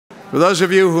For those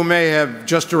of you who may have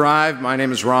just arrived, my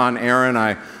name is Ron Aaron.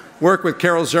 I work with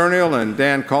Carol Zernial and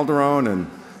Dan Calderon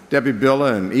and Debbie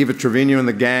Billa and Eva Trevino and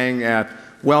the gang at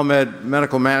WellMed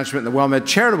Medical Management and the WellMed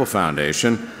Charitable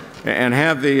Foundation, and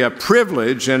have the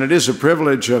privilege, and it is a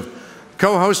privilege, of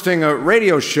co-hosting a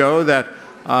radio show that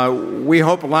we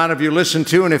hope a lot of you listen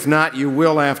to, and if not, you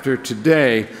will after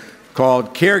today,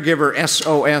 called Caregiver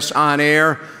SOS On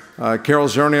Air. Carol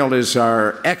Zernial is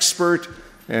our expert,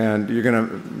 and you're going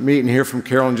to meet and hear from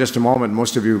Carol in just a moment.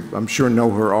 Most of you, I'm sure, know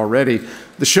her already.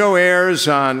 The show airs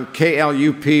on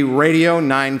KLUP Radio,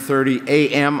 9:30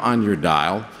 a.m. on your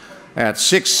dial, at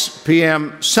 6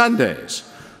 p.m. Sundays.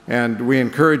 And we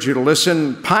encourage you to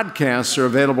listen. Podcasts are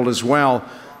available as well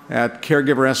at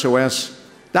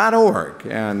caregiversos.org,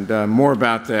 and more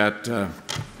about that a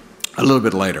little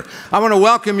bit later. I want to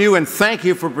welcome you and thank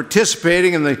you for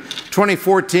participating in the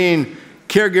 2014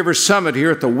 Caregiver Summit here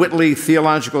at the Whitley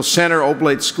Theological Center,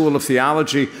 Oblate School of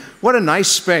Theology. What a nice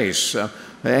space.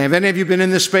 Have any of you been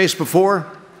in this space before?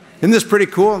 Isn't this pretty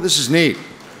cool? This is neat.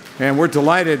 And we're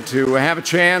delighted to have a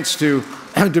chance to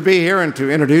be here and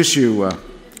to introduce you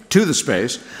to the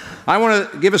space. I want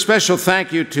to give a special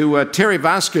thank you to Terry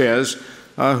Vasquez,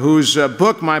 whose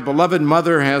book, My Beloved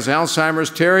Mother Has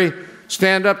Alzheimer's. Terry,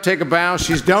 stand up, take a bow.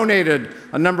 She's donated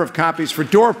a number of copies for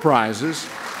door prizes.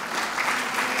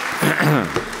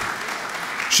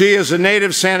 She is a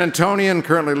native San Antonian,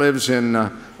 currently lives in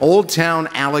Old Town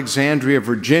Alexandria,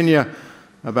 Virginia,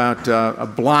 about a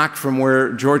block from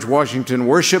where George Washington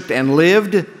worshiped and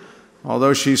lived,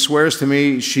 although she swears to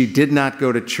me she did not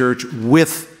go to church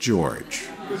with George.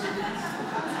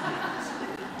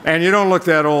 And you don't look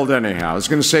that old anyhow. I was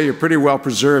going to say you're pretty well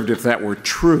preserved if that were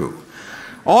true.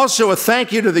 Also, a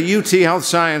thank you to the UT Health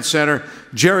Science Center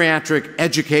Geriatric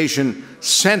Education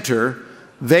Center.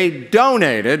 They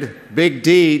donated, Big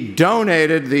D,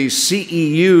 donated the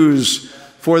CEUs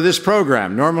for this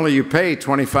program. Normally you pay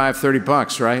 25, 30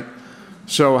 bucks, right?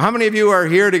 So how many of you are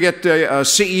here to get a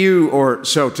CEU or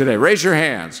so today? Raise your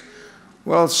hands.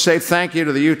 Well, say thank you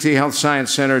to the UT Health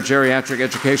Science Center Geriatric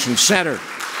Education Center.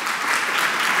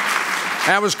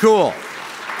 That was cool.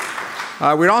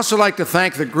 We'd also like to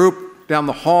thank the group down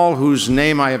the hall whose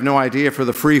name I have no idea for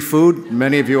the free food.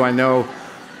 Many of you I know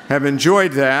have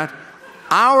enjoyed that.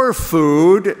 Our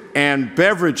food and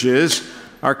beverages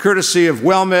are courtesy of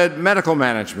WellMed Medical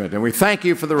Management, and we thank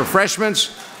you for the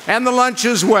refreshments and the lunch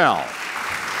as well.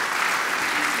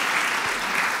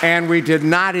 And we did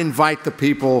not invite the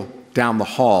people down the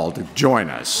hall to join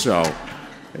us, so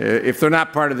if they're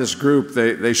not part of this group,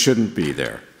 they shouldn't be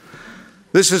there.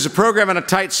 This is a program on a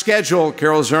tight schedule.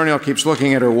 Carol Zernial keeps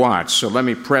looking at her watch, so let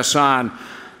me press on.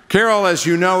 Carol, as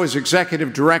you know, is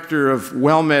Executive Director of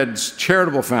WellMed's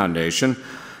Charitable Foundation,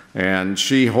 and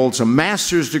she holds a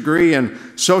master's degree in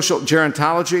social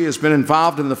gerontology, has been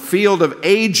involved in the field of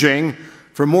aging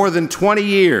for more than 20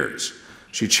 years.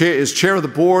 She is chair of the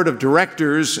board of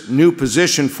directors, new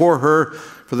position for her,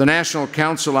 for the National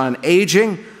Council on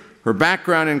Aging. Her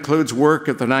background includes work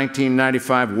at the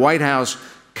 1995 White House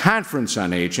Conference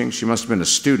on Aging. She must have been a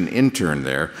student intern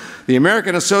there. The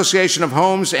American Association of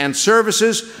Homes and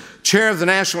Services, chair of the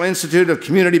National Institute of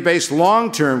Community-Based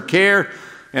Long-Term Care,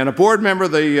 and a board member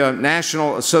of the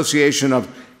National Association of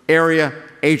Area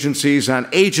Agencies on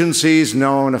Agencies,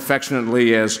 known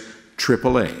affectionately as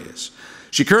AAAs.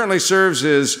 She currently serves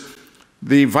as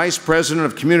the Vice President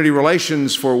of Community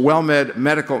Relations for WellMed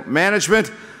Medical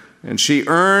Management, and she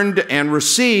earned and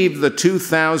received the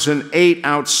 2008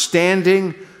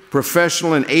 Outstanding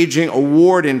Professional in Aging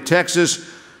Award in Texas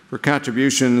for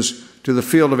contributions to the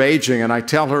field of aging. And I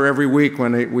tell her every week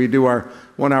when we do our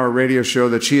one-hour radio show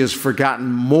that she has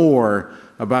forgotten more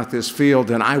about this field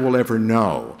than I will ever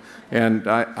know. And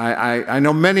I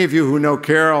know many of you who know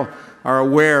Carol are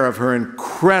aware of her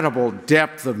incredible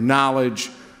depth of knowledge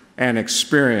and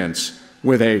experience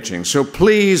with aging. So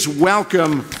please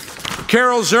welcome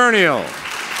Carol Zernial.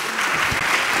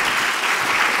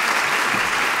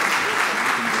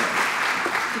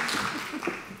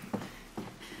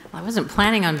 I wasn't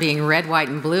planning on being red, white,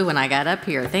 and blue when I got up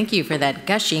here. Thank you for that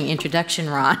gushing introduction,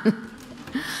 Ron.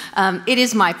 It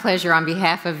is my pleasure on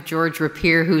behalf of George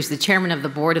Rapier, who's the chairman of the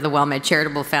board of the WellMed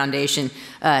Charitable Foundation,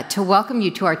 to welcome you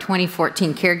to our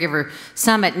 2014 Caregiver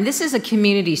Summit. And this is a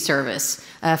community service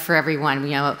for everyone.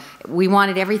 You know, we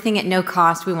wanted everything at no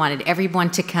cost. We wanted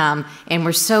everyone to come, and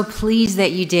we're so pleased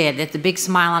that you did. That the big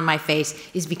smile on my face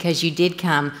is because you did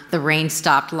come. The rain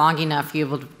stopped long enough for you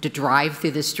able to drive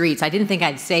through the streets. I didn't think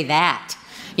I'd say that.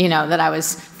 that I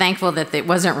was thankful that it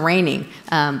wasn't raining,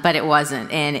 but it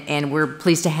wasn't. And we're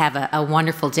pleased to have a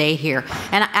wonderful day here.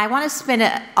 And I want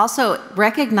to also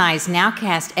recognize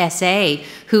NOWCastSA,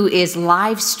 who is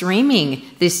live streaming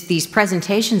these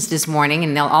presentations this morning,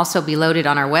 and they'll also be loaded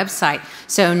on our website.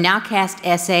 So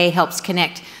NOWCastSA helps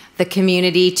connect the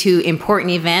community to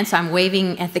important events. I'm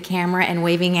waving at the camera and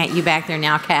waving at you back there,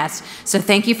 NOWCast. So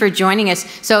thank you for joining us.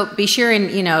 So be sure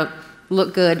and,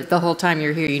 look good the whole time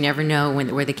you're here. You never know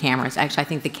where the camera is. Actually, I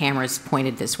think the camera is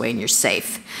pointed this way and you're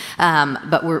safe.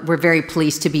 But we're very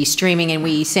pleased to be streaming, and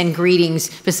we send greetings.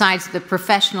 Besides the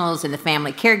professionals and the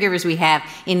family caregivers we have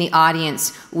in the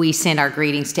audience, we send our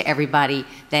greetings to everybody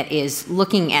that is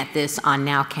looking at this on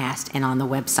NOWCast and on the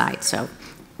website. So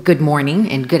good morning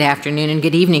and good afternoon and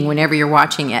good evening whenever you're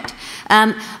watching it.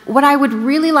 What I would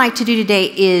really like to do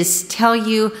today is tell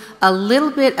you a little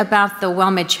bit about the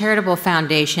WellMed Charitable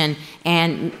Foundation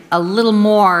and a little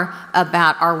more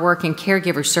about our work in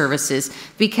caregiver services,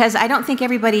 because I don't think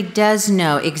everybody does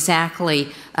know exactly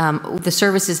the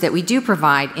services that we do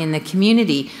provide in the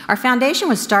community. Our foundation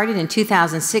was started in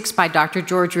 2006 by Dr.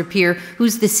 George Rapier,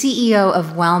 who's the CEO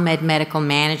of WellMed Medical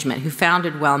Management, who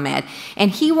founded WellMed,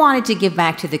 and he wanted to give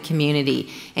back to the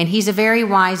community. And he's a very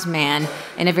wise man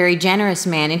and a very generous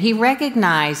man, and he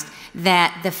recognized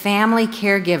that the family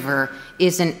caregiver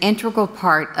is an integral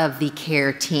part of the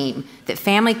care team, that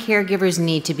family caregivers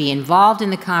need to be involved in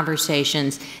the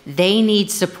conversations, they need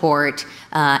support,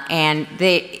 and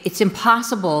it's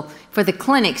impossible for the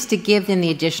clinics to give them the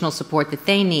additional support that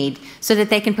they need so that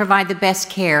they can provide the best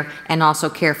care and also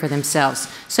care for themselves.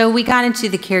 So we got into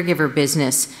the caregiver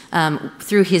business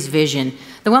through his vision.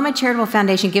 The WellMed Charitable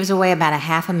Foundation gives away about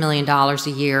 $500,000 a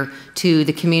year to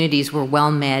the communities where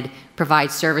WellMed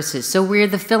provides services. So we're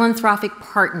the philanthropic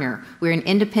partner. We're an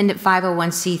independent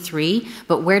 501c3,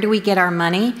 but where do we get our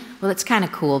money? Well, it's kind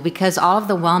of cool because all of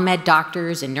the WellMed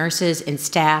doctors and nurses and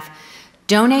staff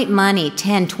donate money,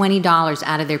 $10, $20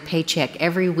 out of their paycheck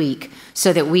every week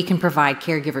so that we can provide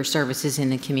caregiver services in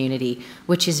the community,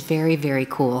 which is very, very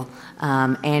cool.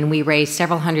 And we raise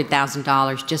several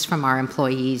 $100,000 just from our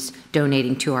employees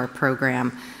donating to our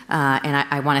program. And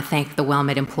I want to thank the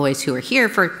WellMed employees who are here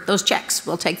for those checks.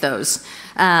 We'll take those.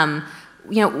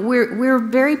 We're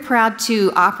very proud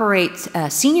to operate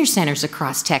senior centers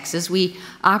across Texas. We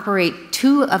operate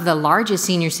 2 of the largest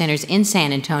senior centers in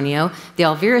San Antonio. The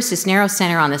Elvira Cisneros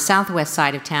Center on the southwest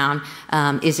side of town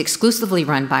is exclusively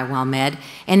run by WellMed.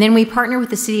 And then we partner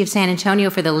with the city of San Antonio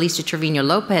for the Lisa Trevino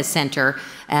Lopez Center,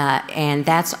 and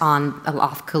that's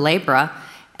off Culebra.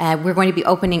 We're going to be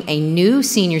opening a new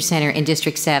senior center in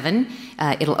District 7.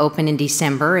 It'll open in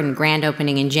December and grand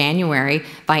opening in January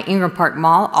by Ingram Park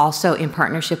Mall, also in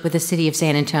partnership with the City of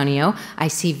San Antonio. I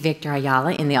see Victor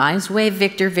Ayala in the audience. Wave,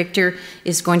 Victor. Victor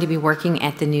is going to be working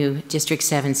at the new District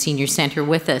 7 Senior Center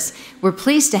with us. We're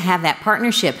pleased to have that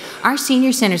partnership. Our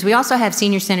senior centers, we also have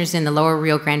senior centers in the Lower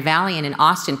Rio Grande Valley and in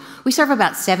Austin. We serve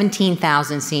about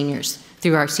 17,000 seniors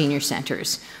through our senior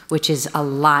centers, which is a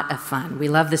lot of fun. We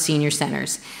love the senior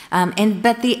centers.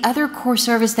 But the other core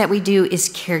service that we do is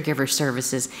caregiver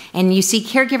services. And you see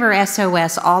Caregiver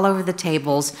SOS all over the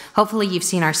tables. Hopefully you've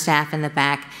seen our staff in the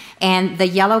back. And the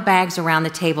yellow bags around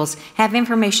the tables have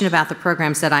information about the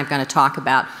programs that I'm going to talk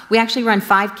about. We actually run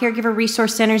 5 caregiver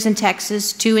resource centers in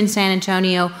Texas, 2 in San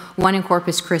Antonio, 1 in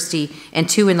Corpus Christi, and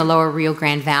 2 in the Lower Rio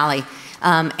Grande Valley.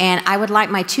 And I would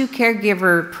like my 2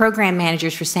 caregiver program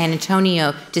managers for San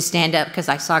Antonio to stand up because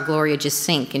I saw Gloria just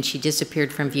sink and she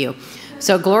disappeared from view.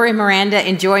 So Gloria Miranda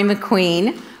and Joy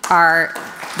McQueen are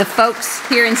the folks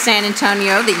here in San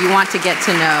Antonio that you want to get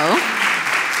to know.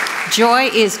 Joy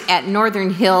is at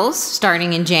Northern Hills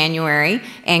starting in January,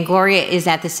 and Gloria is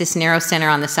at the Cisneros Center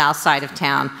on the south side of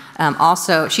town.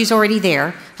 Also, she's already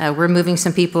there. We're moving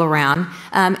some people around.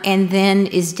 And then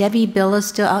is Debbie Billa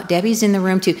still out? Debbie's in the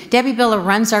room too. Debbie Billa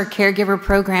runs our caregiver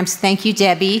programs. Thank you,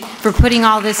 Debbie, for putting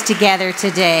all this together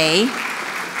today.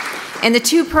 And the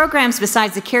 2 programs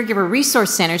besides the Caregiver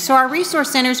Resource Centers, so our resource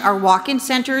centers are walk-in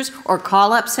centers or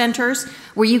call-up centers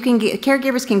where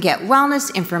caregivers can get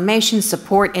wellness, information,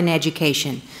 support, and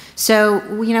education. So,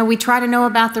 we try to know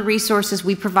about the resources.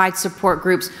 We provide support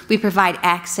groups. We provide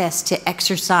access to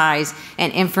exercise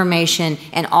and information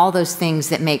and all those things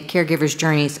that make caregivers'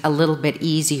 journeys a little bit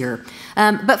easier.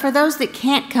 But for those that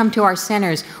can't come to our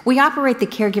centers, we operate the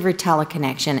Caregiver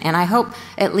Teleconnection. And I hope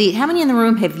at least, how many in the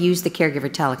room have used the Caregiver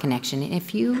Teleconnection?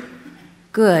 If you,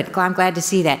 good. I'm glad to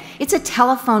see that. It's a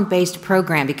telephone-based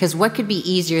program because what could be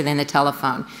easier than the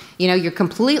telephone? You know, you're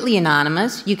completely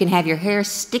anonymous. You can have your hair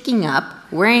sticking up,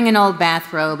 wearing an old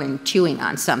bathrobe and chewing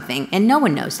on something, and no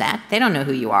one knows that. They don't know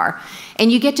who you are.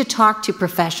 And you get to talk to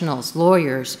professionals,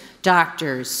 lawyers,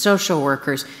 doctors, social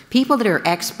workers, people that are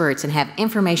experts and have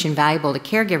information valuable to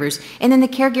caregivers, and then the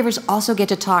caregivers also get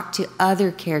to talk to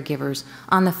other caregivers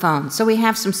on the phone. So we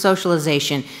have some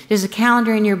socialization. There's a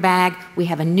calendar in your bag. We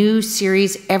have a new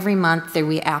series every month that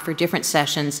we offer different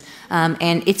sessions,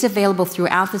 and it's available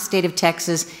throughout the state of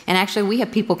Texas, and actually we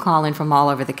have people call in from all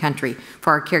over the country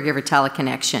for our caregiver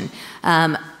teleconnection.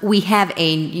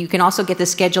 You can also get the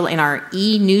schedule in our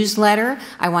e-newsletter.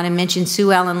 I want to mention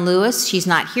Sue Ellen Lewis. She's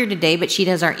not here today, but she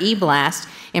does our e-blast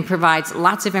and provides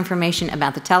lots of information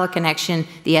about the teleconnection,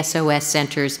 the SOS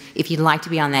centers. If you'd like to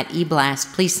be on that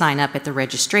e-blast, please sign up at the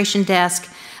registration desk.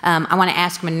 I want to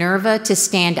ask Minerva to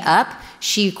stand up.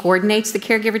 She coordinates the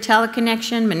caregiver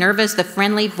teleconnection. Minerva is the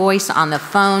friendly voice on the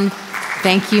phone.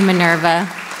 Thank you, Minerva.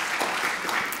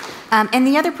 And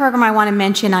the other program I want to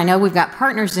mention, I know we've got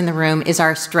partners in the room, is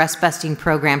our stress busting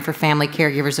program for family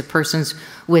caregivers of persons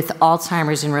with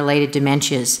Alzheimer's and related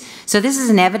dementias. So this is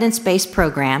an evidence-based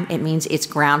program. It means it's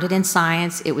grounded in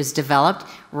science. It was developed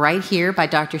right here by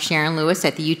Dr. Sharon Lewis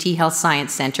at the UT Health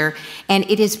Science Center, and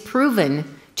it is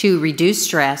proven to reduce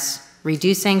stress,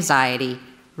 reduce anxiety,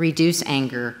 reduce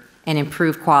anger, and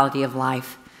improve quality of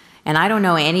life. And I don't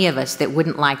know any of us that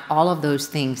wouldn't like all of those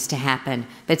things to happen,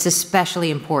 but it's especially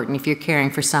important if you're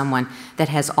caring for someone that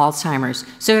has Alzheimer's.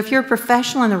 So if you're a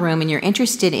professional in the room and you're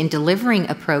interested in delivering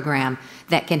a program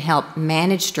that can help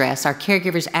manage stress, our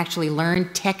caregivers actually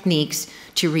learn techniques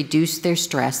to reduce their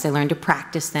stress. They learn to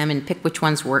practice them and pick which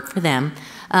ones work for them.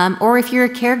 Or if you're a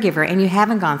caregiver and you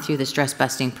haven't gone through the stress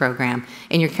busting program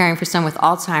and you're caring for someone with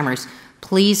Alzheimer's,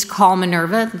 please call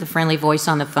Minerva, the friendly voice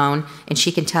on the phone, and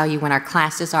she can tell you when our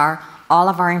classes are. All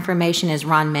of our information, as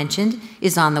Ron mentioned,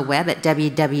 is on the web at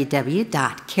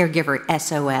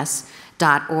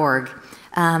www.caregiversos.org.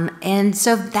 And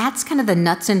so that's kind of the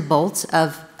nuts and bolts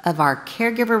of our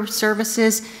caregiver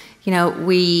services. You know,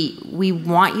 we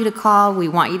want you to call, we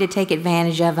want you to take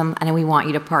advantage of them, and we want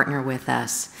you to partner with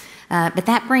us. But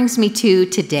that brings me to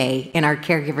today in our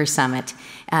Caregiver Summit.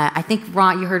 I think,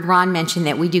 Ron, you heard Ron mention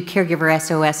that we do Caregiver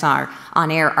SOS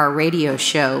on air, our radio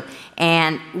show,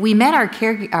 and we met our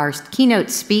keynote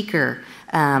speaker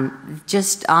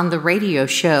just on the radio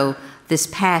show this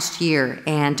past year,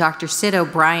 and Dr. Sid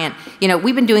O'Brien. You know,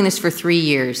 we've been doing this for 3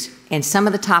 years, and some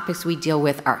of the topics we deal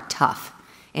with are tough,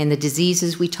 and the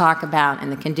diseases we talk about and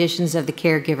the conditions of the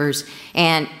caregivers.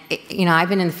 And, you know, I've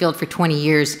been in the field for 20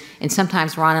 years, and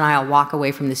sometimes Ron and I will walk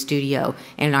away from the studio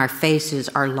and our faces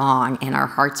are long and our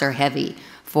hearts are heavy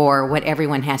for what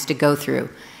everyone has to go through.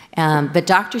 But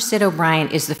Dr. Sid O'Brien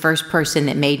is the first person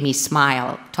that made me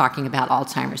smile talking about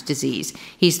Alzheimer's disease.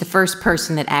 He's the first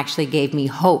person that actually gave me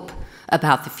hope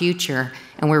about the future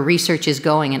and where research is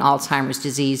going in Alzheimer's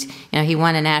disease. You know, he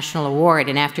won a national award,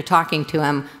 and after talking to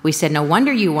him, we said, no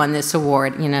wonder you won this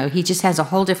award. You know, he just has a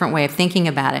whole different way of thinking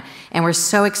about it. And we're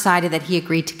so excited that he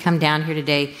agreed to come down here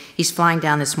today. He's flying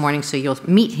down this morning, so you'll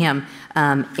meet him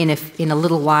in a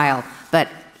little while. But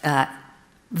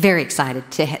very excited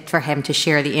for him to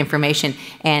share the information,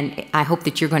 and I hope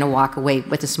that you're going to walk away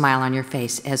with a smile on your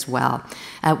face as well.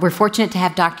 We're fortunate to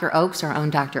have Dr. Oakes, our own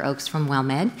Dr. Oakes from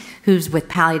WellMed, who's with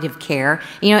palliative care.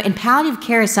 You know, and palliative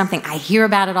care is something, I hear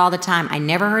about it all the time. I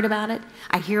never heard about it.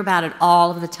 I hear about it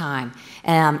all of the time.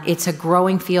 It's a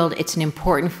growing field. It's an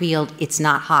important field. It's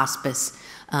not hospice,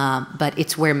 but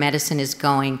it's where medicine is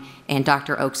going, and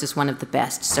Dr. Oakes is one of the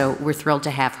best. So we're thrilled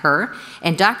to have her.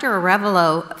 And Dr.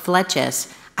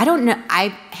 Arevalo-Flechas, I don't know, I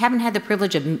haven't had the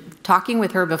privilege of talking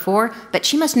with her before, but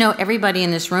she must know everybody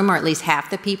in this room, or at least half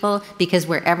the people, because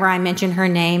wherever I mention her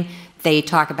name, they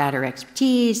talk about her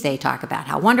expertise, they talk about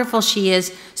how wonderful she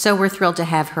is, so we're thrilled to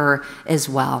have her as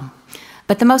well.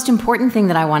 But the most important thing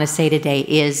that I want to say today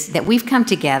is that we've come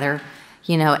together,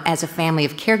 you know, as a family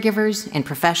of caregivers and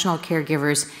professional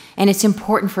caregivers, and it's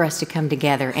important for us to come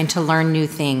together and to learn new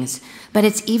things. But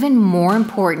it's even more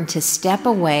important to step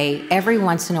away every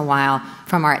once in a while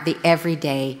from the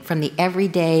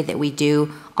everyday that we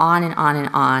do on and on and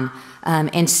on,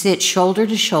 and sit shoulder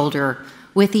to shoulder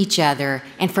with each other,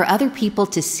 and for other people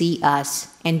to see us,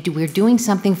 and we're doing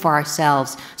something for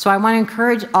ourselves. So I want to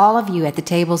encourage all of you at the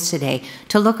tables today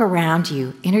to look around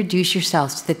you, introduce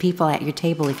yourselves to the people at your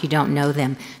table if you don't know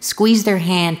them, squeeze their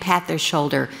hand, pat their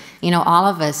shoulder. You know, all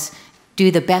of us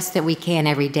do the best that we can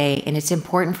every day, and it's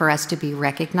important for us to be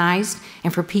recognized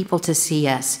and for people to see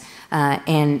us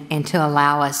and to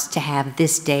allow us to have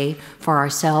this day for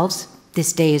ourselves.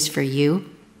 This day is for you.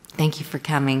 Thank you for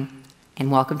coming,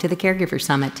 and welcome to the Caregiver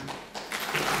Summit.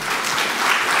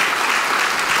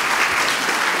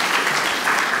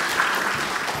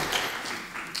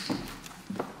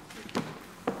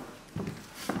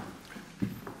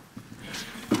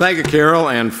 Thank you, Carol,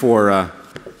 and for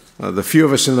the few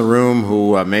of us in the room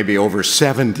who may be over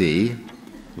 70,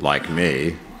 like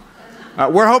me,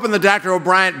 we're hoping that Dr.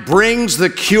 O'Brien brings the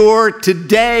cure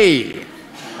today.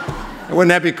 Wouldn't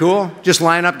that be cool? Just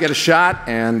line up, get a shot,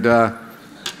 and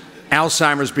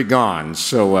Alzheimer's be gone.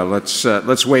 So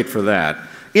let's wait for that.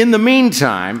 In the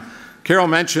meantime, Carol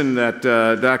mentioned that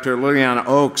Dr. Liliana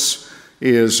Oakes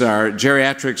is our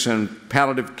geriatrics and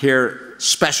palliative care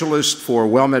specialist for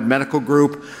WellMed Medical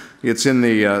Group. It's in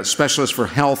the Specialist for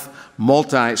Health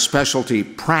multi-specialty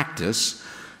practice,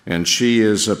 and she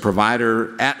is a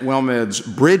provider at WellMed's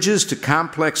Bridges to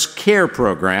Complex Care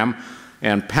program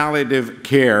and palliative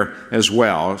care as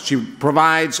well. She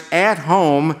provides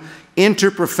at-home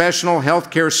interprofessional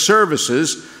healthcare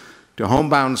services to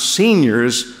homebound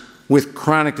seniors with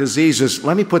chronic diseases.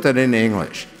 Let me put that into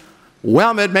English.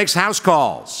 WellMed makes house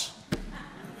calls.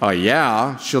 Oh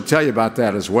yeah, she'll tell you about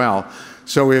that as well.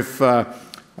 So if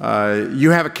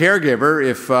you have a caregiver,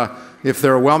 if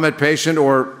they're a WellMed patient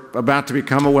or about to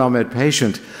become a WellMed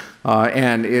patient,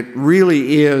 and it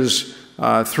really is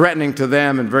threatening to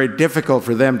them and very difficult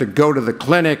for them to go to the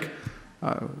clinic,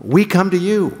 we come to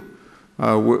you,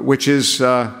 which is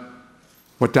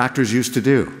what doctors used to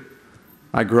do.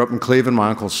 I grew up in Cleveland. My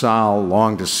Uncle Sal,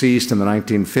 long deceased in the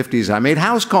 1950s, I made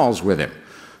house calls with him,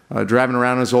 driving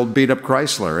around his old beat-up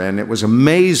Chrysler, and it was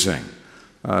amazing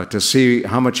to see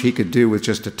how much he could do with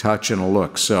just a touch and a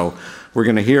look. So we're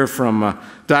going to hear from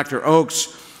Dr.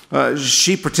 Oakes.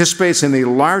 She participates in the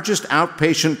largest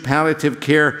outpatient palliative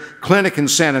care clinic in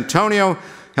San Antonio,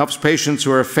 helps patients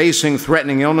who are facing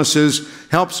threatening illnesses,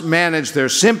 helps manage their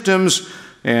symptoms,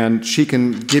 and she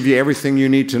can give you everything you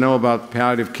need to know about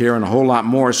palliative care and a whole lot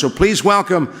more. So please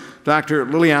welcome Dr.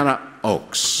 Liliana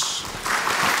Oakes.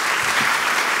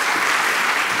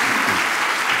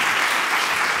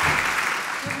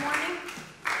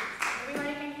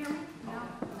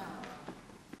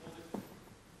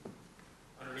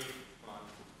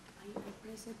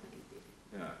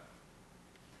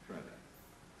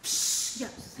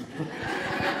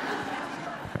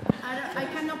 I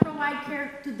cannot provide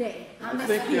care today.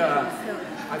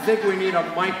 I think we need a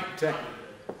mic tech.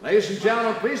 Ladies and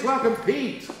gentlemen, please welcome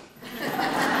Pete. Well,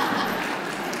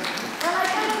 I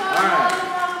can go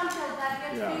all until that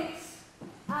gets fixed.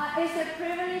 It's a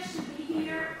privilege to be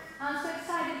here. I'm so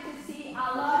excited to see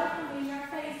a lot of familiar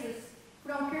faces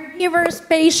from caregivers,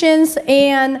 patients,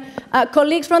 and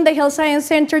colleagues from the Health Science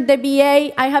Center, the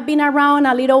VA. I have been around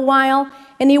a little while,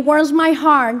 and it warms my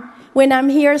heart when I'm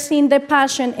here seeing the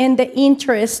passion and the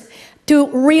interest to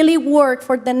really work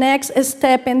for the next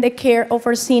step in the care of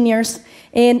our seniors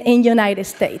in the United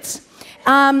States.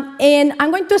 And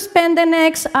I'm going to spend the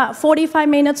next 45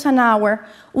 minutes, an hour,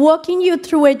 walking you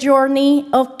through a journey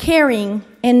of caring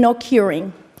and not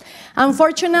curing.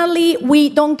 Unfortunately, we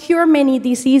don't cure many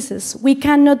diseases. We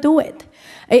cannot do it.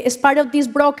 It's part of this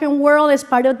broken world, it's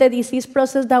part of the disease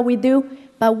process that we do,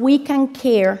 but we can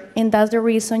care, and that's the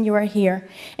reason you are here.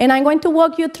 And I'm going to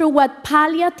walk you through what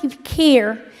palliative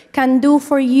care can do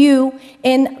for you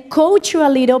and coach you a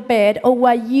little bit of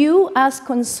what you as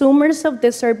consumers of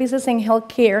the services in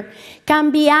healthcare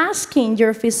can be asking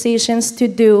your physicians to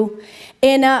do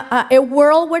in a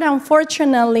world where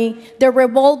unfortunately the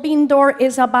revolving door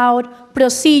is about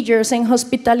procedures and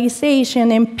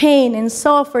hospitalization and pain and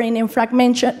suffering and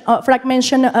fragmented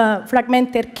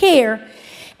care,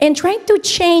 and trying to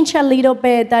change a little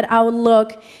bit that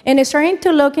outlook and starting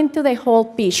to look into the whole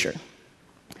picture.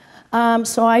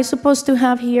 So I'm supposed to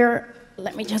have here,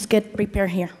 let me just get prepared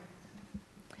here.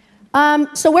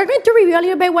 So we're going to review a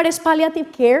little bit what is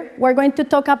palliative care. We're going to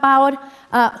talk about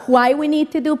why we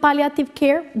need to do palliative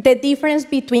care, the difference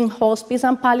between hospice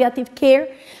and palliative care.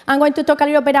 I'm going to talk a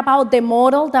little bit about the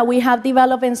model that we have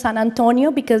developed in San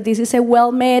Antonio, because this is a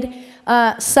WellMed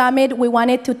Summit. We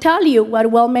wanted to tell you what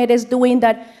WellMed is doing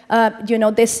that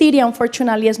the city,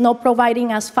 unfortunately, is not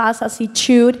providing as fast as it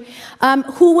should.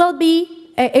 Who will be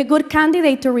a good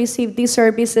candidate to receive these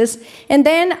services, and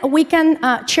then we can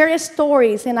share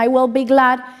stories, and I will be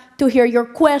glad to hear your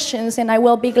questions, and I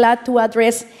will be glad to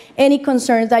address any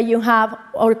concerns that you have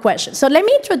or questions. So let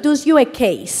me introduce you a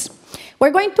case.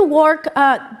 We're going to work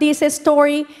this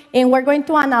story, and we're going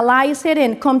to analyze it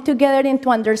and come together into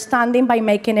understanding by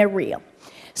making it real.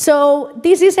 So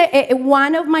this is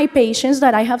one of my patients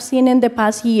that I have seen in the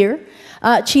past year.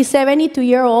 She's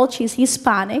 72-year-old, she's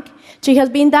Hispanic. She has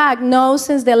been diagnosed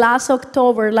since the last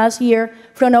October last year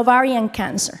from ovarian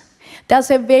cancer. That's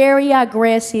a very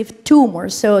aggressive tumor.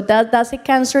 So that's a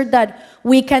cancer that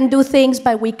we can do things,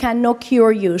 but we cannot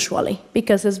cure usually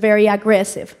because it's very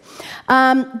aggressive.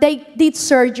 They did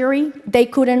surgery. They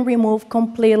couldn't remove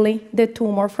completely the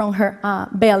tumor from her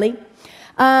belly.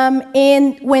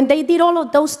 And when they did all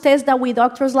of those tests that we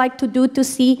doctors like to do to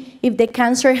see if the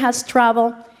cancer has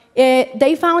traveled,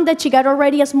 they found that she got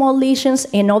already small lesions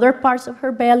in other parts of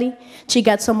her belly. She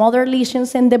got some other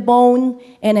lesions in the bone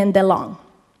and in the lung.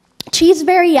 She's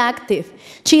very active.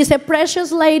 She's a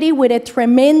precious lady with a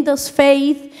tremendous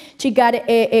faith. She got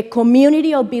a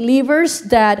community of believers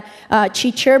that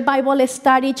she shared Bible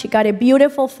study. She got a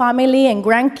beautiful family and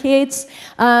grandkids.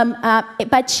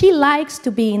 But she likes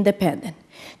to be independent.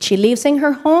 She lives in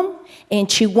her home, and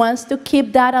she wants to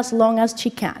keep that as long as she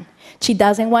can. She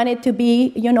doesn't want it to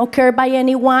be, cared by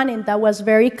anyone, and that was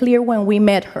very clear when we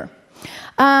met her.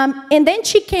 And then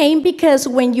she came because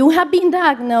when you have been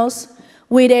diagnosed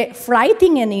with a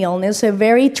frightening illness, a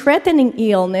very threatening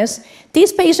illness,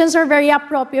 these patients are very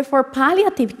appropriate for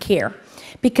palliative care.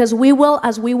 Because we will,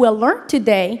 as we will learn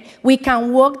today, we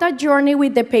can walk that journey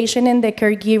with the patient and the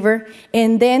caregiver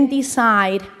and then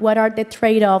decide what are the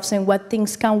trade-offs and what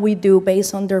things can we do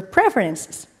based on their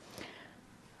preferences.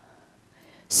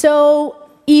 So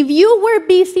if you were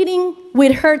visiting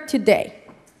with her today,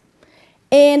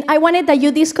 and I wanted that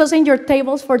you discuss in your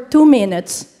tables for 2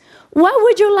 minutes, what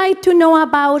would you like to know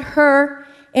about her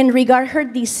in regard her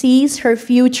disease, her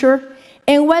future,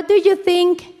 and what do you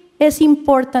think is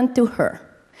important to her?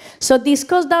 So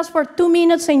discuss that for 2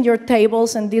 minutes in your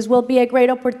tables, and this will be a great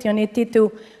opportunity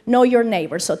to know your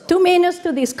neighbor. So 2 minutes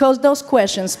to discuss those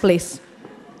questions, please.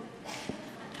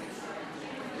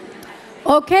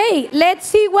 Okay, let's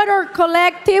see what our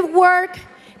collective work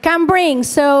can bring.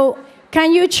 So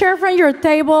can you share from your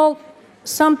table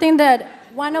something that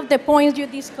one of the points you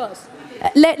discussed?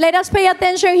 Let us pay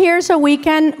attention here so we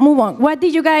can move on. What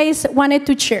did you guys wanted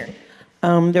to share?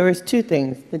 There was 2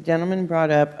 things. The gentleman brought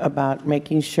up about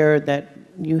making sure that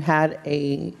you had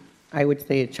I would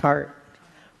say a chart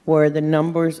where the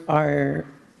numbers are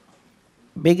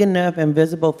big enough and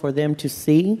visible for them to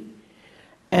see.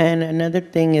 And another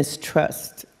thing is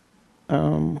trust.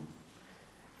 And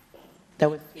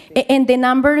the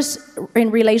numbers in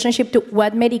relationship to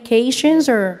what medications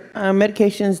or?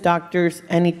 Medications, doctors,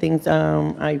 anything,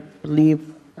 I believe.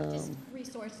 Just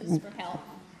resources for help.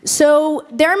 So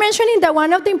they're mentioning that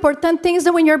one of the important things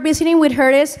that when you're visiting with her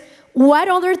is what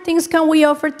other things can we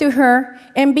offer to her,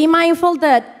 and be mindful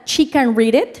that she can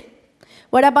read it.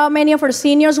 What about many of our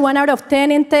seniors? 1 out of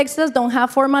 10 in Texas don't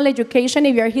have formal education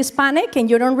if you're Hispanic and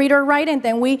you don't read or write, and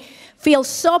then we feel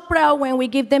so proud when we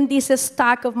give them this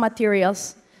stack of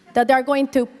materials that they're going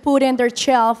to put in their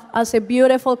shelf as a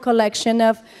beautiful collection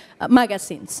of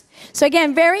magazines. So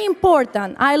again, very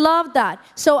important. I love that.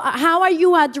 So how are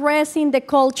you addressing the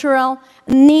cultural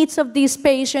needs of this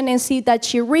patient and see that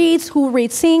she reads, who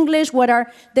reads English, what are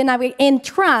the and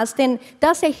trust? And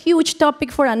that's a huge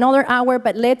topic for another hour,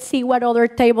 but let's see what other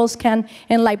tables can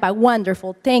enlighten.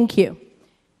 Wonderful. Thank you.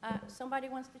 Somebody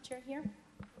wants to share here?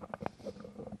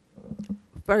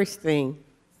 First thing,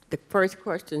 the first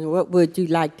question, what would you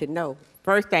like to know?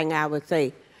 First thing I would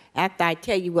say, after I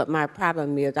tell you what my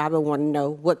problem is, I would want to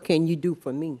know, what can you do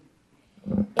for me?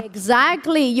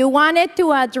 Exactly. You wanted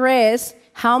to address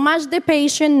how much the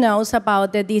patient knows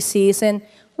about the disease and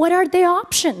what are the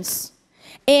options.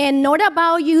 And not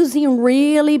about using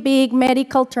really big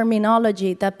medical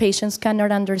terminology that patients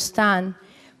cannot understand.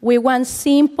 We want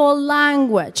simple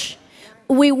language.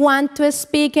 We want to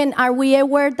speak, and are we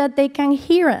aware that they can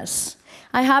hear us?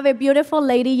 I have a beautiful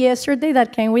lady yesterday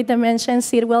that came with dementia, and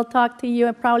Sid will talk to you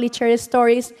and probably share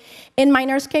stories. And my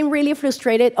nurse came really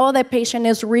frustrated. Oh, the patient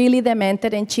is really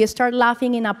demented, and she started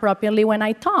laughing inappropriately when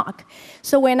I talk.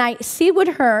 So when I sit with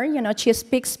her, she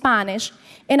speaks Spanish,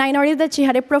 and I noticed that she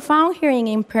had a profound hearing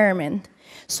impairment.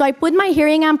 So I put my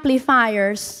hearing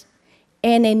amplifiers,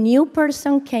 and a new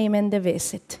person came in the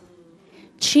visit.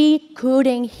 She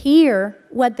couldn't hear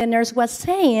what the nurse was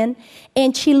saying,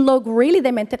 and she looked really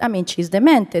demented. I mean, she's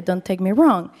demented, don't take me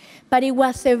wrong. But it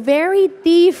was a very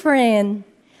different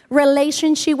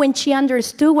relationship when she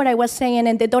understood what I was saying.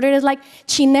 And the daughter is like,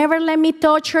 she never let me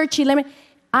touch her.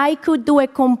 I could do a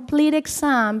complete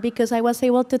exam because I was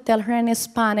able to tell her in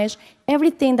Spanish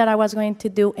everything that I was going to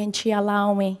do, and she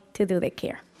allowed me to do the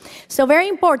care. So very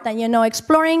important,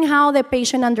 exploring how the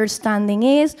patient understanding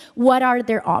is, what are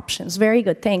their options. Very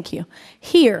good, thank you.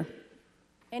 Here,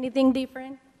 anything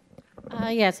different?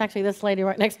 Yes, actually this lady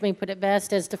right next to me put it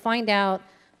best, is to find out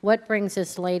what brings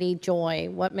this lady joy,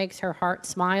 what makes her heart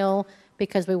smile,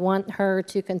 because we want her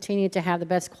to continue to have the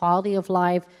best quality of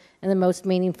life and the most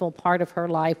meaningful part of her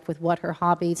life with what her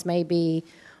hobbies may be,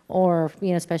 or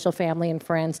special family and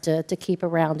friends to keep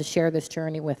around to share this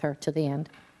journey with her to the end.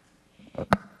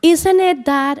 Isn't it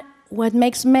that what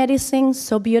makes medicine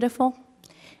so beautiful?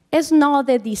 It's not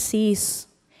the disease,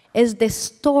 it's the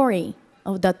story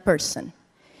of that person.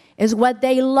 It's what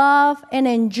they love and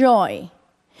enjoy.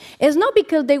 It's not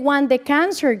because they want the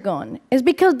cancer gone. It's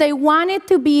because they wanted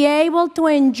to be able to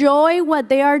enjoy what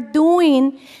they are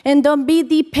doing and don't be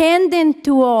dependent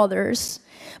to others.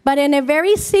 But in a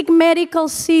very sick medical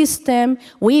system,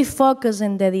 we focus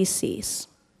on the disease.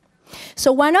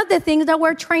 So one of the things that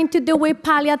we're trying to do with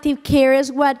palliative care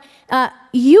is what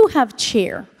you have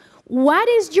shared. What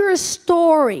is your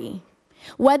story?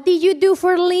 What did you do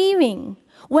for a living?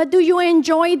 What do you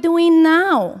enjoy doing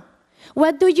now?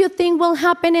 What do you think will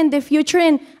happen in the future?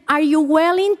 And are you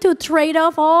willing to trade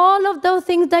off all of those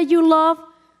things that you love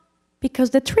because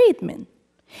the treatment?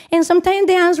 And sometimes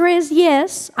the answer is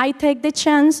yes, I take the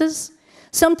chances.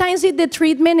 Sometimes if the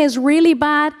treatment is really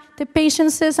bad, the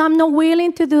patient says, I'm not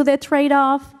willing to do the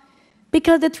trade-off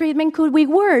because the treatment could be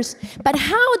worse. But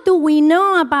how do we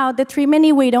know about the treatment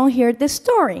if we don't hear the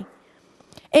story?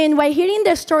 And by hearing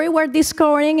the story, we're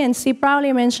discovering, and she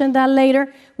probably mentioned that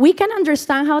later, we can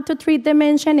understand how to treat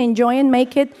dementia and enjoy and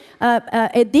make it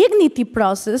a dignity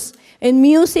process. And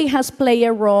music has played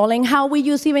a role, and how we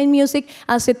use even music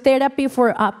as a therapy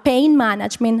for pain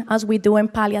management as we do in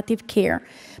palliative care.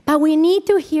 But we need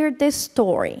to hear the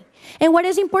story. And what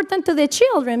is important to the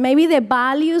children, maybe the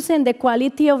values and the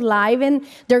quality of life and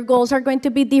their goals are going to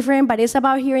be different, but it's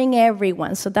about hearing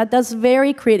everyone. So that's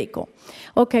very critical.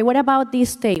 Okay, what about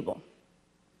this table?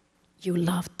 You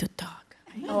love to talk.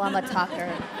 Oh, I'm a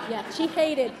talker. Yeah, she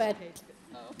hated, but...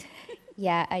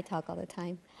 Yeah, I talk all the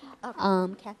time.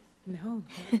 Kath? No.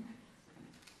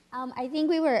 I think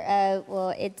we were,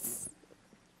 it's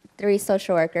 3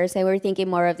 social workers, and we're thinking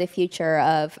more of the future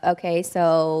of, okay,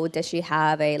 so does she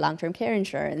have a long-term care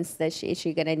insurance? Is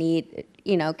she going to need,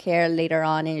 care later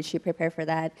on, and is she prepared for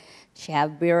that? Does she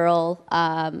have burial,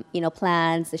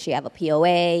 plans? Does she have a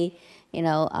POA?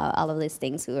 All of these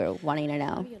things we were wanting to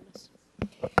know.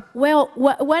 Well,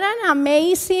 what an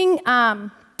amazing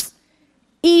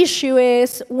issue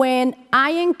is when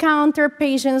I encounter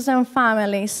patients and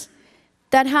families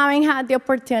that haven't had the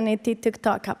opportunity to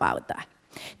talk about that.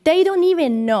 They don't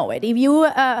even know it. If you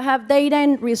have data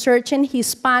and research in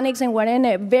Hispanics, and we're in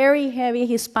a very heavy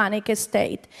Hispanic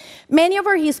state, many of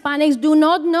our Hispanics do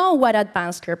not know what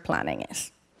advanced care planning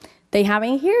is. They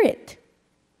haven't heard it.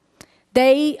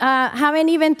 They haven't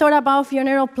even thought about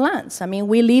funeral plans. I mean,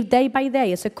 we live day by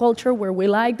day. It's a culture where we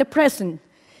like the present.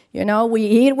 We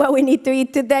eat what we need to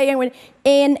eat today.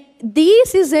 And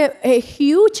this is a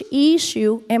huge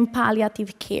issue in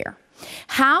palliative care.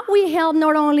 How we help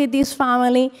not only this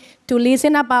family to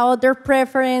listen about their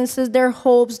preferences, their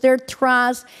hopes, their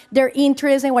trust, their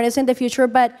interests, and what is in the future,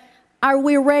 but are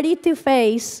we ready to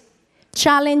face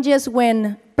challenges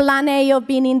when plan A of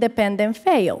being independent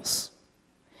fails?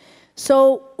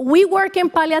 So we work in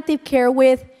palliative care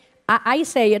with, I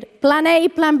say it, plan A,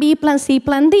 plan B, plan C,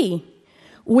 plan D.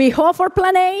 We hope for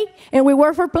plan A, and we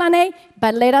work for plan A,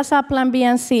 but let us have plan B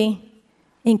and C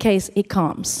in case it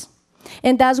comes.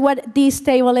 And that's what this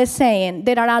table is saying.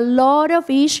 There are a lot of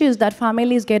issues that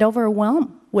families get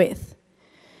overwhelmed with,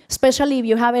 especially if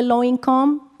you have a low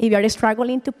income, if you're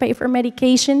struggling to pay for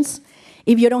medications,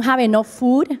 if you don't have enough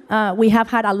food. We have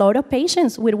had a lot of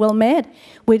patients with WellMed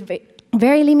with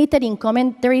very limited income,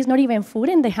 and there is not even food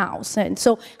in the house. And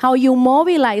so how you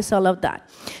mobilize all of that.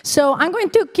 So I'm going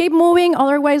to keep moving,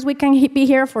 otherwise we can be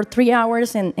here for 3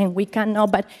 hours and we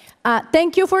cannot. But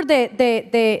thank you for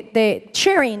the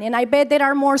sharing, and I bet there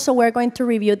are more, so we're going to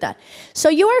review that. So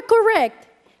you are correct.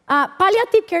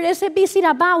 Palliative care is a visit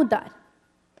about that.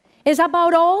 It's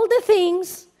about all the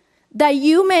things that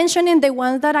you mentioned and the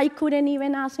ones that I couldn't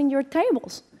even ask in your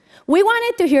tables. We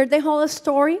wanted to hear the whole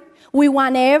story. We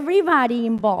want everybody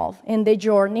involved in the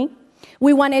journey.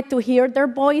 We wanted to hear their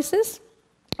voices,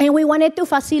 and we wanted to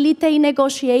facilitate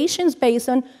negotiations based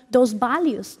on those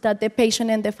values that the patient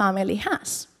and the family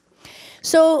has.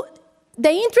 So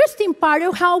the interesting part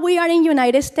of how we are in the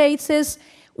United States is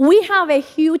we have a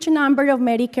huge number of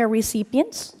Medicare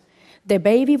recipients. The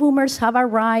baby boomers have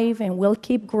arrived and will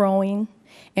keep growing,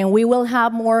 and we will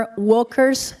have more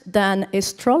walkers than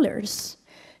strollers.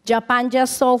 Japan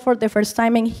just sold for the first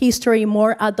time in history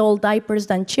more adult diapers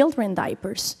than children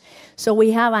diapers. So we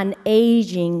have an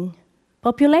aging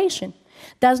population.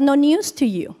 That's no news to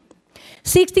you.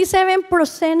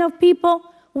 67% of people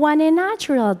want a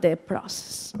natural death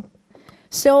process.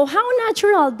 So how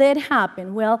natural death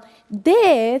happen? Well,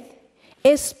 death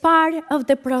is part of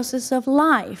the process of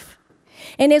life.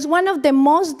 And it's one of the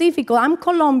most difficult. I'm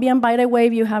Colombian, by the way,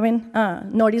 if you haven't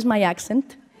noticed my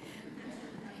accent.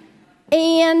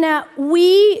 And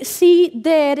we see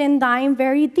death and dying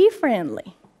very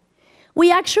differently.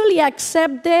 We actually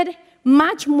accept it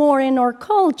much more in our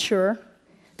culture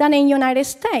than in the United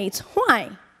States. Why?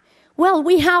 Well,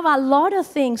 we have a lot of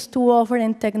things to offer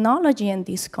in technology in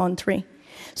this country.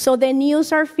 So the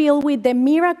news are filled with the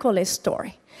miracle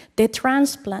story. The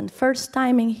transplant, first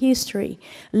time in history.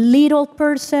 Little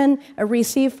person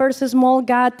received first small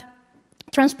gut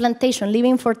transplantation,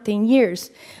 living for 10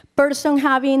 years. Person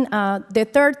having the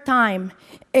third time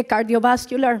a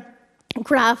cardiovascular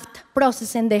graft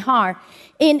process in the heart.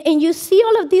 And you see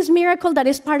all of this miracle that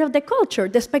is part of the culture,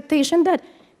 the expectation that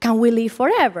can we live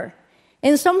forever?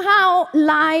 And somehow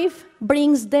life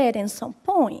brings death at some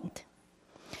point.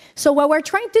 So what we're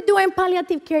trying to do in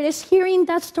palliative care is hearing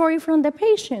that story from the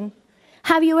patient.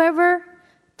 Have you ever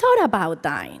thought about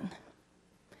dying?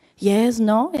 Yes,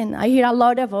 no, and I hear a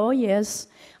lot of, oh, yes.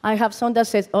 I have some that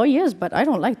says, oh, yes, but I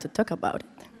don't like to talk about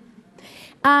it.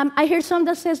 I hear some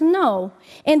that says no.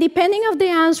 And depending on the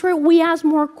answer, we ask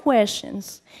more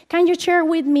questions. Can you share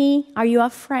with me, are you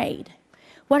afraid?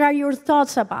 What are your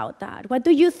thoughts about that? What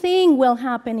do you think will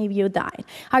happen if you die?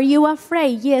 Are you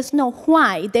afraid? Yes, no,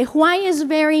 why? The why is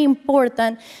very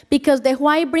important because the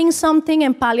why brings something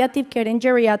in palliative care and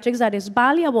geriatrics that is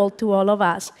valuable to all of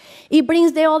us. It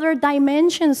brings the other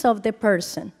dimensions of the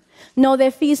person. Not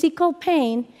the physical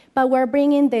pain, but we're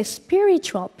bringing the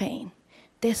spiritual pain,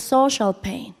 the social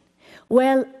pain.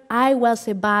 Well, I was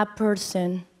a bad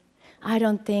person. I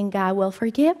don't think God will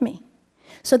forgive me.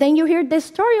 So then you hear the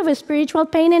story of a spiritual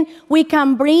pain, and we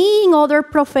can bring other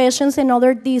professions and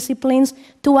other disciplines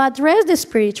to address the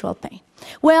spiritual pain.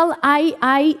 Well,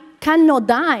 I cannot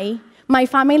die. My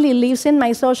family lives in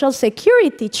my social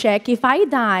security check. If I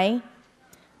die,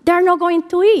 they're not going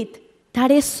to eat. That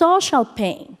is social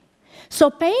pain. So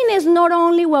pain is not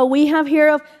only what we have here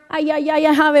of, I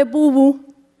have a boo-boo,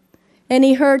 and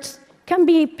it hurts. Can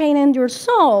be pain in your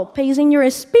soul, pain in your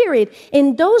spirit,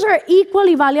 and those are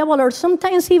equally valuable or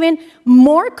sometimes even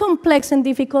more complex and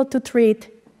difficult to treat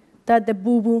than the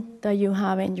boo-boo that you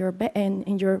have in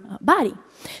your body.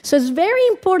 So it's very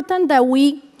important that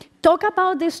we talk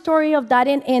about the story of that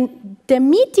and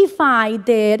demystify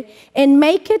that and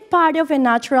make it part of a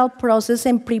natural process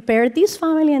and prepare this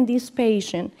family and this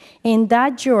patient in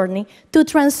that journey to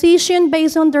transition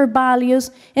based on their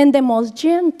values in the most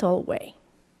gentle way.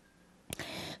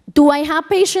 Do I have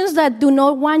patients that do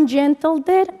not want gentle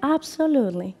death?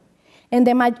 Absolutely. And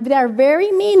they are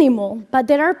very minimal, but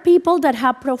there are people that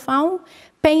have profound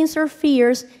pains or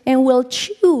fears and will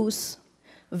choose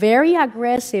very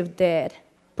aggressive death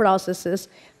processes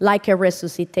like a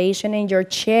resuscitation in your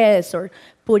chest or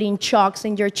putting chocks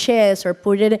in your chest or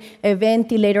putting a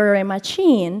ventilator or a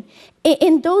machine.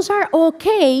 And those are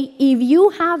okay if you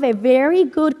have a very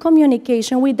good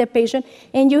communication with the patient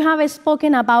and you have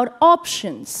spoken about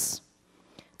options.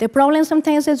 The problem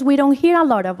sometimes is we don't hear a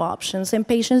lot of options and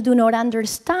patients do not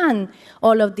understand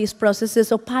all of these processes.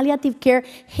 So palliative care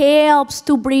helps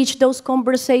to bridge those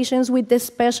conversations with the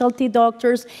specialty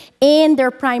doctors and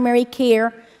their primary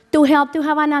care to help to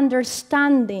have an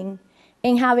understanding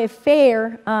and have a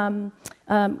fair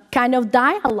kind of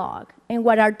dialogue and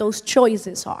what are those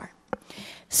choices are.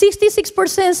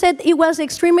 66% said it was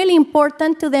extremely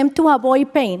important to them to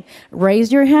avoid pain.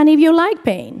 Raise your hand if you like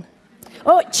pain.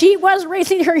 Oh, she was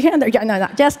raising her hand. No,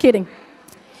 just kidding.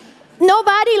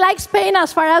 Nobody likes pain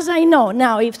as far as I know.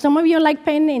 Now, if some of you like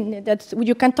pain,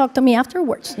 you can talk to me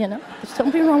afterwards, you know. There's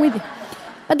something wrong with you.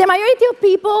 But the majority of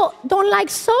people don't like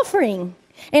suffering.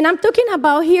 And I'm talking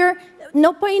about here,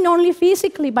 no pain only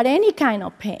physically, but any kind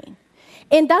of pain.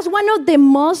 And that's one of the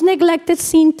most neglected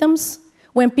symptoms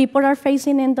when people are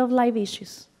facing end-of-life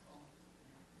issues.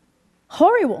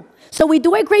 Horrible. So we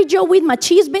do a great job with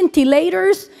machines,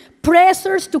 ventilators,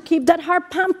 pressors to keep that heart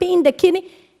pumping, the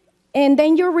kidney. And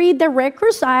then you read the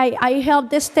records. I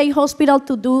helped the state hospital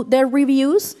to do their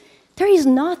reviews. There is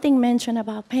nothing mentioned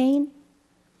about pain.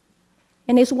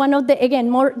 And it's one of the,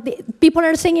 again, people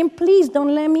are saying, please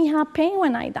don't let me have pain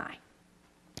when I die.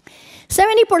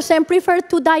 70% prefer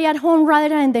to die at home rather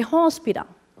than in the hospital.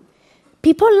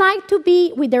 People like to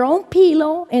be with their own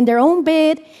pillow and their own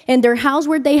bed and their house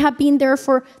where they have been there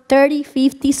for 30,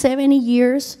 50, 70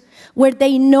 years. where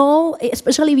they know,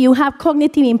 especially if you have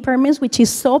cognitive impairments, which is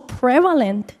so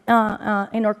prevalent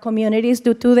in our communities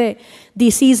due to the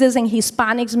diseases and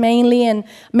Hispanics mainly and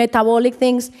metabolic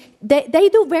things, they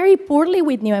do very poorly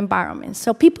with new environments.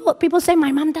 So people say,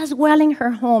 my mom does well in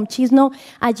her home. She's not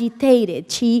agitated.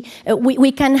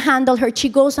 We can handle her. She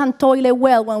goes on toilet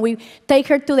well. When we take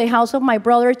her to the house of my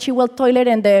brother, she will toilet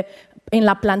in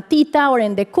la plantita or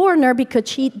in the corner because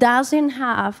she doesn't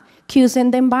have cues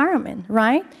in the environment,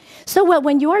 right? So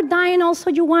when you are dying also,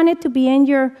 you want it to be in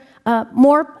your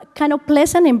more kind of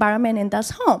pleasant environment, and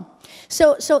that's home.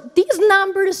 So these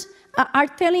numbers are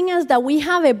telling us that we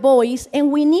have a voice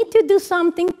and we need to do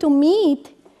something to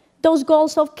meet those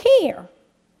goals of care.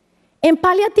 And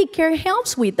palliative care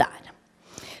helps with that.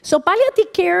 So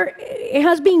palliative care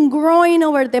has been growing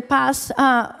over the past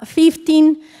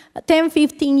 10,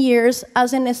 15 years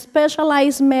as a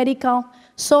specialized medical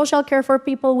social care for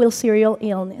people with serial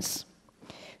illness.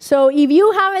 So if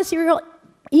you have a serial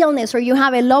illness or you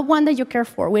have a loved one that you care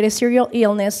for with a serial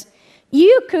illness,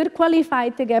 you could qualify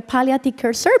to get palliative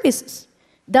care services.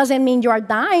 Doesn't mean you are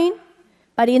dying,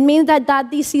 but it means that that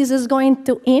disease is going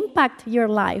to impact your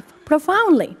life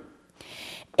profoundly.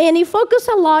 And it focuses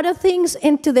a lot of things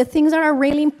into the things that are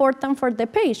really important for the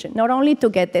patient, not only to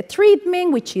get the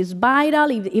treatment, which is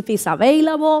vital if it's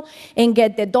available, and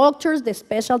get the doctors, the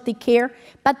specialty care,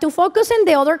 but to focus on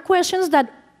the other questions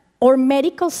that our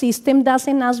medical system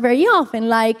doesn't ask very often,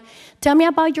 like, tell me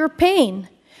about your pain.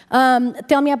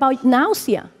 Tell me about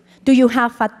nausea. Do you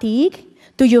have fatigue?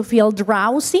 Do you feel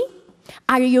drowsy?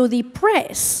 Are you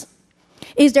depressed?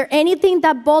 Is there anything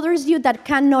that bothers you that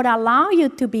cannot allow you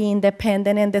to be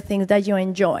independent in the things that you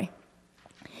enjoy?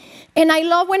 And I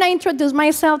love when I introduce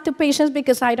myself to patients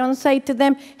because I don't say to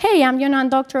them, hey, I'm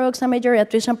Dr. Oaks, I'm a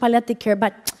geriatrician palliative care,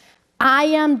 but I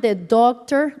am the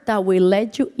doctor that will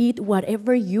let you eat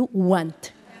whatever you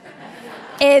want.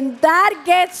 And that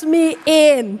gets me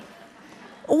in.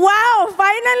 Wow,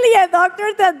 finally a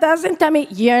doctor that doesn't tell me,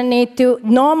 you need to,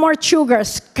 no more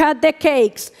sugars, cut the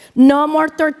cakes, no more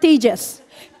tortillas,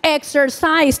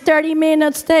 exercise 30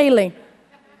 minutes daily.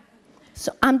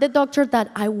 So I'm the doctor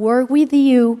that I work with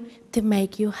you to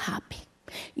make you happy.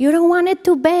 You don't want it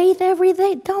to bathe every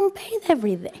day? Don't bathe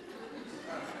every day.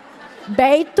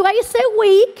 Bathe twice a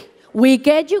week. We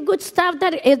get you good stuff.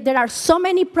 There are so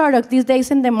many products these days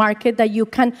in the market that you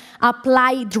can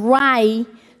apply dry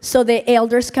so the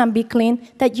elders can be clean,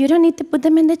 that you don't need to put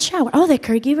them in the shower. Oh, the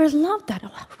caregivers love that.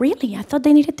 Oh, really? I thought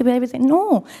they needed to be everything.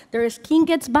 No, their skin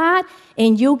gets bad,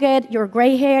 and you get your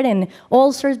gray hair and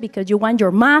ulcers because you want your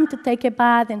mom to take a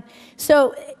bath. And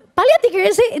so palliative care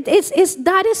is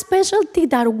that specialty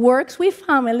that works with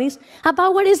families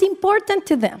about what is important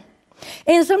to them.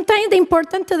 And sometimes the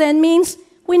important to them means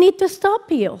we need to stop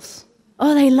pills.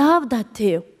 Oh, they love that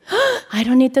too. I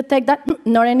don't need to take that.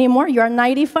 Not anymore. You are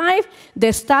 95.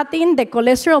 The statin, the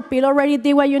cholesterol pill already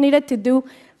did what you needed to do.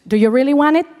 Do you really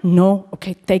want it? No.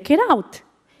 Okay, take it out.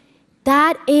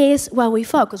 That is what we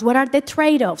focus. What are the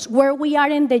trade-offs? Where we are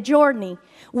in the journey.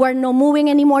 We're not moving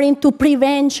anymore into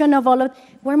prevention of all of.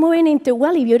 We're moving into,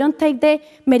 well, if you don't take the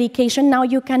medication, now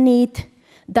you can eat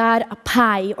that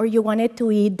pie, or you wanted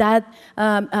to eat that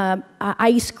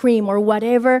ice cream, or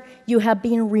whatever you have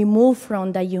been removed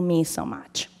from that you miss so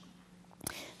much.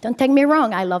 Don't take me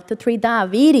wrong, I love to treat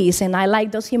diabetes, and I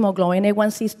like those hemoglobin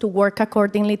A1Cs to work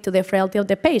accordingly to the frailty of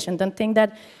the patient. Don't think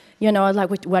that, like,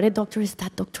 what a doctor is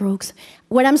that, Dr. Oaks?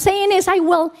 What I'm saying is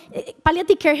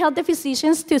palliative care help the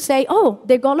physicians to say, oh,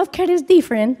 the goal of care is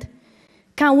different.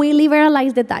 Can we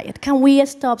liberalize the diet? Can we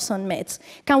stop some meds?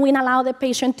 Can we allow the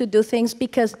patient to do things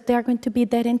because they're going to be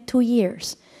dead in 2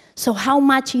 years? So how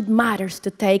much it matters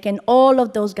to take and all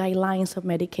of those guidelines of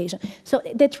medication. So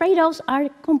the trade-offs are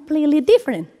completely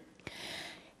different.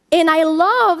 And I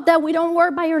love that we don't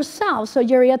work by ourselves. So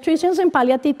geriatricians and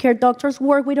palliative care doctors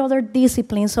work with other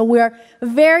disciplines. So we are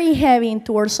very heavy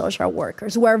into our social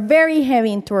workers. We're very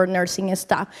heavy into our nursing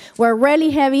staff. We're really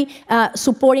heavy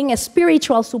supporting a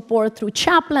spiritual support through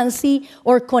chaplaincy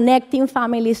or connecting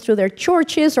families through their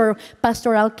churches or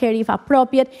pastoral care if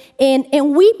appropriate.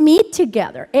 And we meet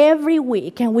together every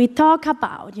week and we talk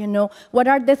about, what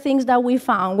are the things that we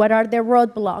found? What are the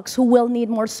roadblocks? Who will need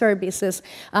more services?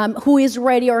 Who is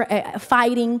ready or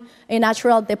fighting a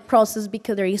natural death process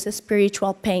because there is a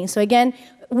spiritual pain. So again,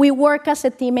 we work as a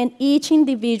team, and each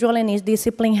individual in each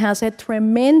discipline has a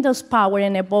tremendous power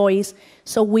and a voice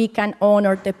so we can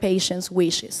honor the patient's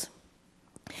wishes.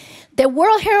 The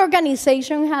World Health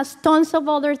Organization has tons of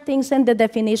other things in the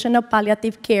definition of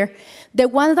palliative care. The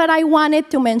one that I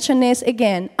wanted to mention is,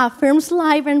 again, affirms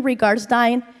life and regards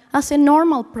dying as a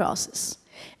normal process,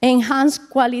 enhance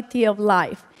quality of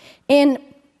life. And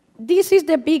this is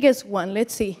the biggest one.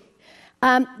 Let's see.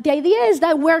 The idea is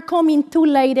that we're coming too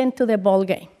late into the ball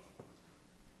game.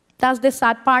 That's the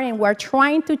sad part, and we're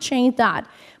trying to change that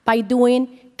by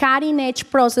doing cutting-edge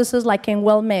processes like in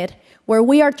WellMed, where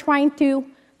we are trying to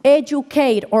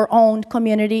educate our own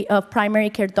community of primary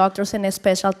care doctors and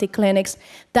specialty clinics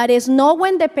that is not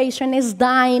when the patient is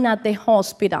dying at the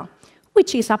hospital,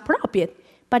 which is appropriate,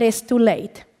 but it's too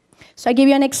late. So I give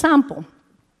you an example.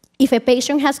 If a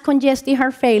patient has congestive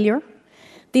heart failure,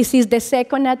 this is the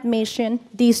second admission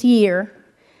this year,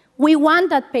 we want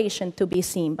that patient to be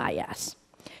seen by us.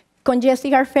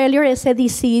 Congestive heart failure is a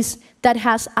disease that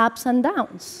has ups and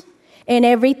downs. And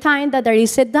every time that there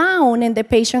is a down and the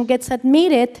patient gets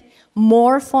admitted,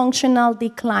 more functional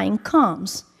decline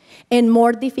comes and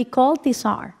more difficulties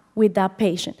are with that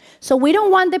patient. So we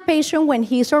don't want the patient when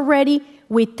he's already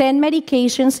with 10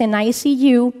 medications in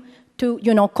ICU to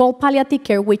call palliative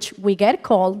care, which we get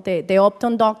called, the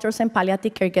Optum doctors and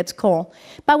palliative care gets called.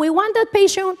 But we want that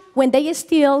patient when they are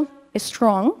still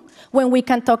strong, when we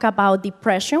can talk about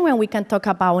depression, when we can talk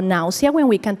about nausea, when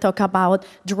we can talk about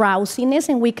drowsiness,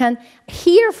 and we can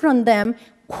hear from them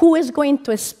who is going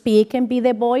to speak and be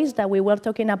the voice that we were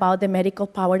talking about, the medical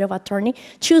power of attorney,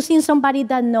 choosing somebody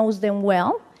that knows them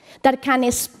well, that can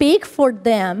speak for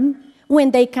them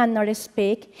when they cannot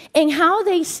speak, and how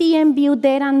they see and view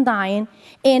death and dying,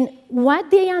 and what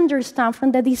they understand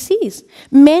from the disease.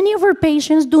 Many of our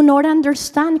patients do not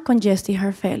understand congestive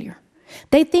heart failure.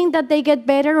 They think that they get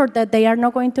better or that they are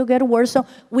not going to get worse, so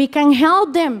we can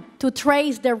help them to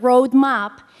trace the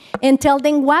roadmap and tell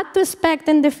them what to expect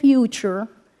in the future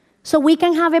so we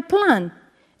can have a plan.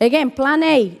 Again, plan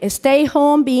A, stay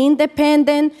home, be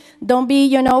independent, don't be,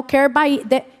 cared by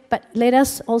the, but let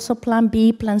us also plan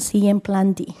B, plan C, and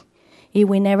plan D. If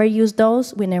we never use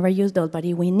those, we never use those. But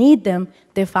if we need them,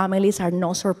 the families are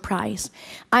no surprise.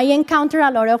 I encounter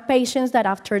a lot of patients that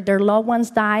after their loved ones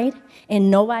died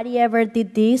and nobody ever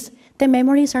did this, the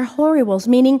memories are horrible,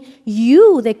 meaning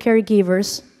you, the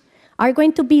caregivers, are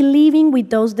going to be living with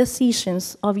those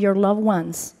decisions of your loved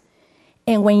ones.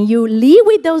 And when you live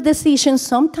with those decisions,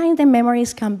 sometimes the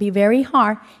memories can be very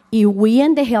hard if we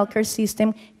in the healthcare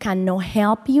system cannot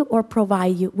help you or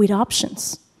provide you with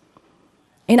options.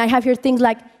 And I have here things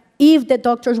like, if the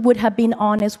doctors would have been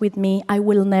honest with me, I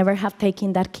will never have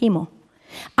taken that chemo.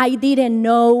 I didn't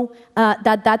know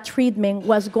that treatment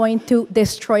was going to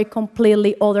destroy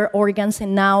completely other organs,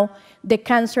 and now the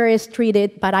cancer is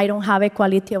treated, but I don't have a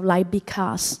quality of life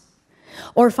because.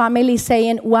 Or families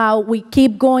saying, wow, we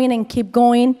keep going,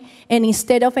 and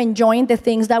instead of enjoying the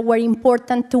things that were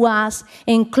important to us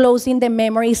and closing the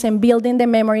memories and building the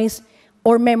memories,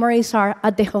 our memories are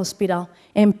at the hospital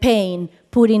and pain,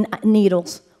 putting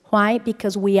needles. Why?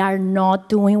 Because we are not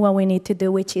doing what we need to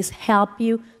do, which is help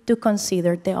you to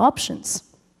consider the options.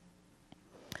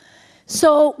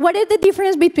 So what is the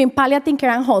difference between palliative care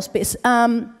and hospice?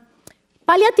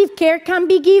 Palliative care can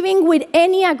be given with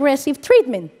any aggressive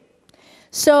treatment.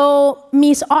 So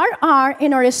Miss R.R.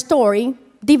 in her story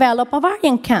developed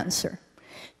ovarian cancer.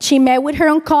 She met with her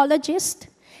oncologist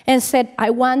and said, I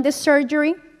want the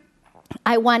surgery.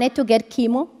 I wanted to get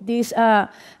chemo. This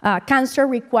cancer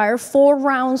required 4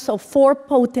 rounds of 4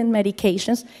 potent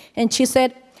medications. And she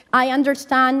said, I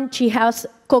understand she has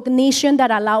cognition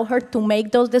that allow her to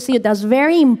make those decisions. That's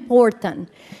very important.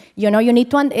 You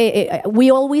need to,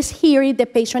 we always hear it, the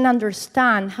patient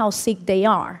understand how sick they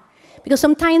are. Because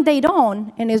sometimes they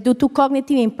don't, and it's due to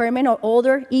cognitive impairment or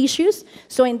other issues.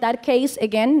 So in that case,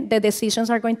 again, the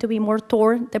decisions are going to be more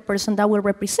toward the person that will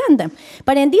represent them.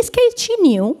 But in this case, she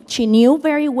knew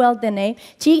very well the name.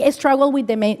 She struggled with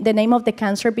the name of the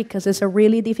cancer because it's a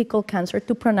really difficult cancer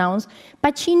to pronounce,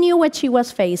 but she knew what she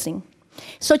was facing.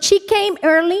 So she came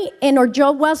early, and her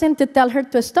job wasn't to tell her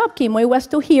to stop chemo, it was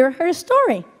to hear her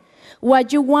story.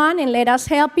 What you want, and let us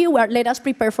help you, or let us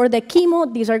prepare for the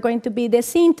chemo. These are going to be the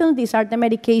symptoms. These are the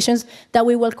medications that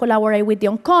we will collaborate with the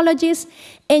oncologist.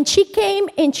 And she came,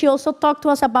 and she also talked to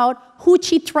us about who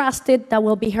she trusted that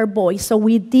will be her voice. So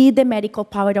we did the medical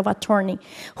power of attorney,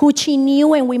 who she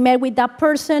knew, and we met with that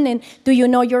person, and do you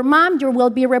know your mom? You will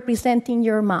be representing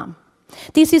your mom.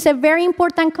 This is a very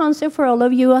important concept for all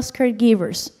of you as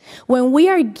caregivers. When we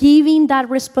are giving that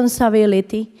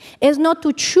responsibility, it's not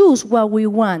to choose what we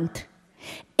want.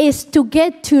 Is to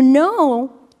get to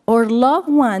know our loved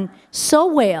one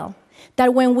so well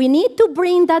that when we need to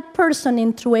bring that person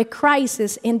into a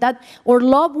crisis in that our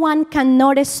loved one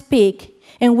cannot speak,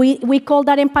 and we call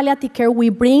that in palliative care, we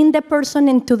bring the person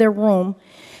into the room,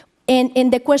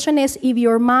 and the question is, if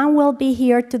your mom will be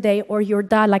here today, or your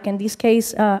dad, like in this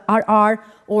case, RR,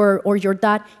 or your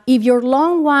dad, if your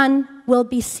loved one will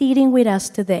be sitting with us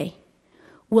today,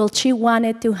 Well, she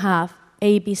wanted to have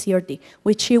A, B, C, or D,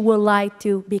 which she would like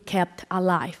to be kept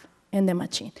alive in the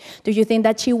machine. Do you think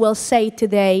that she will say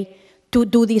today to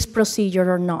do this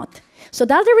procedure or not? So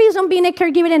that's the reason being a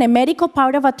caregiver and a medical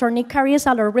power of attorney carries a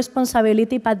lot of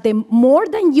responsibility, but the more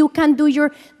than you can do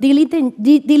your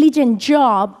diligent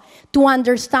job to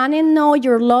understand and know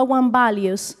your loved one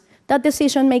values, that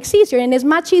decision makes easier. And it's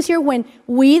much easier when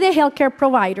we, the healthcare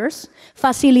providers,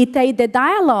 facilitate the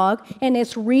dialogue, and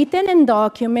it's written in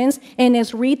documents, and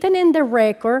it's written in the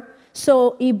record.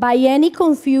 So if by any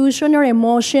confusion or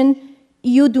emotion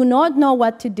you do not know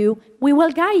what to do, we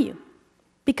will guide you,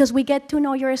 because we get to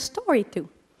know your story too.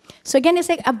 So again, it's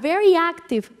a very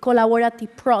active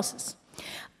collaborative process.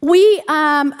 We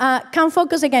can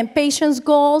focus, again, patients'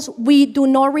 goals. We do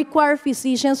not require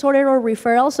physicians order or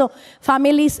referral, so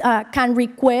families can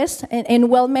request, and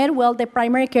WellMed, well, the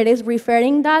primary care is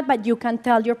referring that, but you can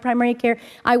tell your primary care,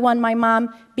 I want my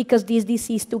mom, because this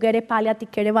disease, to get a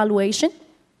palliative care evaluation.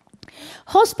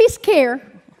 Hospice care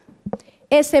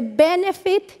is a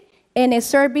benefit and a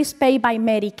service paid by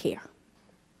Medicare.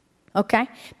 Okay?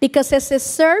 Because it's a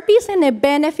service and a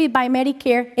benefit by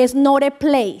Medicare, is not a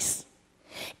place.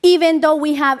 Even though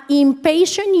we have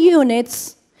inpatient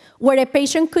units where a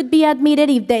patient could be admitted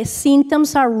if the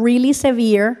symptoms are really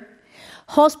severe,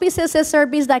 hospice is a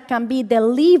service that can be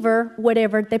delivered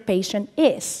wherever the patient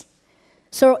is.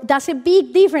 So that's a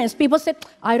big difference. People say,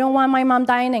 I don't want my mom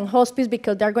dying in hospice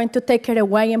because they're going to take her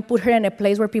away and put her in a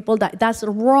place where people die. That's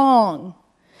wrong.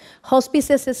 Hospice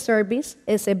is a service,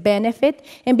 is a benefit,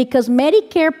 and because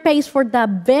Medicare pays for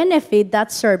that benefit,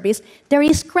 that service, there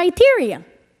is criteria.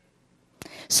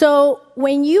 So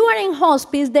when you are in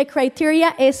hospice, the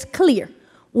criteria is clear.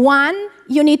 One,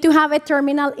 you need to have a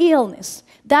terminal illness.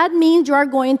 That means you are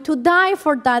going to die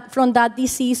from that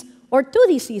disease or two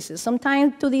diseases.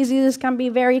 Sometimes two diseases can be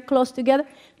very close together.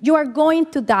 You are going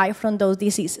to die from those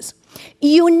diseases.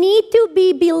 You need to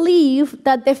believe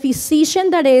that the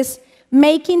physician that is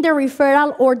making the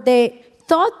referral or the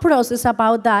thought process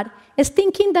about that is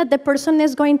thinking that the person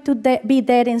is going to be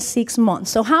dead in 6 months.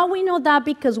 So how we know that?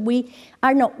 Because we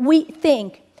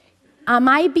think, am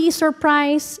I be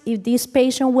surprised if this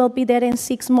patient will be dead in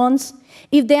 6 months?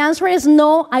 If the answer is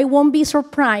no, I won't be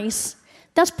surprised.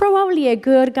 That's probably a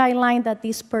good guideline that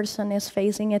this person is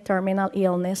facing a terminal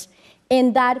illness.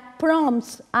 And that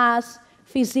prompts us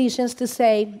physicians to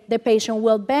say the patient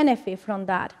will benefit from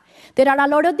that. There are a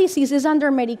lot of diseases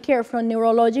under Medicare, from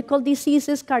neurological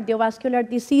diseases, cardiovascular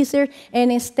diseases,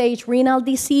 end-stage renal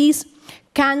disease,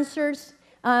 cancers.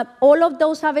 All of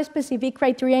those have a specific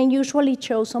criteria and usually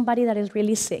show somebody that is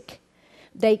really sick.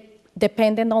 They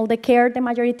depend on the care the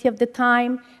majority of the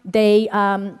time. They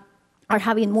are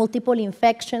having multiple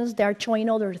infections. They are showing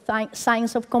other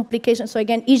signs of complications. So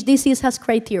again, each disease has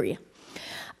criteria.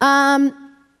 And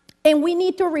we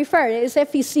need to refer. It's a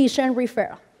physician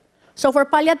referral. So for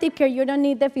palliative care, you don't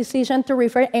need the physician to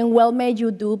refer, and WellMed you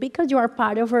do because you are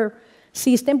part of our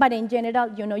system, but in general,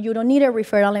 you don't need a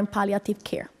referral in palliative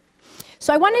care.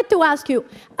 So I wanted to ask you,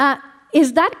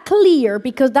 is that clear?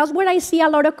 Because that's where I see a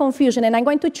lot of confusion, and I'm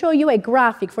going to show you a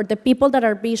graphic for the people that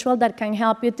are visual that can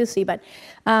help you to see, but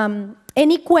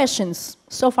any questions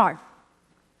so far?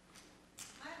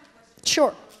 I have a question.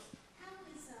 Sure.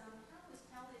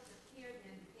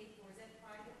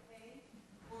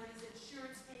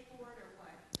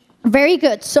 Very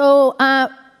good. So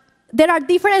there are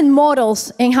different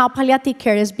models in how palliative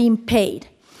care is being paid.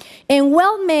 And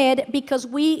WellMed, because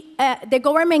the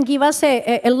government give us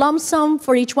a lump sum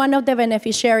for each one of the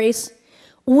beneficiaries,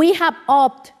 we have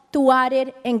opted to add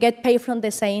it and get paid from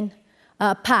the same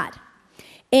pot.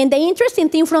 And the interesting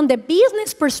thing from the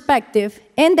business perspective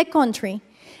in the country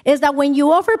is that when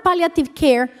you offer palliative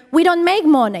care, we don't make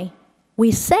money,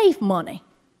 we save money.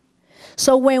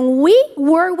 So when we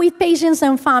work with patients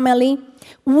and family,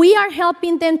 we are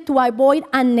helping them to avoid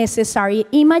unnecessary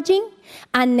imaging,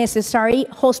 unnecessary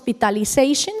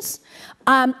hospitalizations,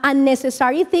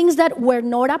 unnecessary things that were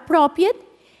not appropriate,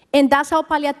 and that's how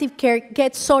palliative care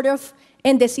gets sort of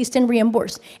in the system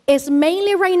reimbursed. It's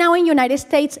mainly right now in the United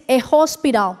States a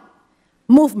hospital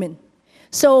movement.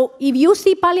 So if you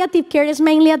see palliative care, it's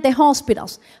mainly at the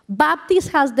hospitals. Baptist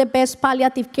has the best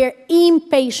palliative care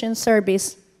inpatient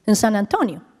service in San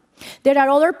Antonio. There are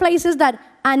other places that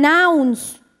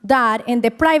announce that in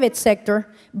the private sector.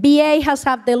 VA has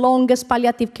had the longest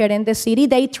palliative care in the city.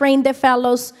 They train the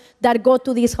fellows that go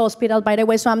to this hospital, by the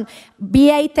way. So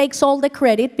VA takes all the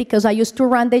credit because I used to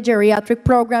run the geriatric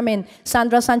program and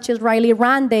Sandra Sanchez-Riley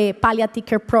ran the palliative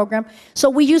care program. So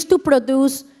we used to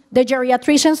produce the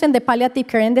geriatricians and the palliative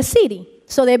care in the city.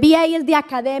 So the VA is the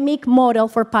academic model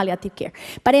for palliative care.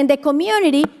 But in the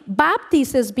community,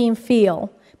 Baptist is being filled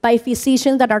by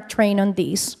physicians that are trained on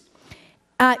this.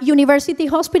 University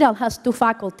Hospital has 2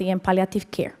 faculty in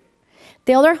palliative care.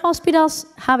 The other hospitals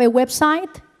have a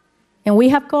website, and we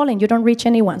have called, and you don't reach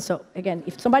anyone. So again,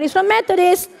 if somebody's from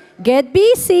Methodist, get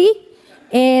busy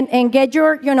and get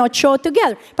your show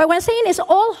together. But what I'm saying is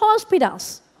all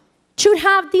hospitals should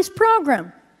have this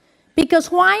program.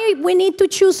 Because why we need to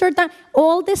choose certain,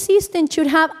 all the systems should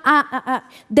have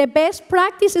the best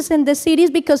practices in the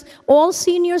cities, because all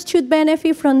seniors should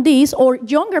benefit from this, or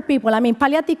younger people. I mean,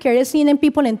 palliative care is seen in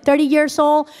people in 30 years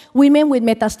old, women with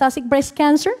metastatic breast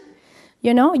cancer.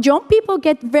 Young people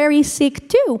get very sick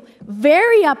too,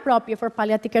 very appropriate for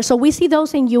palliative care. So we see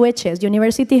those in UHS,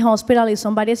 University Hospital. Is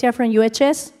somebody here from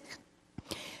UHS?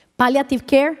 Palliative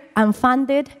care,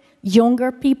 unfunded,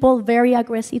 younger people, very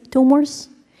aggressive tumors.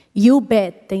 You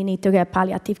bet they need to get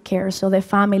palliative care. So the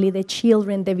family, the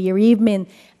children, the bereavement,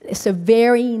 it's a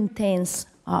very intense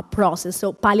process.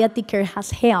 So palliative care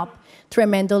has helped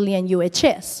tremendously in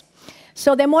UHS.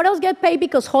 So the models get paid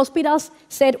because hospitals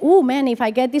said, oh man, if I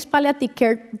get these palliative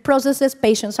care processes,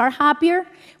 patients are happier.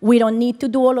 We don't need to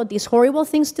do all of these horrible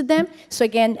things to them. So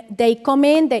again, they come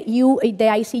in, the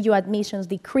ICU admissions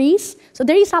decrease. So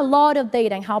there is a lot of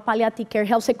data on how palliative care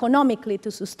helps economically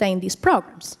to sustain these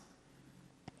programs.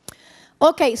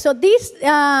 Okay, so this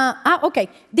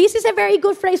is a very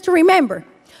good phrase to remember.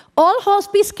 All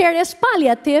hospice care is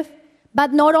palliative,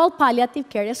 but not all palliative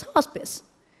care is hospice.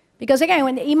 Because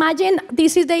again, imagine,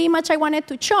 this is the image I wanted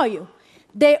to show you.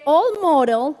 The old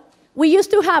model, we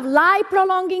used to have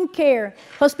life-prolonging care,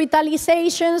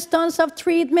 hospitalizations, tons of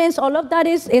treatments, all of that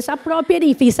is appropriate,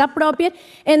 if it's appropriate,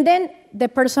 and then the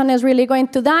person is really going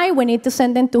to die, we need to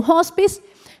send them to hospice.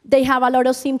 They have a lot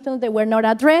of symptoms that were not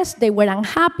addressed. They were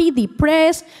unhappy,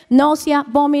 depressed, nausea,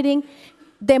 vomiting.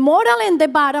 The model in the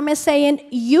bottom is saying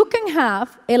you can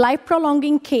have a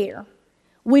life-prolonging care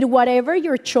with whatever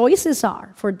your choices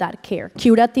are for that care.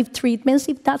 Curative treatments,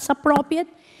 if that's appropriate,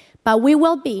 but we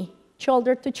will be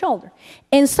shoulder to shoulder.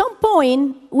 At some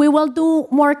point, we will do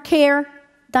more care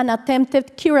than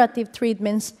attempted curative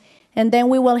treatments, and then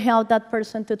we will help that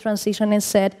person to transition and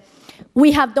said,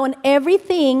 we have done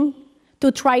everything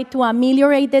to try to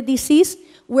ameliorate the disease.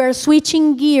 We're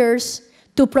switching gears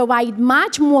to provide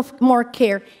much more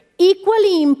care.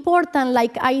 Equally important,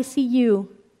 like ICU,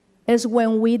 is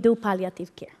when we do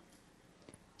palliative care.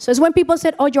 So it's when people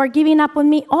said, oh, you're giving up on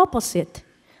me. Opposite.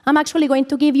 I'm actually going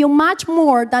to give you much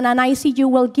more than an ICU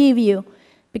will give you,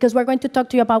 because we're going to talk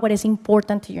to you about what is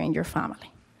important to you and your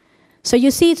family. So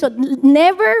you see, so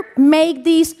never make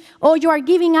this, oh, you are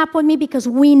giving up on me, because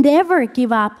we never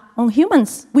give up on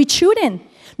humans. We shouldn't.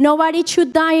 Nobody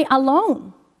should die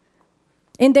alone.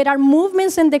 And there are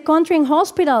movements in the country in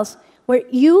hospitals where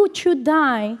you should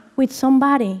die with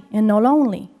somebody and not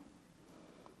lonely,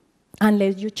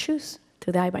 unless you choose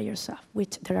to die by yourself,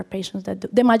 which there are patients that do.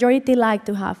 The majority like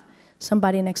to have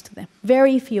somebody next to them.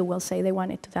 Very few will say they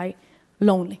wanted to die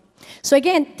lonely. So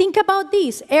again, think about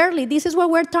this early. This is what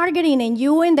we're targeting, and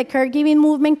you and the caregiving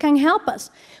movement can help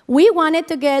us. We wanted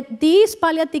to get these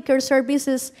palliative care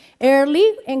services early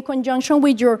in conjunction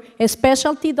with your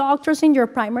specialty doctors in your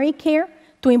primary care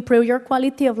to improve your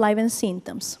quality of life and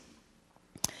symptoms.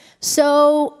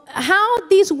 So how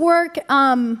this work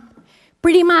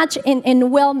pretty much in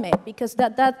WellMed, because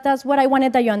that's what I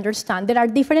wanted that you understand. There are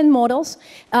different models.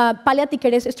 Palliative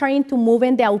care is starting to move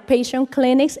in the outpatient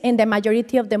clinics, and the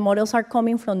majority of the models are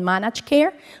coming from managed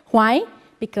care. Why?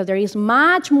 Because there is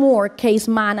much more case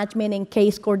management and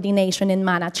case coordination in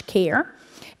managed care.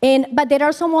 But there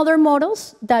are some other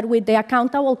models that with the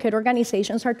accountable care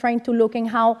organizations are trying to look at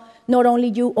how not only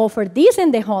you offer this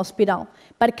in the hospital,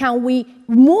 but can we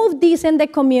move this in the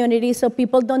community so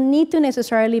people don't need to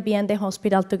necessarily be in the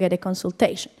hospital to get a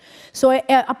consultation. So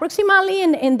approximately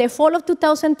in the fall of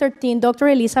 2013, Dr.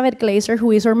 Elizabeth Glazer,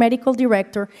 who is our medical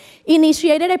director,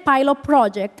 initiated a pilot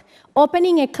project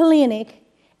opening a clinic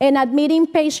and admitting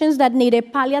patients that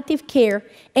needed palliative care,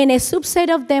 and a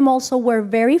subset of them also were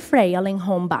very frail and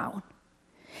homebound.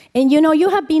 And you know, you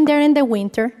have been there in the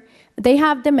winter. They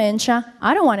have dementia.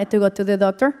 I don't want to go to the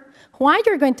doctor. Why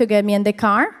you're going to get me in the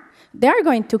car? They're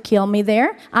going to kill me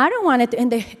there. I don't want it.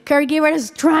 And the caregiver is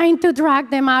trying to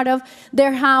drag them out of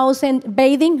their house and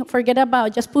bathing. Forget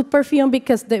about, just put perfume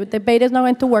because the bath is not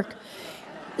going to work.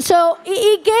 So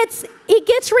it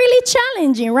gets really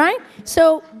challenging, right?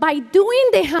 So by doing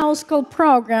the house call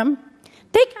program,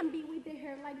 they can be with their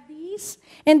hair like this,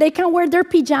 and they can wear their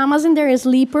pajamas and their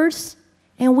sleepers,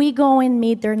 and we go and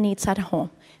meet their needs at home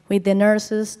with the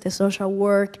nurses, the social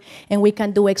work, and we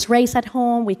can do x-rays at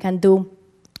home, we can do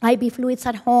IV fluids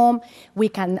at home. We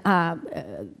can,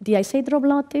 did I say draw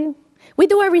blood too? We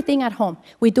do everything at home.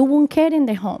 We do wound care in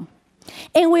the home.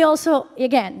 And we also,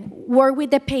 again, work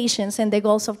with the patients and the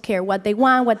goals of care, what they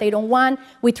want, what they don't want.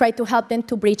 We try to help them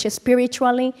to bridge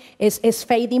spiritually. Is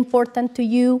faith important to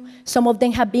you? Some of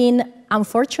them have been,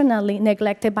 unfortunately,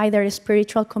 neglected by their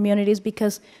spiritual communities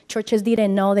because churches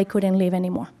didn't know they couldn't live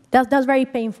anymore. That's very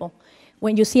painful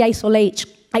when you see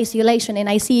isolation. And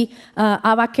I see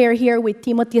Ava Care here with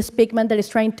Timothy Spigman that is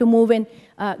trying to move and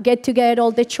get together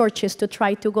all the churches to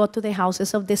try to go to the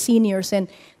houses of the seniors and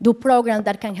do programs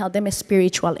that can help them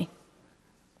spiritually.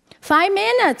 5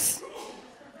 minutes.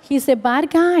 He's a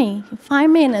bad guy. 5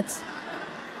 minutes.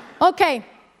 Okay.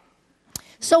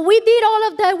 So we did all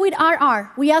of that with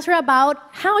RR. We asked her about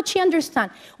how she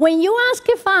understands. When you ask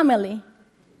a family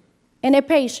and a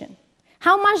patient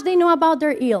how much they know about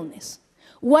their illness,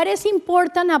 what is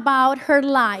important about her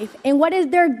life, and what is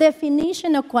their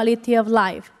definition of quality of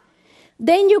life,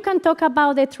 then you can talk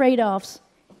about the trade-offs.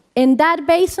 And that,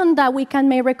 based on that, we can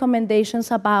make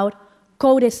recommendations about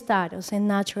code status and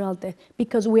natural death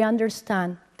because we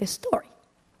understand the story.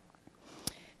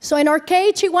 So in our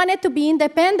case, she wanted to be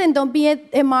independent, don't be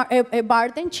a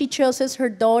burden. She chooses her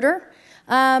daughter.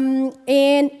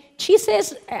 And she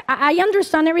says, I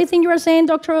understand everything you are saying,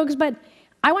 Dr. Oaks, but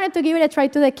I wanted to give it a try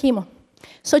to the chemo.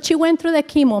 So she went through the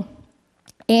chemo,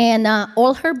 and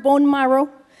all her bone marrow,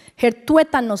 her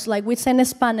tuétanos, like we say in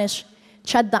Spanish,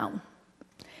 shut down.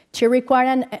 She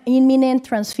required an imminent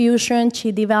transfusion.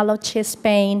 She developed chest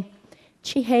pain.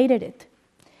 She hated it.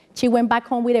 She went back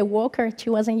home with a walker.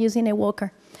 She wasn't using a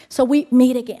walker. So we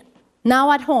meet again.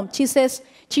 Now at home, she says,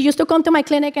 she used to come to my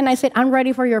clinic, and I said, I'm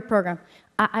ready for your program.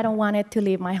 I don't want it to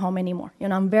leave my home anymore. You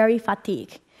know, I'm very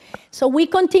fatigued. So we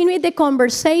continued the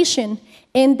conversation,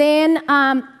 and then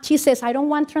she says, I don't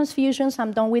want transfusions.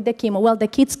 I'm done with the chemo. Well, the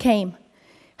kids came.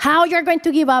 How you're going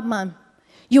to give up, Mom?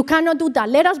 You cannot do that.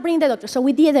 Let us bring the doctor. So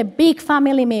we did a big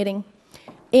family meeting,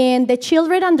 and the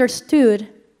children understood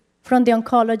from the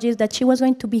oncologist that she was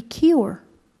going to be cured.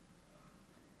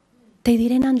 They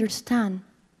didn't understand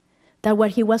that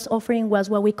what he was offering was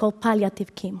what we call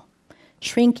palliative chemo,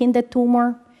 shrinking the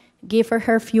tumor, give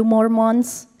her a few more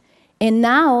months, and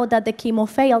now that the chemo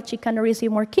failed, she cannot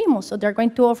receive more chemo. So they're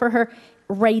going to offer her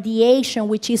radiation,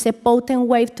 which is a potent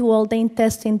wave to all the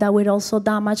intestine that will also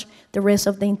damage the rest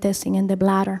of the intestine and the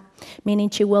bladder, meaning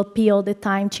she will pee all the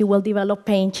time, she will develop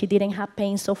pain. She didn't have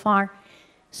pain so far.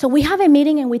 So we have a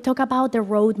meeting and we talk about the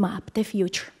roadmap, the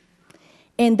future.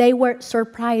 And they were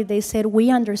surprised. They said, we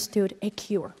understood a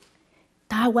cure.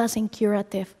 That wasn't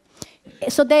curative.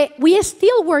 So we are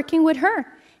still working with her.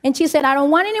 And she said, I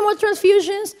don't want any more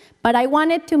transfusions, but I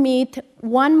wanted to meet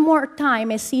one more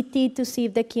time, a CT, to see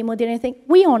if the chemo did anything.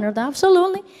 We honor that,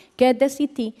 absolutely. Get the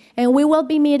CT. And we will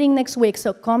be meeting next week.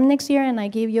 So come next year and I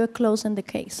give you a close on the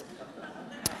case.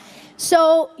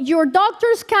 So your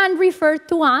doctors can refer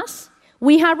to us.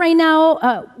 We have right now,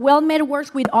 WellMed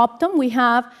works with Optum. We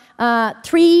have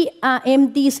 3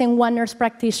 MDs and 1 nurse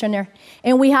practitioner.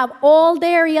 And we have all the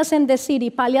areas in the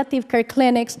city, palliative care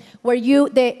clinics, where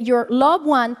your loved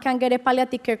one can get a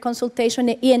palliative care consultation.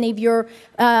 And if your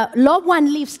loved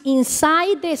one lives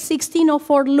inside the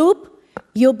 1604 loop,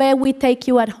 you bet we take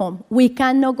you at home. We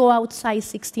cannot go outside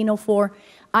 1604.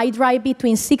 I drive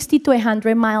between 60 to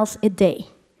 100 miles a day.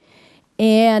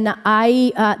 And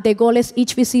the goal is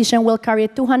each physician will carry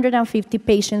 250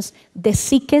 patients, the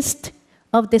sickest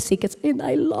of the sickest. And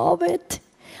I love it.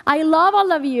 I love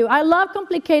all of you. I love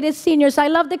complicated seniors. I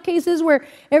love the cases where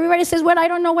everybody says, well, I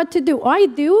don't know what to do. I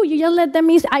do. You just let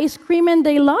them eat ice cream and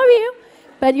they love you.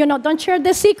 But, don't share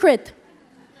the secret.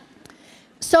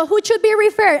 So who should be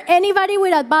referred? Anybody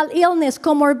with a bad illness,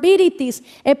 comorbidities,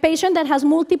 a patient that has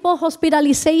multiple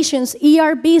hospitalizations,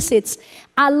 ER visits.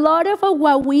 A lot of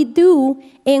what we do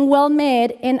in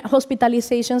WellMed and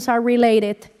hospitalizations are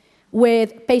related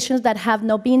with patients that have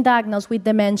not been diagnosed with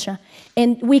dementia.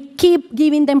 And we keep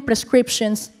giving them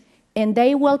prescriptions, and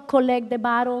they will collect the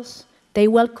bottles, they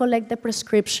will collect the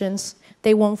prescriptions,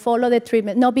 they won't follow the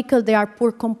treatment, not because they are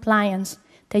poor compliance.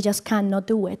 They just cannot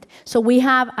do it. So we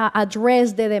have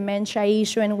addressed the dementia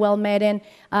issue in WellMed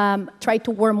and try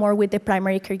to work more with the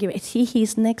primary caregiver. See,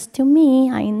 he's next to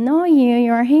me. I know you.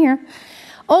 You're here.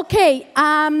 Okay.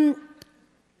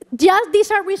 Just these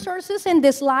are resources and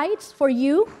the slides for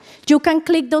you. You can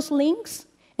click those links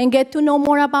and get to know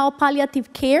more about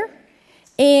palliative care.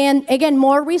 And again,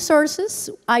 more resources.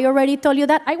 I already told you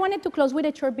that. I wanted to close with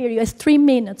a short video. It's 3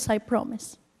 minutes, I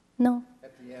promise. No?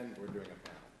 At the end, we're doing a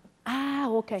panel. Ah,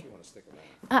 okay. If you want to stick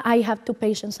around. I have 2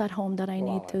 patients at home that I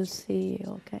need to see.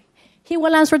 Okay. He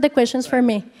will answer the questions for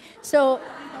me. So.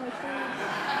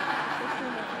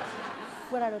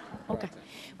 We're out of time. Okay.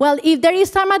 Well, if there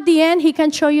is time at the end, he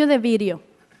can show you the video.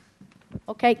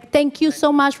 Okay. Thank you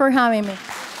so much for having me.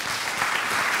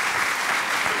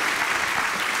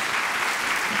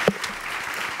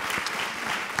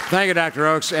 Thank you, Dr.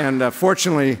 Oakes. And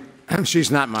fortunately,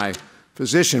 she's not my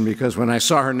physician, because when I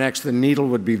saw her next, the needle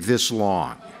would be this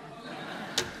long.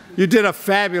 You did a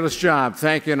fabulous job.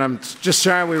 Thank you. And I'm just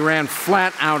sorry we ran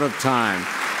flat out of time.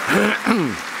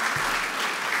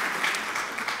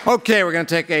 Okay, we're going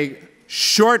to take a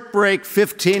short break,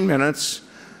 15 minutes.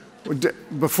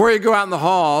 Before you go out in the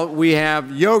hall, we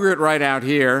have yogurt right out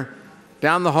here.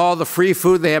 Down the hall, the free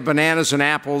food, they have bananas and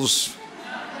apples.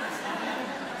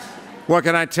 What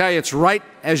can I tell you? It's right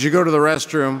as you go to the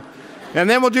restroom. And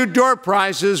then we'll do door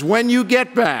prizes when you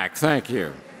get back. Thank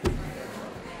you.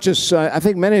 I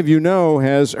think many of you know,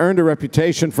 has earned a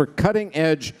reputation for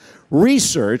cutting-edge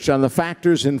research on the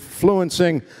factors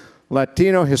influencing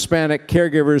Latino Hispanic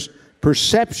caregivers'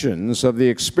 perceptions of the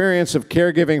experience of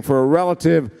caregiving for a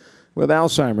relative with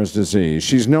Alzheimer's disease.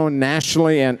 She's known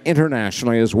nationally and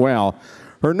internationally as well.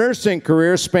 Her nursing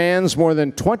career spans more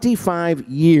than 25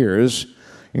 years,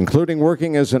 including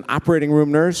working as an operating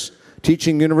room nurse,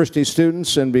 teaching university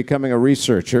students, and becoming a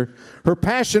researcher. Her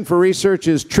passion for research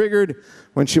was triggered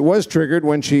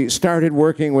when she started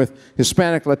working with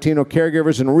Hispanic Latino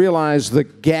caregivers and realized the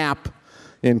gap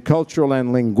in cultural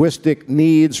and linguistic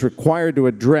needs required to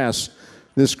address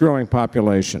this growing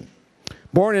population.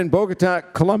 Born in Bogota,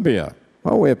 Colombia.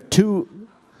 Oh, we have 2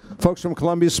 folks from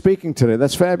Colombia speaking today.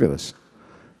 That's fabulous.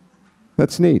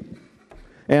 That's neat.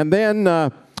 And then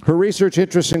her research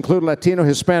interests include Latino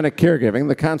Hispanic caregiving,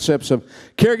 the concepts of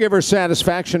caregiver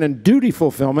satisfaction and duty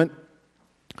fulfillment,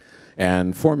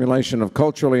 and formulation of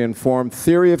culturally informed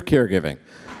theory of caregiving.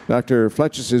 Dr.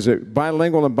 Flechas is a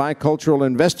bilingual and bicultural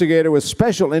investigator with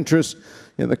special interests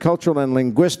in the cultural and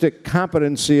linguistic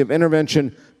competency of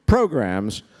intervention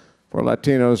programs for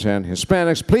Latinos and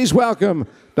Hispanics. Please welcome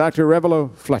Dr.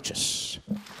 Arevalo-Flechas.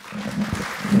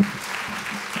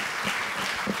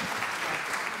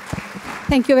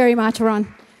 Thank you very much,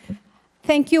 Ron.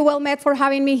 Thank you, WellMed, for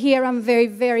having me here. I'm very,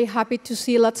 very happy to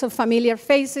see lots of familiar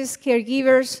faces,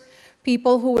 caregivers,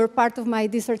 people who were part of my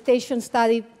dissertation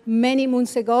study many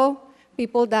moons ago,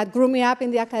 people that grew me up in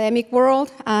the academic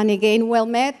world, and again,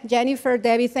 WellMed. Jennifer,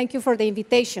 Debbie, thank you for the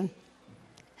invitation.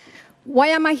 Why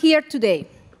am I here today?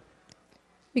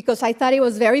 Because I thought it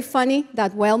was very funny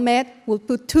that WellMed would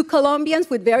put 2 Colombians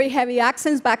with very heavy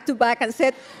accents back to back and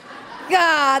said,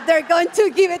 God, they're going to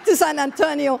give it to San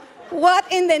Antonio.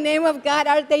 What in the name of God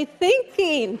are they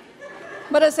thinking?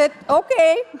 But I said,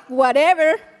 okay,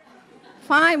 whatever.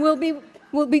 Fine, we'll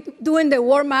be doing the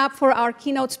warm-up for our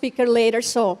keynote speaker later.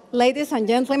 So, ladies and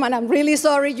gentlemen, I'm really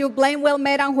sorry you blame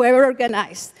WellMed and whoever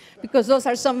organized, because those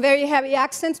are some very heavy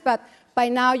accents, but by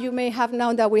now you may have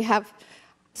known that we have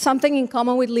something in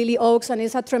common with Lily Oaks, and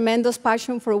it's a tremendous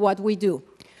passion for what we do.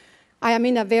 I am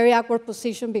in a very awkward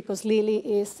position because Lily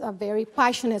is a very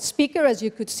passionate speaker, as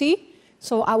you could see.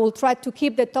 So I will try to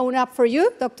keep the tone up for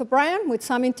you, Dr. Bryan, with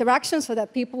some interaction so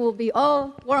that people will be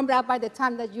all warmed up by the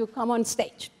time that you come on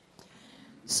stage.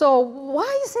 So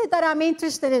why is it that I'm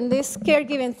interested in this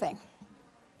caregiving thing?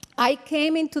 I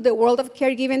came into the world of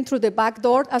caregiving through the back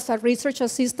door as a research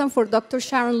assistant for Dr.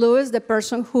 Sharon Lewis, the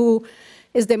person who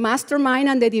is the mastermind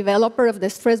and the developer of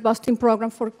the stress busting program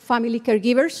for family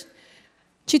caregivers.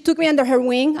 She took me under her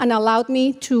wing and allowed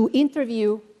me to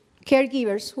interview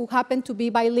caregivers who happened to be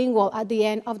bilingual at the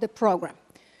end of the program.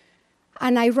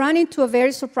 And I ran into a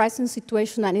very surprising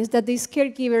situation, and is that these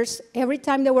caregivers, every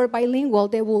time they were bilingual,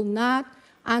 they will not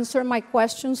answer my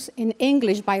questions in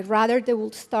English, but rather they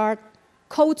will start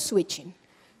code switching.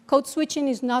 Code switching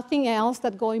is nothing else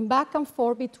than going back and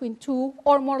forth between 2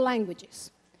 or more languages.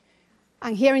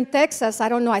 And here in Texas, I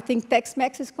don't know, I think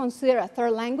Tex-Mex is considered a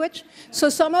 3rd language. So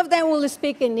some of them will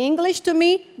speak in English to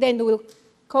me, then they will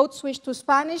code switch to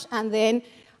Spanish, and then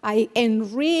I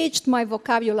enriched my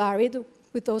vocabulary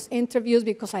with those interviews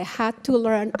because I had to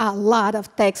learn a lot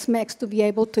of Tex-Mex to be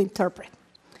able to interpret.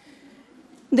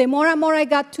 The more and more I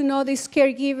got to know these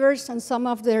caregivers and some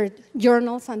of their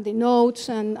journals and the notes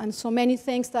and so many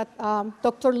things that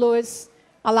Dr. Lewis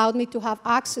allowed me to have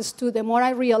access to, the more I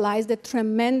realized the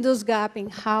tremendous gap in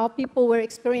how people were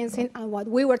experiencing and what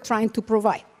we were trying to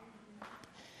provide.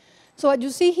 So what you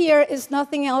see here is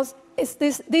nothing else. It's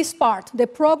this part. The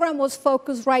program was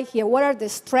focused right here. What are the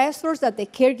stressors that the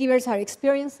caregivers are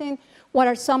experiencing? What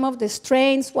are some of the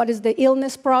strains? What is the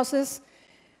illness process?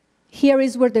 Here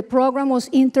is where the program was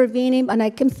intervening, and I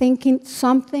kept thinking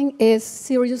something is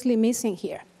seriously missing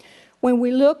here. When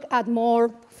we look at more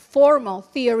formal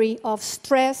theory of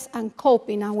stress and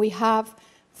coping, and we have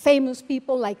famous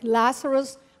people like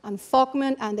Lazarus and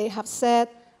Folkman, and they have said,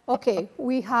 okay,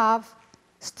 we have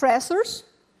stressors,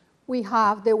 we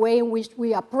have the way in which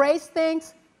we appraise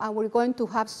things, and we're going to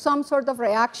have some sort of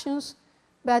reactions.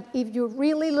 But if you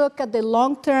really look at the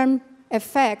long-term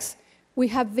effects, we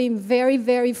have been very,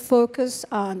 very focused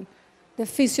on the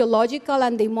physiological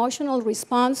and the emotional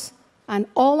response, and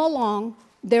all along,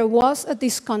 there was a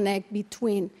disconnect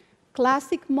between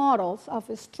classic models of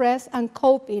stress and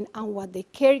coping and what the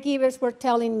caregivers were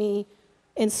telling me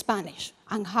in Spanish,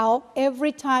 and how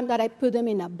every time that I put them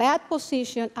in a bad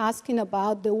position asking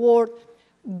about the word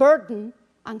burden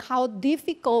and how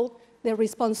difficult the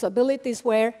responsibilities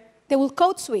were, they will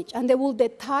code switch and they will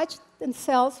detach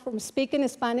themselves from speaking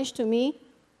Spanish to me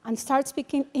and start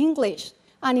speaking English.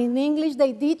 And in English,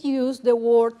 they did use the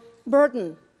word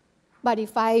burden. But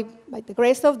if I, by the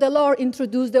grace of the Lord,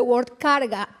 introduce the word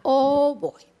carga, oh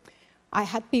boy. I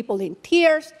had people in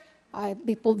tears, I had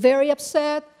people very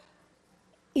upset.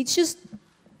 It's just,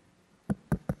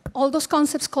 all those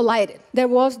concepts collided. There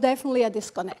was definitely a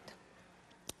disconnect.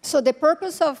 So the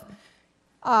purpose of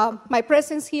my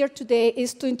presence here today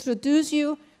is to introduce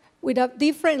you with a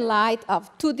different light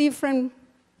of two different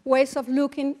ways of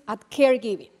looking at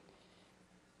caregiving.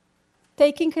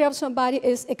 Taking care of somebody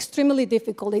is extremely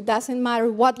difficult. It doesn't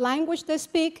matter what language they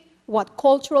speak, what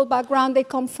cultural background they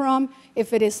come from,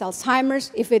 if it is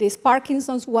Alzheimer's, if it is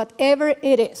Parkinson's, whatever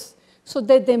it is. So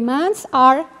the demands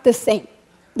are the same.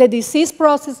 The disease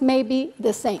process may be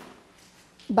the same.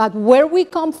 But where we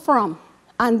come from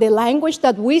and the language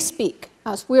that we speak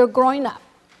as we're growing up,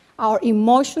 our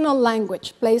emotional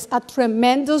language plays a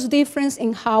tremendous difference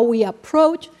in how we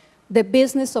approach the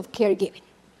business of caregiving.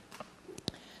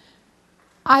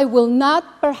 I will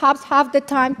not perhaps have the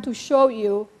time to show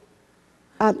you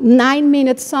a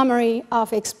 9-minute summary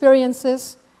of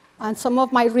experiences and some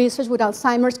of my research with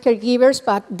Alzheimer's caregivers,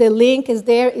 but the link is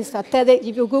there. It's a TEDx.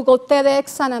 If you Google TEDx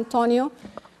San Antonio,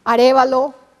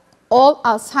 Arevalo, all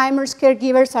Alzheimer's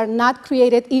caregivers are not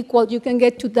created equal. You can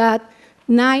get to that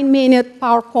 9-minute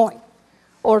PowerPoint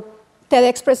or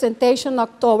TEDx presentation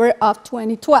October of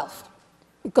 2012.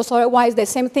 Because otherwise, the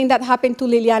same thing that happened to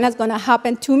Liliana is going to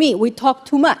happen to me. We talk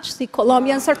too much. See,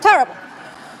 Colombians are terrible.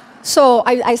 So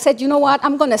I said, you know what?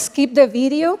 I'm going to skip the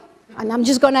video, and I'm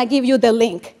just going to give you the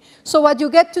link. So what you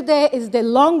get today is the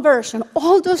long version.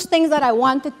 All those things that I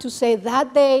wanted to say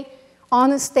that day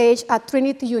on a stage at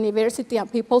Trinity University,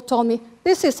 and people told me,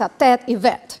 this is a TED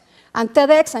event, and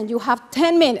TEDx, and you have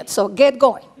 10 minutes, so get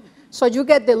going. So you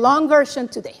get the long version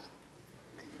today.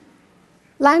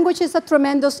 Language is a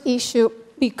tremendous issue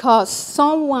because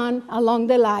someone along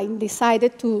the line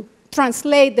decided to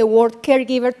translate the word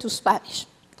caregiver to Spanish.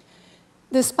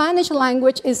 The Spanish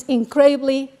language is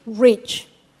incredibly rich.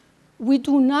 We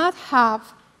do not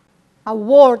have a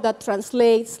word that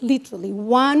translates literally,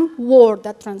 one word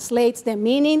that translates the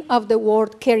meaning of the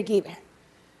word caregiver.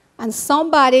 And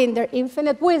somebody in their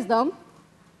infinite wisdom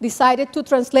decided to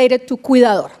translate it to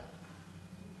cuidador.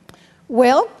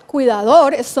 Well,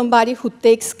 cuidador is somebody who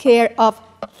takes care of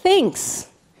things.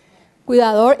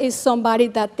 Cuidador is somebody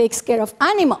that takes care of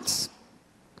animals.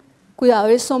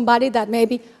 Cuidador is somebody that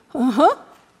maybe,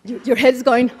 your head is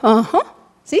going,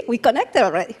 See, we connected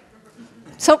already.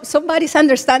 So somebody's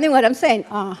understanding what I'm saying,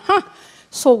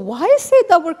 So why is it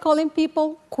that we're calling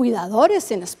people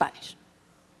cuidadores in Spanish?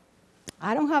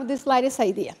 I don't have the slightest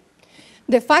idea.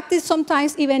 The fact is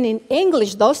sometimes even in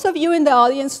English, those of you in the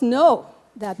audience know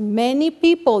that many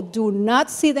people do not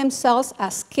see themselves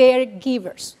as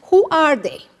caregivers. Who are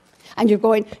they? And you're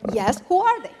going, yes, who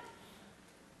are they?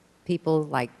 People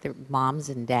like their moms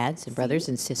and dads and brothers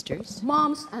and sisters.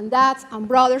 Moms and dads and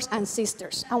brothers and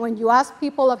sisters. And when you ask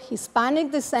people of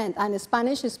Hispanic descent and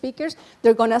Spanish speakers,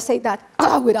 they're going to say that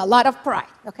with a lot of pride,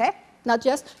 okay? Not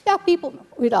just, people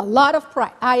with a lot of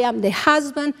pride. I am the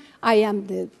husband, I am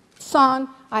the son,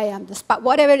 I am the spouse,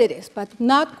 whatever it is, but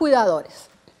not cuidadores.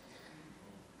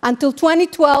 Until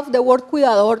 2012, the word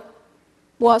cuidador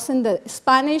was in the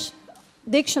Spanish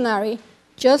dictionary,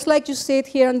 just like you see it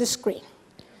here on the screen.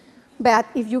 But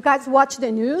if you guys watch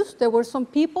the news, there were some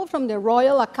people from the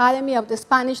Royal Academy of the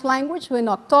Spanish language who in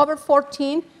October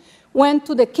 14 went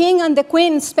to the king and the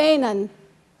queen in Spain and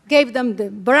gave them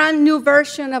the brand new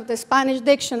version of the Spanish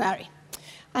dictionary.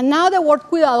 And now the word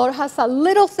cuidador has a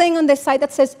little thing on the side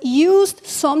that says used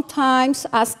sometimes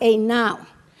as a noun.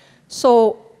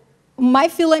 So my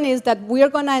feeling is that we're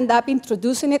going to end up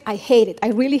introducing it. I hate it. I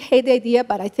really hate the idea,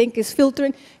 but I think it's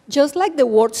filtering. Just like the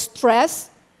word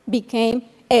stress became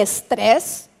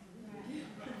estrés.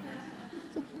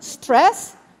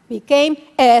 Stress became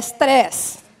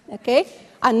estrés, okay?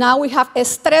 And now we have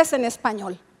estrés en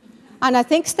español. And I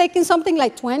think it's taking something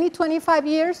like 20, 25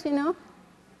 years, you know.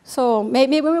 So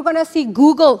maybe we're going to see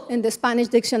Google in the Spanish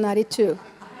dictionary too.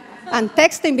 And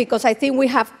texting, because I think we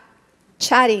have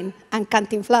chatting and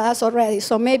cantinfladas already.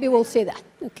 So maybe we'll see that.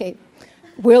 Okay.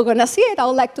 We're going to see it. I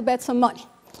would like to bet some money.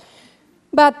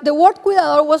 But the word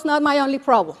cuidador was not my only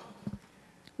problem.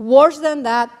 Worse than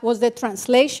that was the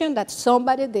translation that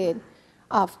somebody did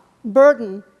of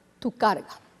burden to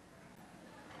carga.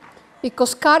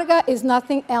 Because carga is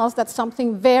nothing else than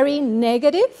something very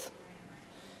negative.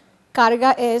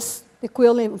 Carga is the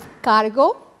equivalent of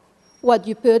cargo, what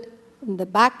you put in the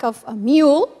back of a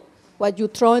mule, what you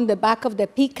throw in the back of the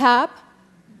pickup.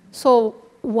 So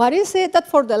what is it that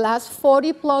for the last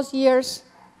 40 plus years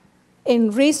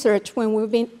in research, when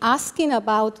we've been asking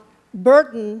about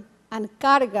burden and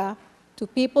carga to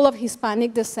people of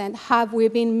Hispanic descent, have we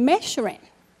been measuring?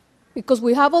 Because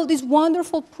we have all these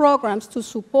wonderful programs to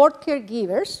support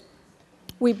caregivers.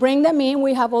 We bring them in,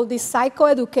 we have all these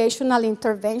psychoeducational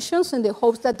interventions in the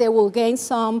hopes that they will gain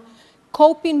some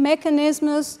coping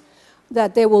mechanisms,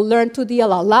 that they will learn to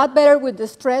deal a lot better with the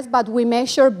stress, but we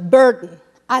measure burden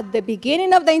at the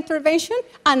beginning of the intervention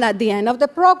and at the end of the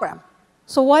program.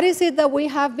 So what is it that we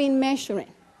have been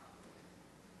measuring?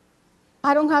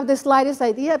 I don't have the slightest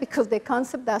idea because the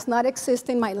concept does not exist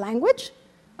in my language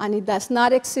and it does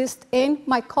not exist in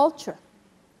my culture.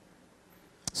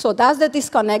 So that's the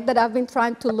disconnect that I've been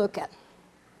trying to look at.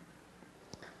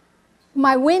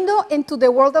 My window into the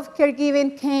world of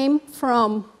caregiving came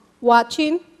from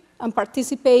watching and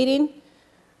participating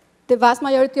the vast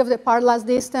majority of the part last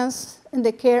distance in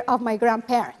the care of my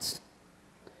grandparents.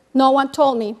 No one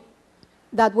told me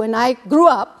that when I grew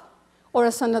up or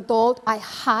as an adult, I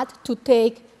had to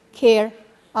take care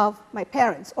of my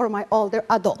parents or my older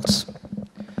adults.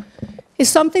 It's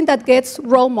something that gets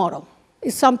role model.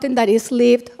 It's something that is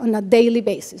lived on a daily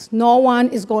basis. No one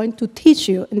is going to teach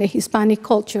you in the Hispanic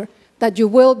culture that you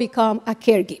will become a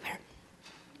caregiver.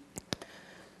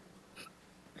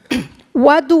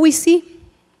 What do we see?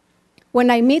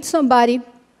 When I meet somebody,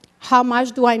 how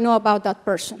much do I know about that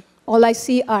person? All I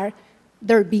see are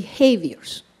their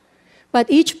behaviors. But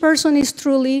each person is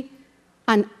truly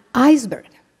an iceberg.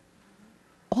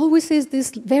 Always is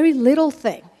this very little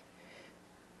thing.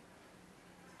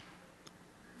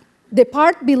 The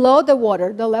part below the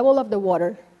water, the level of the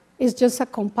water, is just a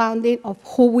compounding of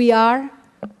who we are,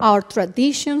 our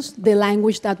traditions, the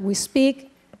language that we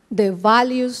speak, the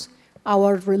values,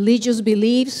 our religious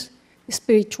beliefs,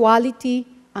 spirituality,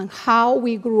 and how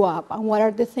we grew up, and what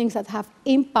are the things that have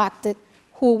impacted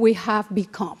who we have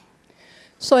become.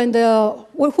 So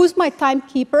who's my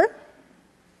timekeeper?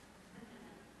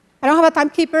 I don't have a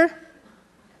timekeeper.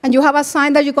 And you have a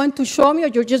sign that you're going to show me, or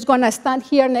you're just going to stand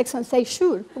here next and say,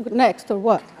 sure, next, or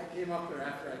what? I came up there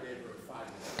after I gave her 5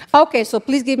 minutes. Okay, so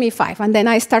please give me 5, and then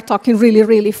I start talking really,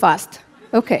 really fast.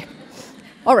 Okay.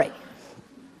 All right.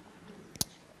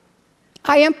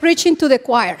 I am preaching to the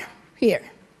choir here.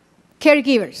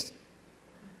 Caregivers.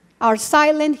 Our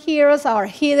silent heroes, our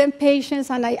hidden patients,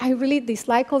 and I really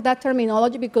dislike all that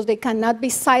terminology because they cannot be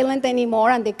silent anymore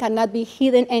and they cannot be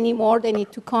hidden anymore. They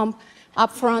need to come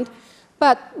up front.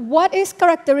 But what is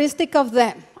characteristic of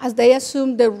them as they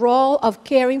assume the role of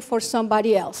caring for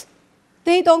somebody else?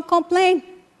 They don't complain.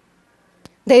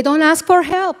 They don't ask for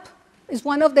help. It's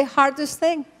one of the hardest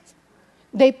things.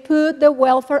 They put the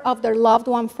welfare of their loved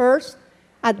one first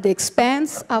at the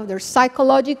expense of their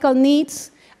psychological needs,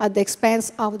 at the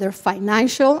expense of their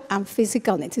financial and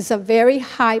physical needs. It's a very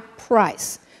high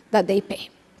price that they pay.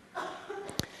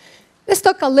 Let's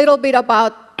talk a little bit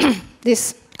about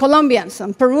these Colombians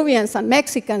and Peruvians and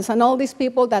Mexicans and all these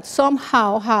people that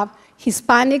somehow have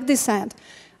Hispanic descent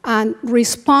and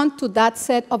respond to that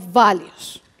set of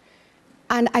values.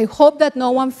 And I hope that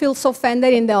no one feels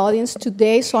offended in the audience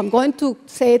today, so I'm going to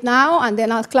say it now and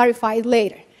then I'll clarify it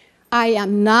later. I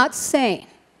am not saying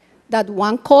that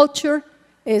one culture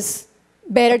is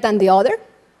better than the other.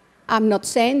 I'm not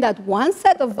saying that one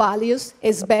set of values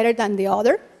is better than the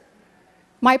other.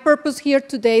 My purpose here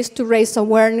today is to raise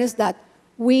awareness that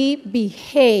we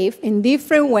behave in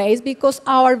different ways because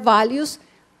our values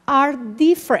are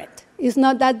different. It's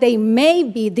not that they may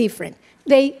be different.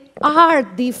 They are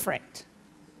different.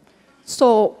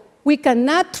 So we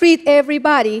cannot treat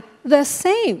everybody the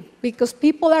same because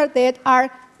people that are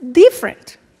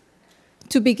different.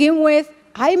 To begin with,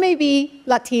 I may be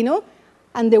Latino,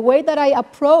 and the way that I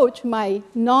approach my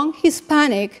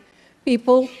non-Hispanic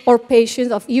people or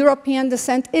patients of European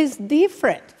descent is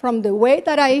different from the way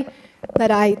that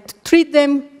I treat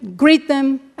them, greet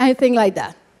them, anything like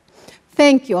that.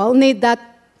 Thank you. I'll need that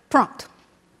prompt.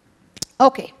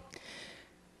 Okay.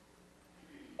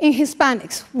 In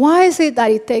Hispanics, why is it that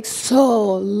it takes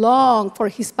so long for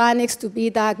Hispanics to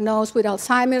be diagnosed with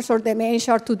Alzheimer's or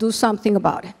dementia or to do something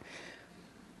about it?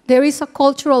 There is a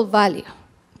cultural value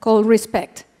called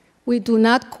respect. We do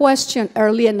not question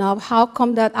early enough how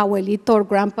come that abuelito or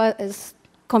grandpa is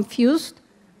confused.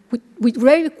 We're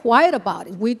very quiet about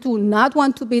it. We do not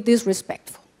want to be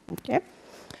disrespectful. Okay?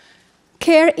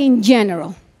 Care in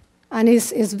general, and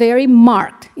is very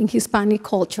marked in Hispanic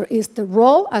culture, is the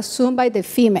role assumed by the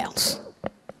females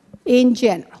in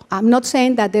general. I'm not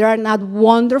saying that there are not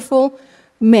wonderful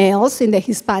males in the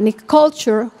Hispanic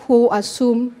culture who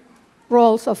assume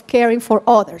roles of caring for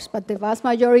others, but the vast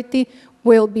majority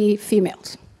will be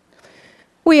females.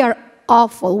 We are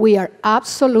awful, we are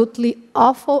absolutely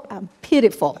awful and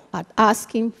pitiful at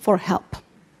asking for help.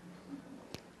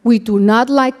 We do not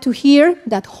like to hear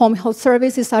that home health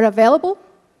services are available.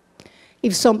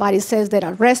 If somebody says there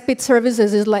are respite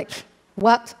services, it's like,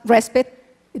 what, respite?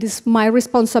 It is my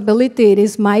responsibility, it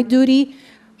is my duty.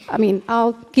 I mean,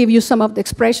 I'll give you some of the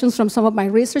expressions from some of my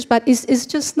research, but it's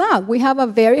just not. We have a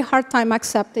very hard time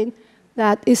accepting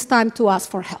that it's time to ask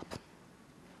for help.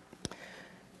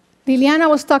 Liliana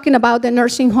was talking about the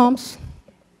nursing homes.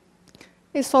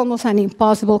 It's almost an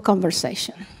impossible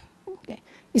conversation. Okay.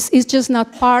 It's just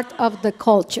not part of the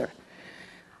culture.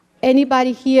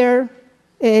 Anybody here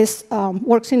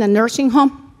works in a nursing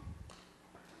home?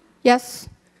 Yes?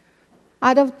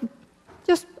 Out of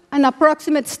just an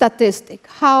approximate statistic,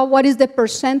 what is the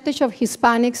percentage of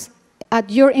Hispanics at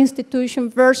your institution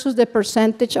versus the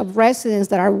percentage of residents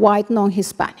that are white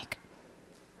non-Hispanic?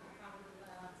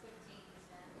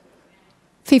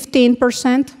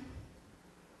 15%?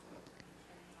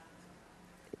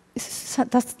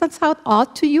 That sound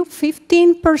odd to you?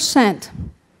 15%.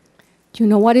 Do you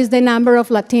know what is the number of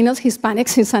Latinos,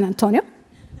 Hispanics in San Antonio?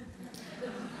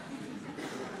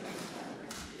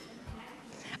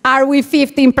 Are we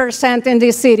 15% in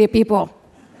this city, people?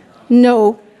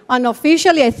 No.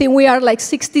 Unofficially, I think we are like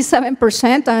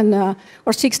 67% and,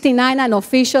 or 69, and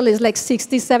official is like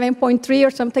 67.3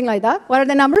 or something like that. What are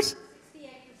the numbers?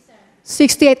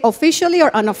 68 officially or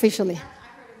unofficially?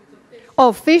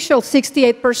 Official,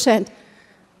 68%.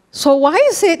 So why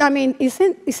is it, I mean,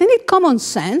 isn't it common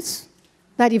sense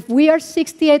that if we are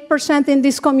 68% in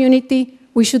this community,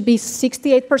 we should be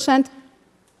 68%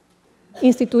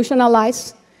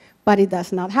 institutionalized? But it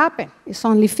does not happen. It's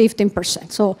only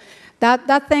 15%. So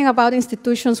that thing about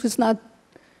institutions is not,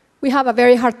 we have a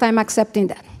very hard time accepting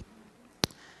that.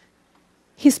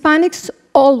 Hispanics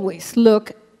always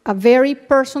look a very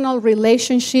personal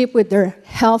relationship with their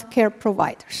healthcare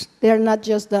providers. They're not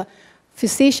just the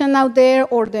physician out there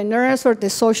or the nurse or the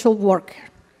social worker.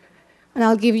 And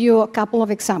I'll give you a couple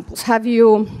of examples.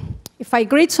 If I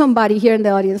greet somebody here in the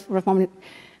audience for a moment,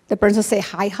 the person says,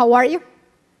 hi, how are you?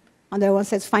 And the other one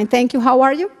says, fine, thank you, how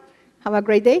are you? Have a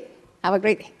great day? Have a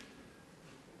great day.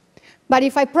 But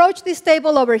if I approach this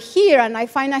table over here and I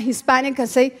find a Hispanic and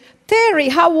say, Terry,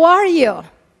 how are you?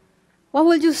 What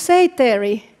will you say,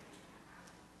 Terry?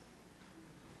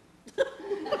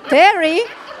 Terry?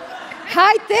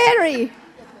 Hi, Terry.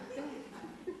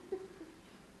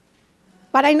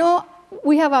 But I know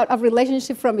we have a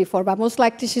relationship from before, but most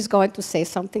likely she's going to say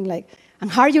something like,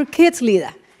 and how are your kids,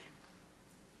 Lida?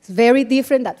 It's very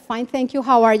different that, fine, thank you,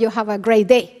 how are you, have a great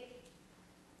day.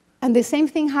 And the same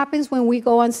thing happens when we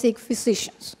go and seek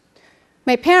physicians.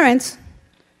 My parents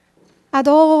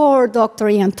adore Dr.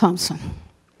 Ian Thompson.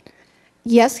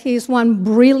 Yes, he is one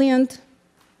brilliant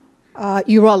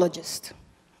urologist,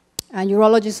 and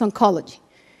urologist oncology.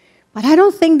 But I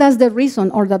don't think that's the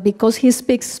reason, or that because he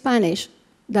speaks Spanish,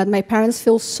 that my parents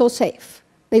feel so safe.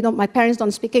 My parents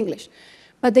don't speak English.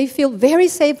 But they feel very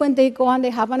safe when they go and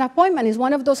they have an appointment. It's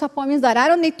one of those appointments that I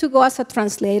don't need to go as a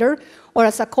translator or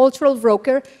as a cultural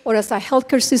broker or as a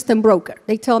healthcare system broker.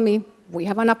 They tell me, we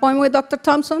have an appointment with Dr.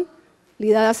 Thompson.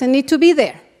 Lida doesn't need to be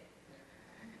there.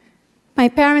 My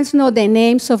parents know the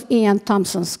names of Ian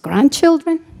Thompson's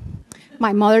grandchildren.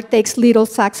 My mother takes little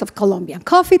sacks of Colombian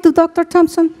coffee to Dr.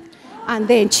 Thompson, and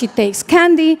then she takes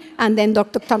candy, and then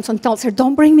Dr. Thompson tells her,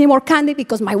 don't bring me more candy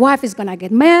because my wife is going to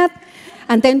get mad.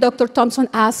 And then Dr. Thompson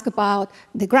asks about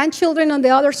the grandchildren on the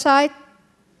other side.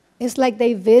 It's like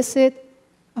they visit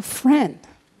a friend.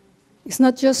 It's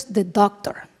not just the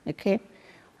doctor, okay?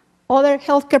 Other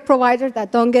healthcare providers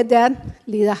that don't get that,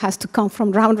 Lida has to come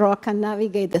from Round Rock and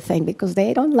navigate the thing because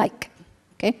they don't like it,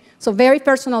 okay? So very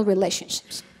personal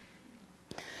relationships.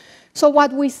 So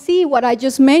what we see, what I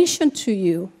just mentioned to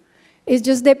you, is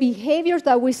just the behaviors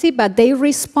that we see, but they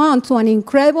respond to an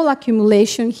incredible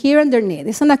accumulation here underneath.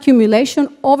 It's an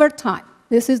accumulation over time.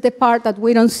 This is the part that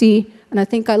we don't see, and I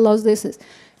think I lost this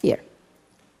here.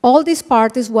 All this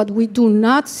part is what we do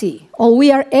not see. All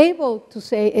we are able to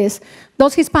say is,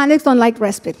 those Hispanics don't like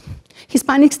respite.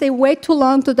 Hispanics, they wait too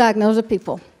long to diagnose the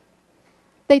people.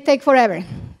 They take forever.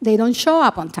 They don't show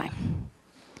up on time.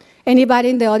 Anybody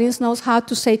in the audience knows how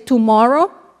to say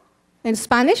tomorrow in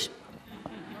Spanish?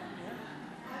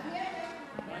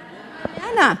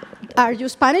 Mañana. Are you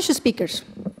Spanish speakers?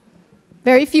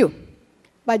 Very few.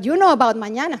 But you know about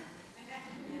mañana.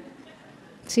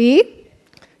 See?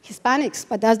 Hispanics,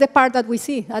 but that's the part that we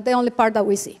see. That's the only part that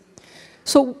we see.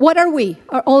 So what are we?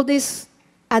 Are all this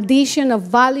addition of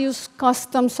values,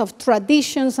 customs, of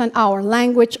traditions, and our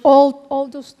language, all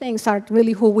those things are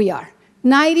really who we are.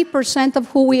 90% of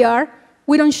who we are,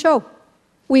 we don't show.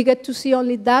 We get to see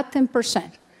only that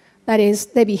 10%. That is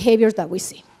the behaviors that we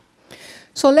see.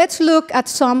 So let's look at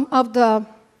some of the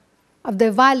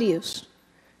values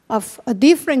of a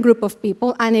different group of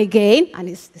people, and again, and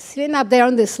it's sitting up there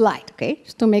on the slide, okay,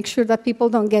 just to make sure that people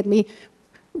don't get me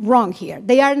wrong here.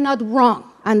 They are not wrong,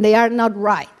 and they are not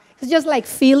right. It's just like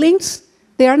feelings.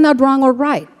 They are not wrong or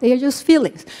right. They are just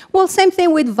feelings. Well, same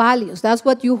thing with values. That's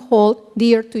what you hold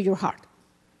dear to your heart.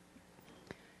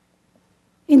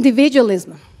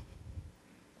 Individualism.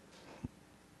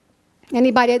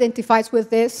 Anybody identifies with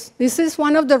this? This is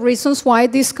one of the reasons why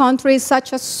this country is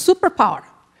such a superpower.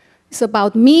 It's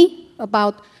about me,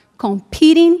 about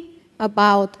competing,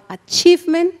 about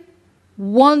achievement,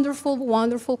 wonderful,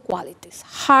 wonderful qualities.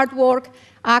 Hard work,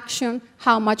 action,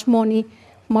 how much money,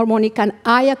 more money can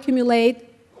I accumulate,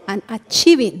 and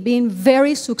achieving, being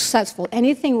very successful.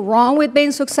 Anything wrong with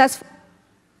being successful?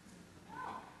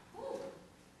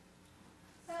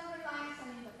 Self-reliance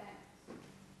and independence.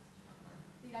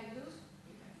 Did I lose?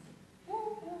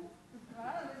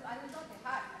 I didn't know they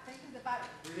had. I think it's the battery.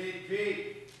 We need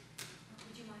Pete.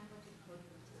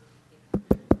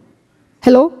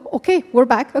 Hello? Okay, we're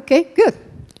back. Okay, good.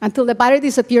 Until the battery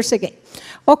disappears again.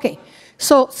 Okay,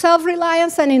 so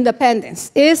self-reliance and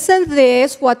independence. Isn't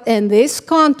this what in this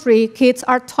country kids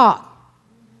are taught?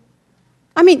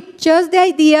 I mean, just the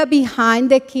idea behind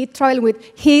the kid traveling with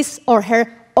his or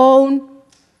her own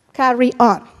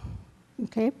carry-on.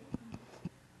 Okay?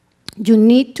 You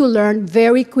need to learn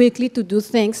very quickly to do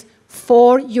things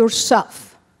for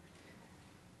yourself.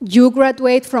 You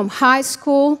graduate from high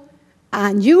school,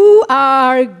 and you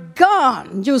are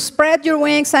gone. You spread your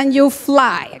wings and you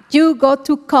fly. You go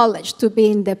to college to be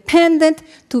independent,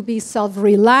 to be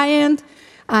self-reliant,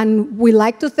 and we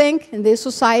like to think in this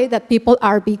society that people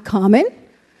are becoming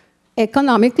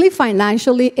economically,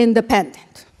 financially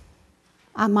independent.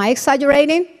 Am I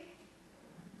exaggerating?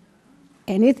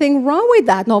 Anything wrong with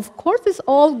that? No, of course, it's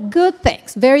all good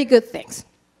things, very good things.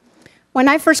 When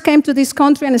I first came to this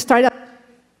country and started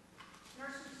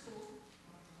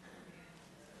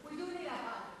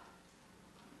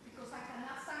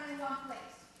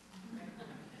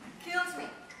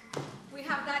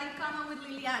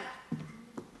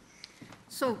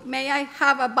So may I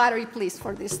have a battery, please,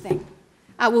 for this thing?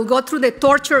 I will go through the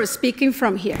torture of speaking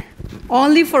from here,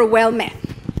 only for WellMed.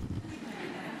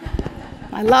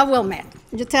 I love WellMed.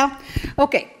 Can you tell?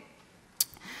 Okay.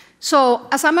 So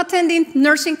as I'm attending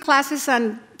nursing classes,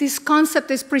 and this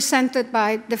concept is presented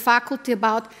by the faculty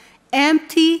about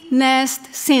empty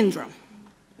nest syndrome.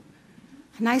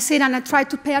 And I sit and I try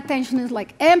to pay attention. It's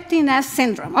like empty nest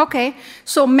syndrome. Okay.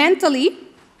 So mentally,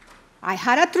 I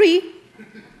had a tree,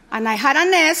 and I had a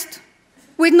nest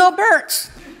with no birds.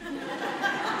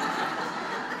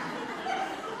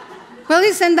 Well,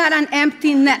 isn't that an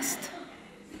empty nest?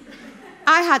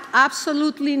 I had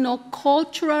absolutely no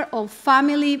cultural or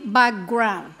family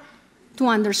background to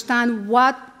understand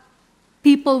what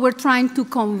people were trying to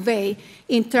convey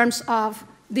in terms of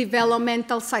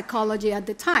developmental psychology at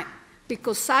the time,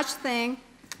 because such thing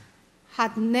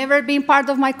had never been part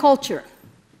of my culture.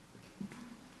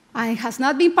 And it has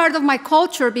not been part of my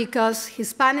culture because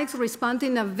Hispanics respond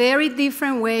in a very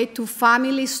different way to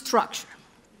family structure.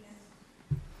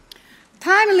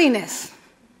 Timeliness.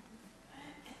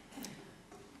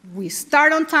 We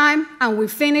start on time and we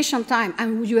finish on time.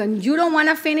 And you don't want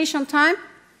to finish on time?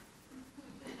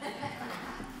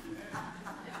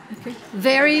 Okay.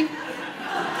 Very,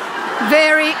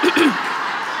 very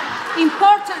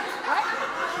important, right?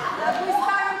 That we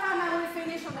start on time and we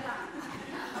finish on time.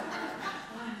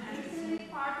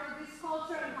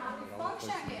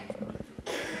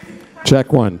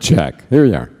 Check one, check. Here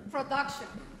we are. Production.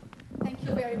 Thank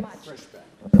you very much.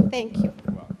 Thank you.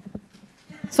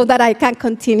 So that I can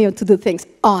continue to do things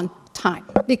on time.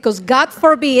 Because God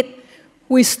forbid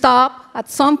we stop at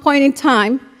some point in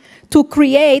time to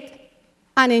create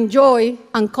and enjoy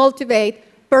and cultivate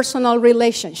personal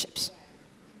relationships.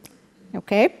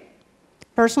 Okay?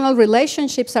 Personal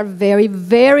relationships are very,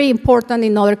 very important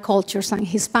in other cultures, and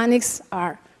Hispanics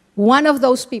are one of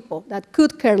those people that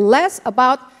could care less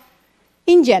about,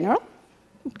 in general.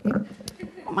 Okay.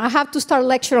 I have to start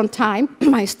lecture on time.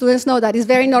 My students know that it's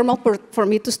very normal for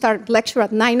me to start lecture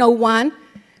at 9:01,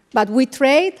 but we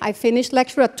trade. I finish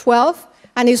lecture at 12,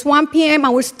 and it's 1 p.m.,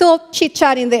 and we're still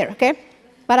chit-chatting there, okay?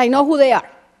 But I know who they are.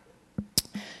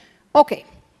 Okay,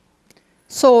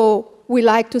 so we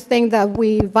like to think that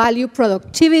we value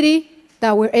productivity,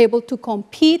 that we're able to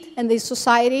compete in this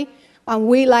society, and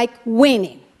we like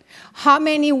winning. How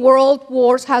many world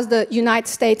wars has the United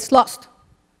States lost?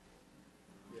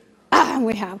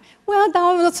 We have. Well,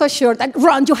 I'm not so sure.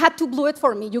 Ron, you had to blow it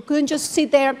for me. You couldn't just sit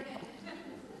there.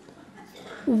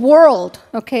 World,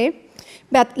 okay?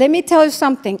 But let me tell you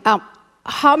something.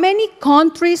 How many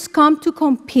countries come to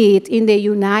compete in the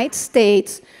United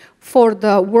States for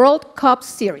the World Cup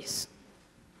series?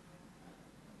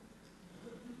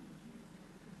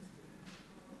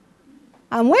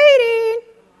 I'm waiting.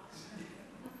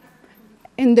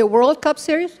 In the World Cup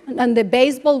series and the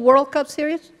baseball World Cup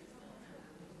series?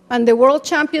 And the world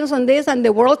champions on this and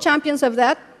the world champions of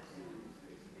that?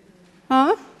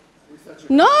 Huh?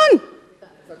 None.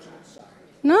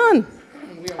 None.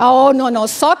 Oh, no.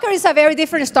 Soccer is a very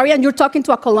different story, and you're talking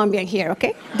to a Colombian here,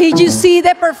 okay? Did you see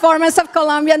the performance of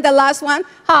Colombia in the last one?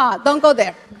 Don't go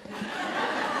there.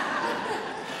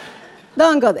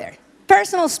 Don't go there.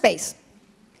 Personal space.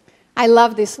 I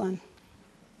love this one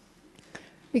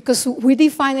because we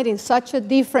define it in such a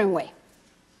different way.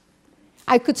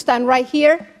 I could stand right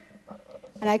here,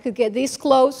 and I could get this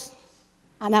close,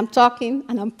 and I'm talking,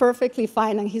 and I'm perfectly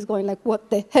fine, and he's going like, what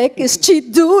the heck is she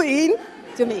doing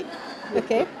to me?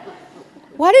 Okay?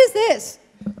 What is this?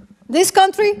 This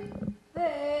country?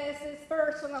 This is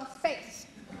personal space.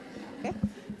 Okay?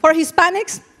 For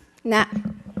Hispanics? Nah.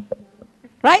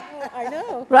 Right? I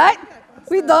know. Right?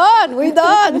 We're done.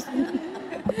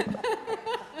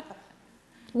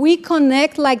 We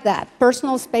connect like that.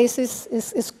 Personal space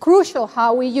is crucial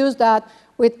how we use that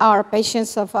with our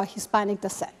patients of Hispanic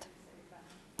descent.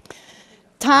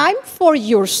 Time for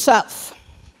yourself,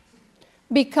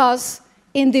 because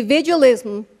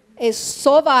individualism is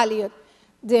so valued.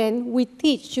 Then we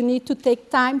teach you need to take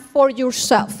time for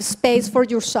yourself, space for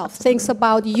yourself, things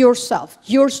about yourself,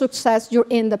 your success, your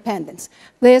independence.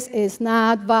 This is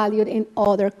not valued in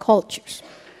other cultures.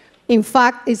 In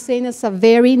fact, it's seen as a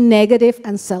very negative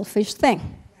and selfish thing.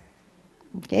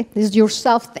 Okay, this is your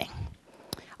self thing.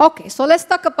 Okay, so let's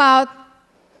talk about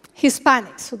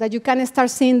Hispanics so that you can start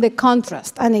seeing the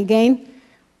contrast. And again,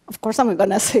 of course, I'm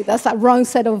going to say that's a wrong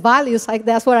set of values, like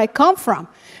that's where I come from.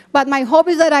 But my hope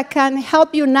is that I can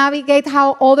help you navigate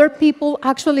how other people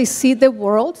actually see the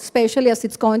world, especially as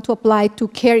it's going to apply to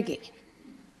caregiving.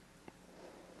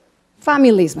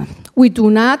 Familism. We do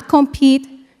not compete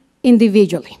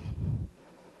individually.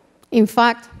 In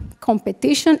fact,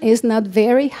 competition is not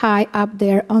very high up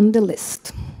there on the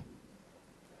list.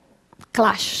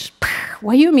 Clash.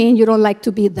 What do you mean you don't like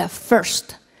to be the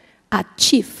first?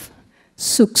 Achieve,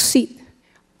 succeed,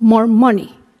 more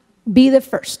money, be the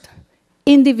first.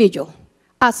 Individual,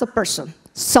 as a person,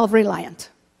 self-reliant.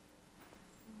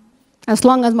 As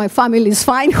long as my family is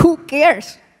fine, who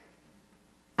cares?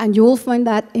 And you will find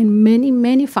that in many,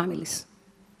 many families.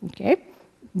 Okay?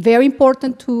 Very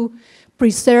important to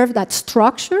preserve that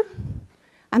structure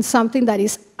and something that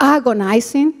is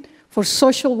agonizing for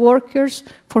social workers,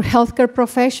 for healthcare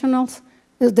professionals,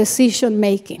 is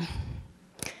decision-making.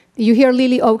 You hear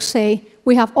Lily Oak say,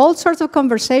 we have all sorts of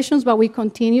conversations, but we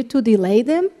continue to delay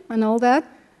them and all that.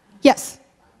 Yes.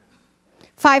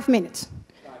 5 minutes.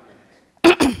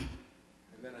 5 minutes. And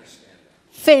then I stand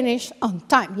up. Finish on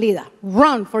time, Lida.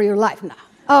 Run for your life now.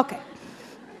 Okay.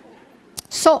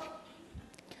 So,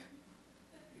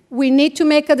 we need to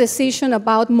make a decision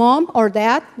about mom or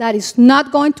dad. That is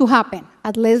not going to happen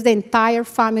unless the entire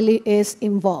family is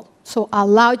involved. So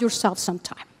allow yourself some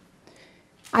time.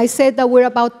 I said that we're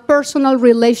about personal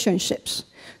relationships.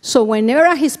 So whenever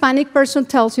a Hispanic person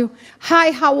tells you,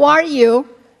 hi, how are you?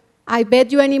 I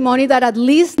bet you any money that at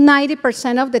least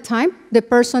 90% of the time, the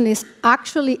person is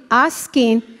actually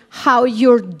asking how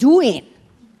you're doing.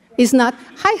 It's not,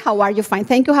 hi, how are you? Fine,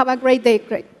 thank you, have a great day.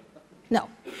 Great. No,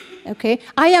 okay?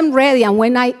 I am ready, and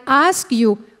when I ask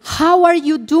you, how are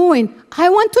you doing? I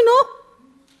want to know.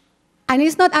 And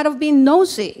it's not out of being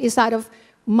nosy, it's out of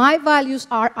my values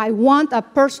are, I want a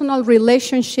personal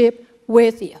relationship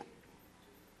with you.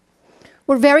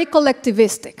 We're very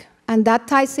collectivistic, and that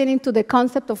ties into the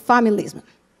concept of familism.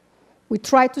 We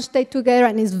try to stay together,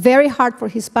 and it's very hard for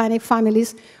Hispanic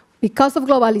families Because of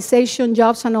globalization,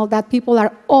 jobs, and all that, people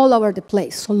are all over the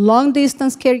place. So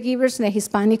long-distance caregivers in the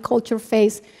Hispanic culture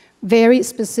face very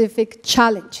specific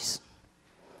challenges.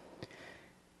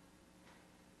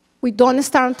 We don't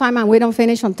start on time and we don't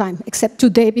finish on time, except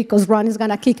today because Ron is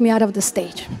going to kick me out of the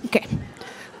stage. Okay.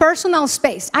 Personal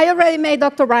space. I already made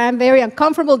Dr. Brian very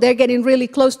uncomfortable. They're getting really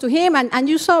close to him. And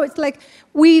you saw it's like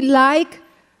we like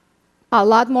a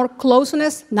lot more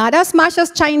closeness, not as much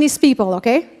as Chinese people,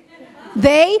 okay?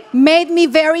 They made me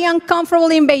very uncomfortable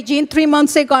in Beijing 3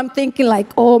 months ago. I'm thinking like,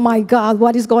 oh my God,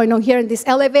 what is going on here in this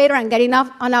elevator? And getting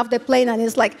off the plane, and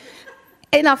it's like,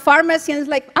 in a pharmacy, and it's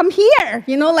like, I'm here,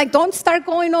 you know, like, don't start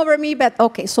going over me, but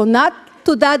okay, so not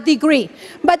to that degree.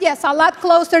 But yes, a lot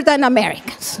closer than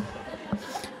Americans.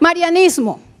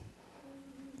 Marianismo.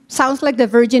 Sounds like the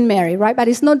Virgin Mary, right? But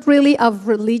it's not really a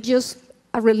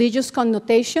religious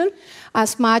connotation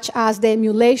as much as the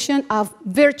emulation of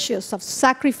virtues, of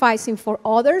sacrificing for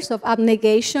others, of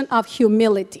abnegation, of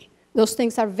humility. Those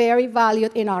things are very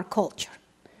valued in our culture.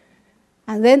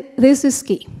 And then this is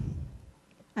key.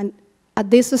 And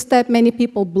at this step, many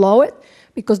people blow it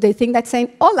because they think that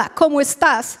saying, hola, ¿cómo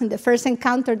estás? In the first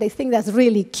encounter, they think that's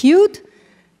really cute.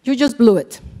 You just blew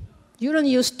it. You don't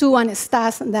use tú and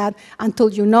estás and that until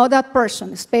you know that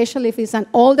person, especially if it's an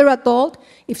older adult,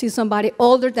 if it's somebody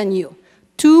older than you.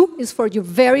 Tú is for your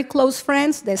very close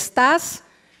friends, the estás,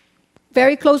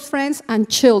 very close friends, and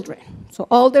children. So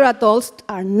older adults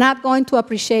are not going to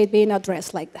appreciate being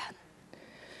addressed like that.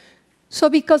 So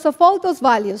because of all those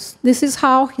values, this is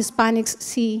how Hispanics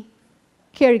see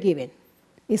caregiving.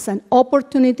 It's an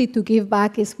opportunity to give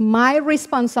back. It's my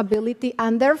responsibility,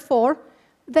 and therefore,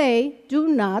 they do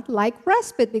not like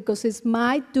respite because it's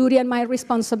my duty and my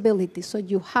responsibility. So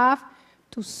you have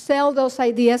to sell those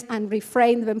ideas and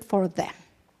reframe them for them.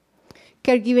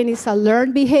 Caregiving is a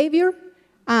learned behavior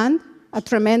and a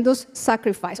tremendous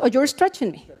sacrifice. Oh, you're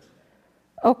stretching me.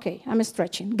 Okay, I'm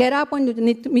stretching. Get up when you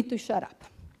need me to shut up.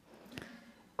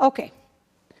 Okay,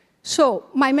 so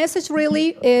my message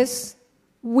really is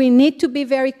we need to be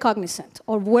very cognizant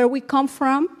of where we come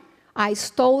from. I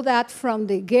stole that from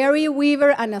the Gary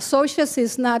Weaver and Associates.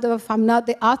 I'm not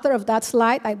the author of that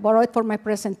slide. I borrowed it for my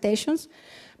presentations.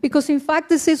 Because in fact,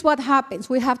 this is what happens.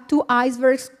 We have two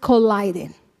icebergs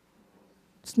colliding.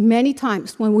 Many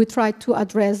times when we try to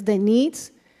address the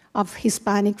needs of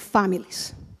Hispanic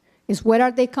families. Is where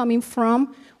are they coming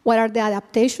from? What are the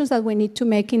adaptations that we need to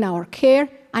make in our care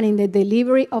and in the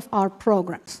delivery of our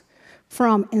programs?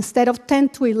 From instead of 10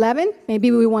 to 11,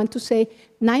 maybe we want to say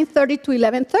 9:30 to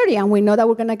 11:30, and we know that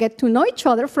we're going to get to know each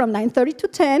other from 9:30 to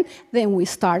 10, then we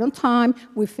start on time,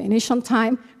 we finish on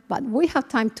time, but we have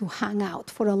time to hang out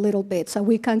for a little bit so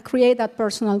we can create that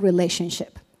personal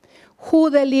relationship. Who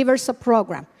delivers a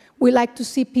program? We like to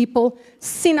see people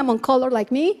cinnamon color like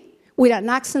me, with an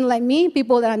accent like me,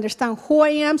 people that understand who I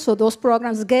am, so those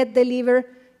programs get delivered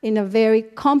in a very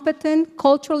competent,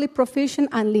 culturally proficient,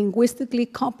 and linguistically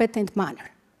competent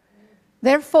manner.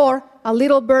 Therefore, a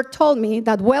little bird told me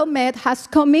that WellMed has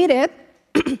committed,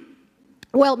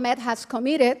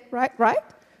 right?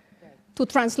 To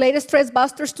translate Stress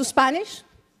Busters to Spanish.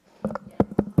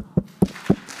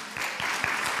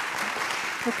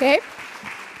 Okay?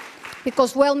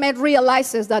 Because WellMed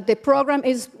realizes that the program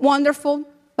is wonderful,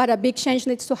 but a big change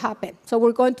needs to happen. So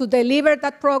we're going to deliver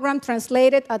that program,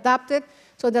 translate it, adapt it,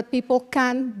 so that people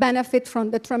can benefit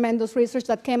from the tremendous research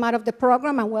that came out of the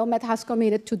program, and WellMed has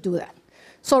committed to do that.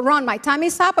 So Ron, my time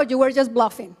is up, or you were just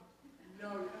bluffing? No,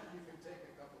 you can take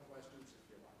a couple questions if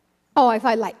you like. Oh, if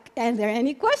I like. Are there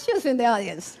any questions in the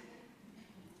audience?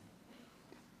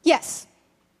 Yes.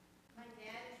 My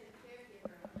dad is a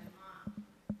caregiver of my mom,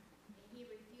 and he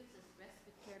refuses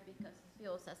respite care because he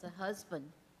feels as a husband,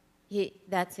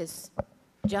 that's his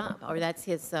job, or that's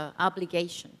his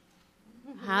obligation.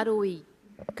 How do we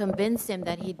convince him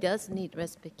that he does need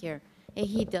respite care? And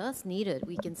he does need it,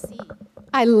 we can see.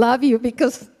 I love you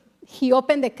because he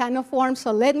opened the can of worms,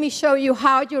 so let me show you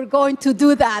how you're going to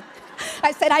do that.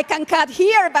 I said I can cut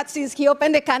here, but since he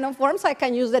opened the can of worms, I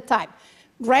can use the time.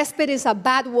 Respite is a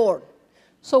bad word.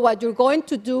 So what you're going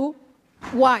to do,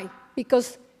 why?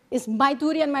 Because it's my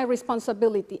duty and my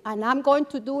responsibility, and I'm going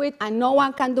to do it, and no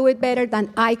one can do it better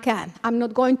than I can. I'm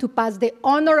not going to pass the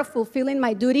honor of fulfilling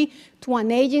my duty to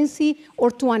an agency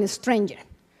or to a stranger.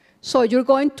 So you're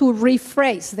going to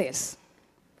rephrase this,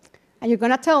 and you're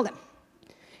going to tell them,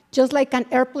 just like an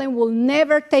airplane will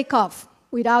never take off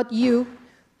without you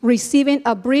receiving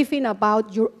a briefing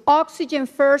about your oxygen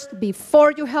first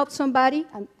before you help somebody,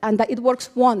 and that it works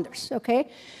wonders, okay?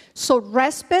 So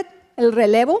respite, el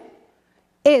relevo,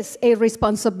 is a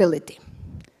responsibility.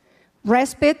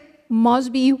 Respite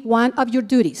must be one of your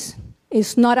duties.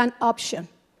 It's not an option.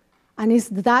 And it's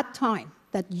that time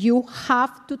that you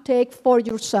have to take for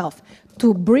yourself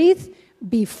to breathe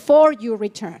before you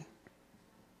return.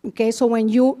 Okay, so when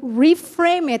you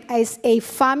reframe it as a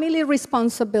family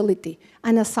responsibility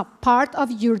and as a part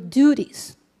of your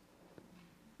duties,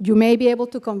 you may be able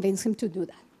to convince him to do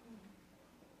that.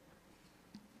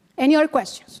 Any other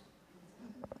questions?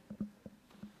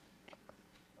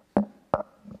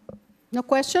 No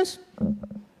questions?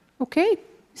 Okay.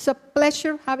 It's a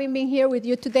pleasure having been here with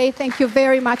you today. Thank you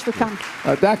very much for coming.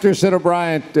 Dr. Sid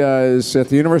O'Brien is at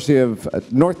the University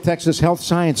of North Texas Health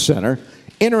Science Center,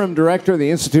 Interim Director of the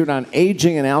Institute on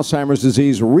Aging and Alzheimer's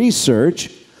Disease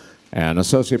Research, and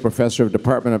Associate Professor of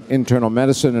Department of Internal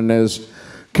Medicine. And as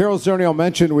Carol Zernial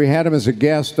mentioned, we had him as a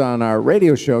guest on our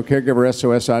radio show, Caregiver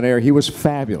SOS On Air. He was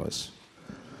fabulous.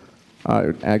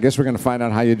 I guess we're going to find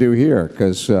out how you do here,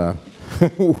 because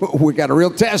we got a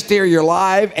real test here. You're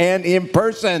live and in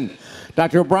person.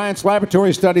 Dr. O'Brien's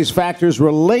laboratory studies factors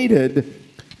related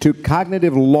to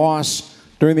cognitive loss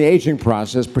during the aging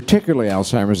process, particularly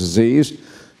Alzheimer's disease.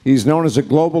 He's known as a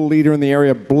global leader in the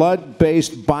area of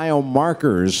blood-based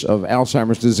biomarkers of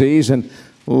Alzheimer's disease and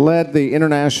led the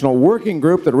international working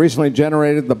group that recently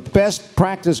generated the best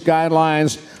practice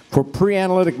guidelines for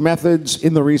pre-analytic methods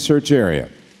in the research area.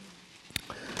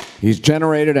 He's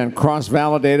generated and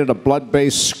cross-validated a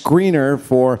blood-based screener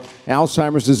for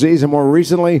Alzheimer's disease, and more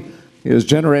recently, he has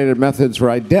generated methods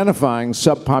for identifying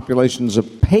subpopulations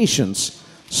of patients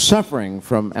suffering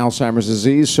from Alzheimer's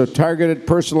disease, so targeted,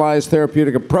 personalized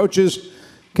therapeutic approaches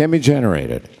can be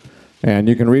generated. And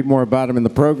you can read more about him in the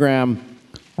program.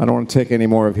 I don't want to take any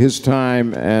more of his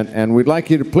time, and we'd like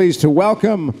you to please to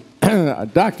welcome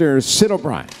Dr. Sid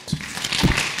O'Brien.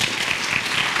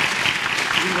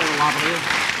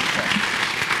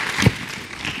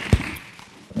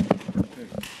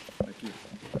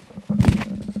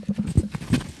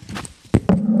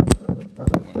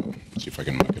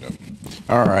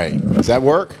 All right, does that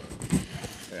work?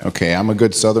 Okay, I'm a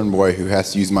good Southern boy who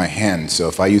has to use my hand, so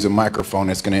if I use a microphone,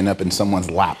 it's going to end up in someone's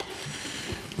lap.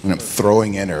 And I'm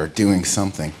throwing it or doing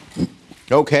something.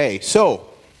 Okay, so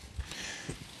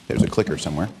there's a clicker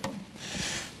somewhere.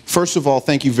 First of all,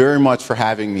 thank you very much for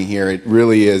having me here. It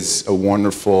really is a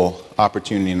wonderful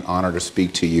opportunity and honor to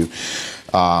speak to you.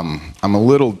 I'm a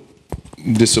little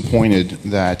disappointed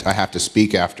that I have to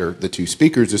speak after the two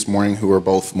speakers this morning, who are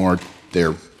both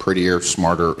they're prettier,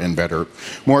 smarter, and better,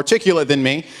 more articulate than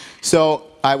me, so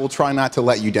I will try not to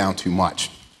let you down too much.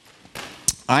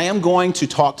 I am going to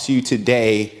talk to you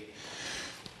today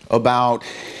about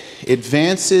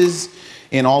advances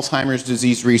in Alzheimer's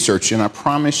disease research, and I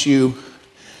promise you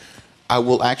I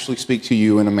will actually speak to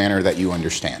you in a manner that you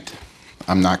understand.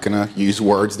 I'm not going to use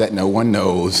words that no one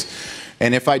knows,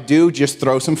 and if I do, just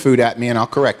throw some food at me and I'll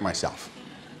correct myself.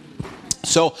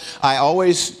 So I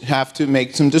always have to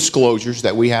make some disclosures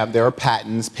that there are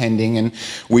patents pending, and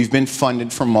we've been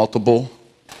funded from multiple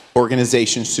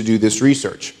organizations to do this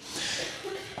research.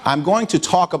 I'm going to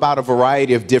talk about a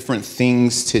variety of different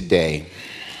things today.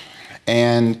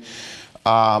 And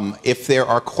if there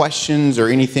are questions or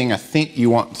anything, I think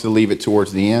you want to leave it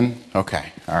towards the end.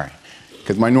 Okay, all right.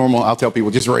 Because I'll tell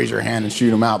people just raise your hand and shoot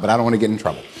them out, but I don't want to get in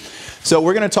trouble. So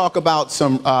we're going to talk about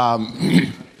some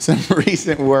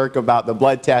recent work about the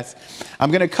blood test.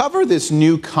 I'm going to cover this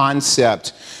new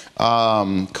concept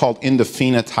called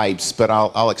endophenotypes, but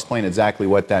I'll explain exactly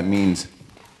what that means.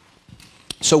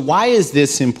 So why is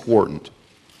this important?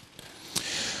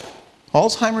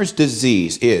 Alzheimer's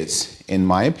disease is, in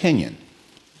my opinion,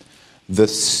 the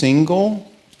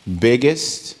single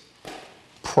biggest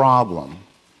problem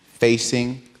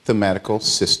facing the medical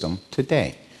system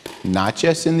today. Not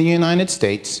just in the United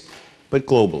States, but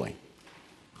globally.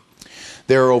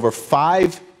 There are over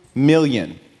 5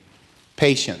 million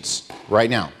patients right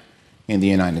now in the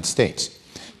United States.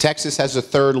 Texas has the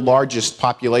third largest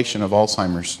population of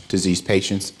Alzheimer's disease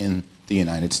patients in the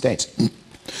United States.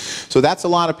 So that's a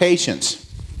lot of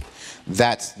patients.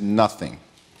 That's nothing.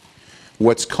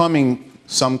 What's coming,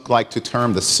 some like to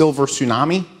term the silver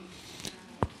tsunami.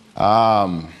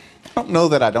 I don't know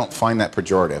that I don't find that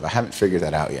pejorative. I haven't figured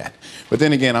that out yet. But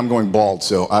then again, I'm going bald,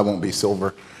 so I won't be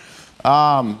silver.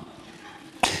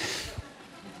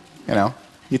 You know,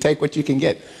 you take what you can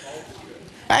get.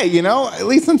 Hey, you know, at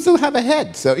least I still have a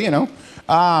head, so, you know.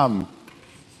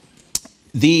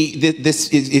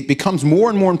 It becomes more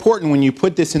and more important when you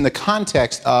put this in the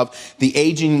context of the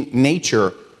aging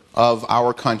nature of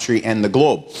our country and the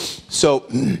globe. So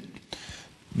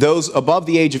those above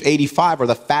the age of 85 are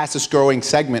the fastest growing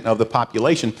segment of the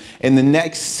population. In the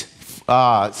next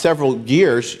several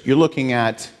years, you're looking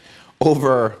at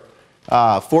over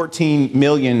 14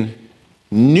 million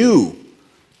new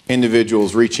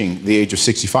individuals reaching the age of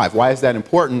 65. Why is that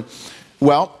important?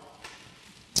 Well,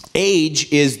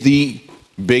 age is the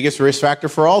biggest risk factor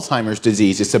for Alzheimer's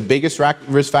disease. It's the biggest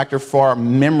risk factor for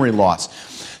memory loss.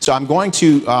 So I'm going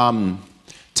to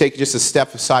take just a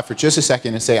step aside for just a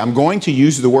second and say I'm going to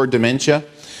use the word dementia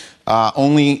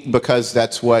only because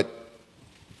that's what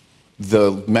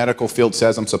the medical field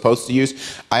says I'm supposed to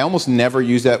use. I almost never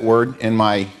use that word in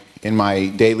my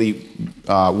daily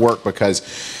work because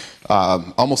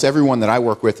almost everyone that I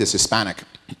work with is Hispanic,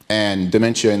 and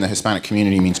dementia in the Hispanic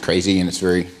community means crazy, and it's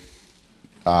very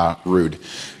rude.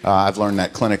 I've learned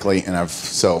that clinically, and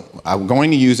so I'm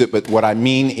going to use it, but what I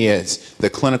mean is the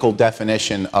clinical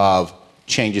definition of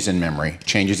changes in memory,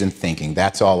 changes in thinking.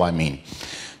 That's all I mean.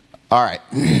 All right,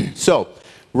 so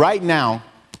right now,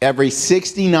 every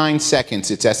 69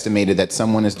 seconds, it's estimated that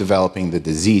someone is developing the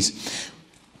disease.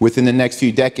 Within the next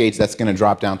few decades, that's going to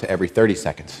drop down to every 30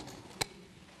 seconds.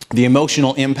 The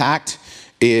emotional impact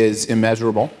is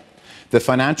immeasurable. The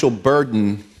financial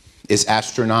burden is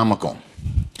astronomical.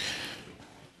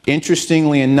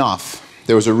 Interestingly enough,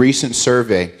 there was a recent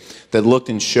survey that looked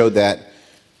and showed that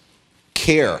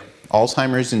care,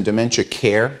 Alzheimer's and dementia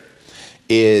care,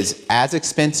 is as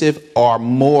expensive or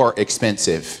more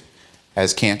expensive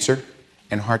as cancer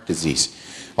and heart disease.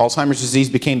 Alzheimer's disease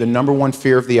became the #1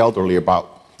 fear of the elderly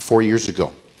about 4 years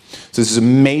ago. So this is a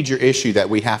major issue that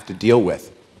we have to deal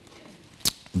with.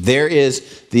 There is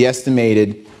the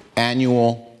estimated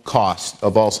annual cost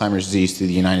of Alzheimer's disease to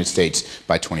the United States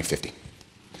by 2050.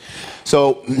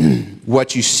 So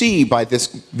what you see by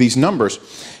these numbers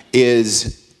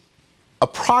is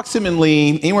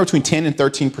approximately anywhere between 10 and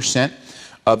 13%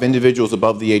 of individuals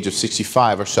above the age of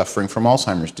 65 are suffering from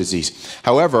Alzheimer's disease.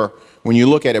 However, when you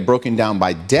look at it broken down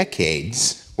by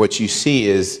decades, what you see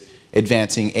is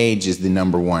advancing age is the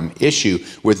 #1 issue.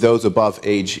 With those above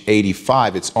age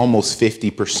 85, it's almost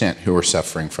 50% who are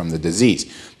suffering from the disease.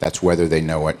 That's whether they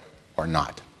know it or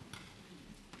not.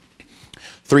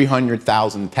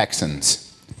 300,000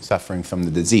 Texans suffering from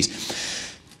the disease.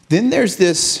 Then there's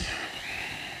this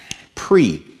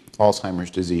pre-Alzheimer's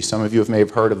disease. Some of you may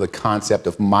have heard of the concept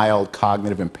of mild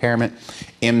cognitive impairment,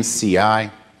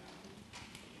 MCI.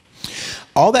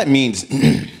 All that means,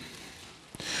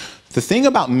 the thing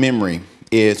about memory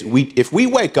is if we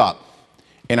wake up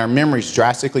and our memory is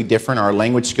drastically different, our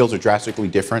language skills are drastically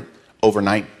different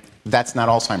overnight, that's not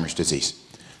Alzheimer's disease.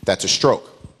 That's a stroke.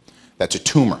 That's a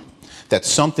tumor. That's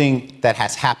something that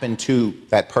has happened to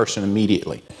that person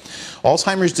immediately.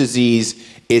 Alzheimer's disease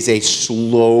is a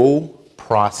slow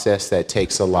process that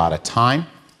takes a lot of time,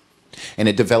 and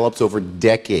it develops over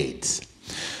decades.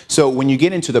 So when you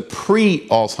get into the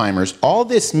pre-Alzheimer's, all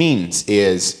this means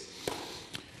is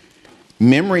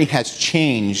memory has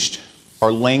changed,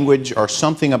 or language or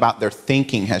something about their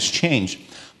thinking has changed,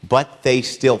 but they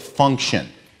still function.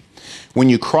 When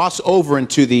you cross over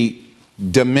into the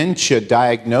dementia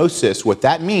diagnosis, what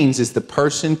that means is the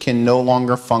person can no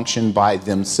longer function by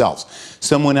themselves.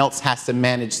 Someone else has to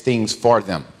manage things for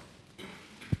them.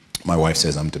 My wife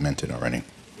says I'm demented already.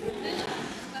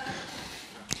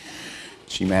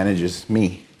 She manages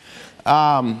me.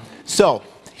 So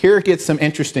here gets some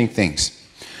interesting things.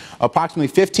 Approximately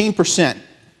 15%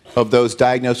 of those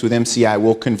diagnosed with MCI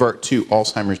will convert to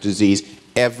Alzheimer's disease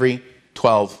every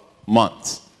 12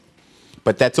 months.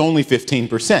 But that's only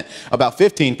 15%. About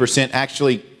 15%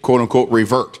 actually, quote unquote,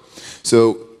 revert.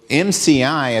 So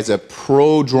MCI as a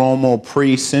prodromal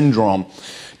pre-syndrome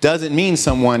doesn't mean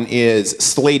someone is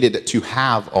slated to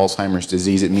have Alzheimer's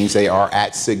disease. It means they are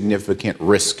at significant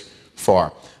risk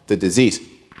for the disease.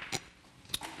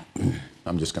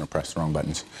 I'm just going to press the wrong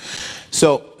buttons.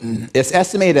 So it's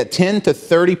estimated that 10 to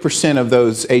 30% of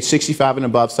those age 65 and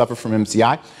above suffer from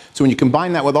MCI. So when you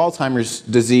combine that with Alzheimer's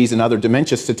disease and other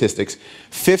dementia statistics,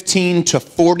 15 to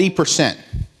 40%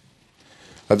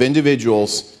 of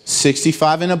individuals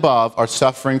 65 and above are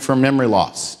suffering from memory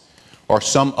loss or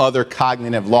some other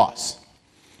cognitive loss.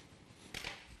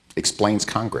 Explains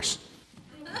Congress.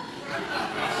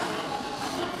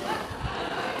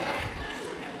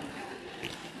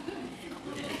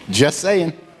 Just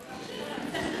saying.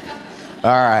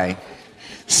 All right.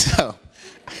 So,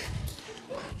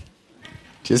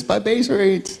 just by base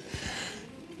rates.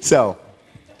 So,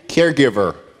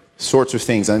 caregiver sorts of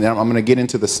things. And I'm going to get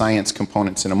into the science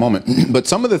components in a moment. But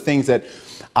some of the things that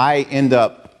I end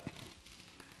up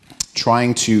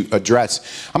trying to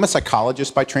address. I'm a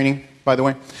psychologist by training, by the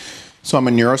way. So I'm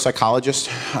a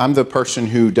neuropsychologist. I'm the person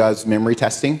who does memory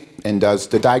testing and does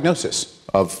the diagnosis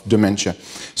of dementia.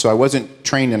 So I wasn't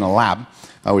trained in a lab.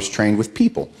 I was trained with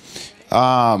people.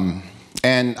 And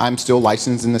I'm still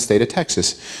licensed in the state of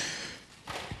Texas.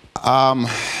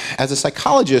 As a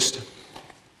psychologist,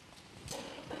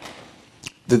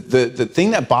 the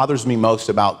thing that bothers me most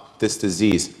about this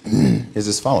disease is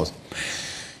as follows.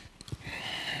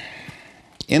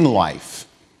 In life,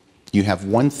 you have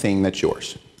one thing that's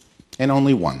yours, and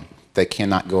only one that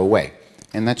cannot go away,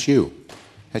 and that's you.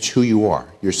 That's who you are,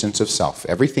 your sense of self.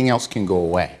 Everything else can go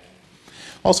away.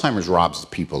 Alzheimer's robs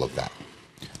people of that.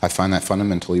 I find that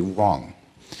fundamentally wrong,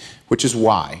 which is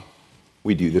why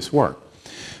we do this work.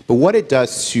 But what it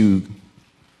does to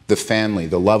the family,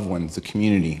 the loved ones, the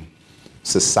community,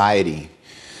 society,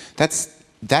 that's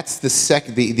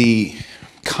the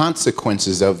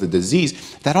consequences of the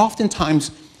disease that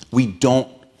oftentimes we don't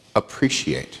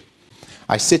appreciate.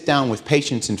 I sit down with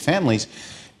patients and families,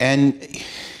 and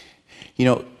you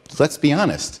know, let's be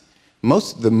honest,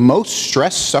 the most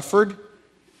stress suffered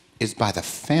is by the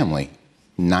family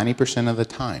 90% of the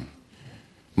time.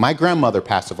 My grandmother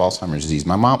passed of Alzheimer's disease.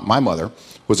 My mother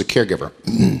was a caregiver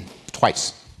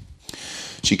twice.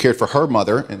 She cared for her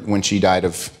mother when she died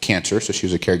of cancer, so she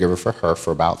was a caregiver for her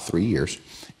for about 3 years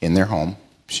in their home.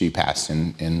 She passed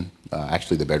in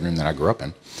actually the bedroom that I grew up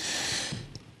in.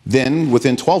 Then,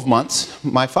 within 12 months,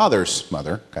 my father's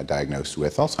mother got diagnosed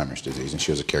with Alzheimer's disease, and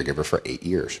she was a caregiver for 8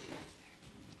 years.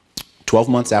 12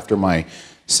 months after my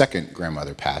second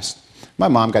grandmother passed, my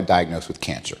mom got diagnosed with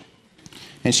cancer.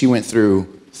 And she went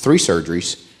through 3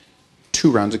 surgeries, 2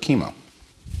 rounds of chemo.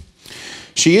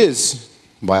 She is,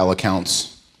 by all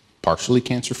accounts, partially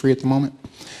cancer-free at the moment,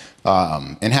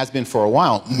 and has been for a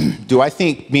while. Do I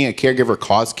think being a caregiver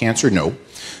caused cancer? No.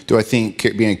 Do I think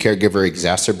being a caregiver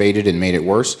exacerbated and made it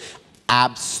worse?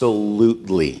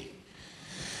 Absolutely.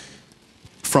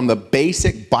 From the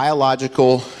basic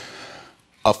biological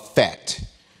effect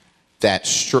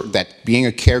that being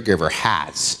a caregiver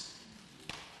has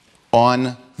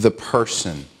on the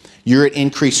person, you're at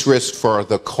increased risk for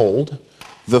the cold,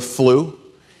 the flu,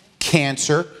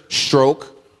 cancer,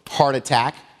 stroke, heart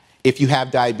attack. If you have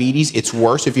diabetes, it's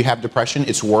worse. If you have depression,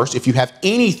 it's worse. If you have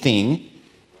anything,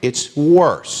 it's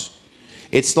worse.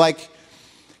 It's like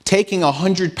taking a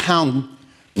 100-pound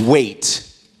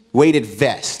weighted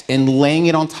vest and laying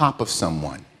it on top of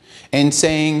someone and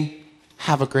saying,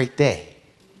 have a great day,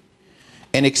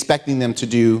 and expecting them to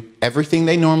do everything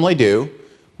they normally do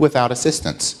without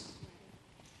assistance.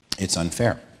 It's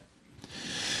unfair.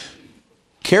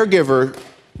 Caregiver,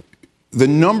 the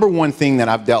number one thing that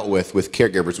I've dealt with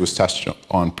caregivers was touched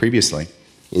on previously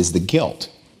is the guilt.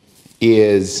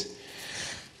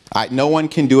 No one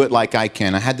can do it like I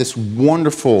can. I had this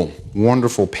wonderful,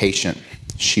 wonderful patient.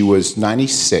 She was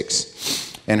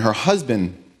 96, and her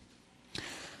husband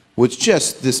was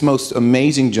just this most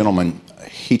amazing gentleman.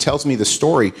 He tells me the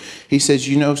story. He says,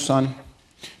 you know, son,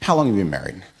 how long have you been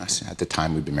married? I said, at the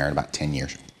time, we'd been married about 10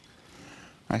 years.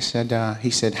 I said, he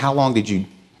said, how long did you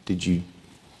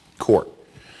court?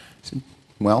 I said,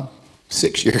 well,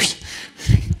 6 years.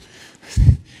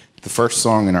 The first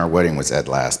song in our wedding was At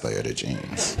Last by Etta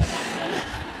James.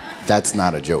 That's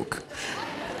not a joke.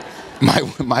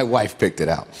 My wife picked it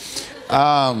out.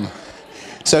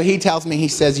 So he tells me, he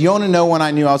says, you want to know when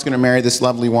I knew I was going to marry this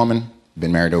lovely woman?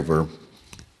 Been married over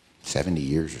 70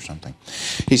 years or something.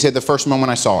 He said, the first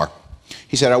moment I saw her.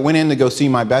 He said, I went in to go see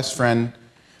my best friend,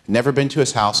 never been to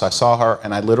his house. I saw her,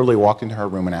 and I literally walked into her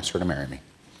room and asked her to marry me.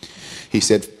 He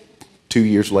said, 2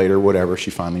 years later, whatever,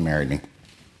 she finally married me.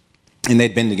 And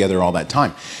they'd been together all that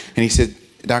time. And he said,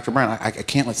 Dr. Brown, I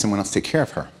can't let someone else take care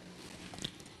of her.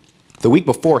 The week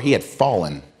before, he had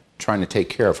fallen trying to take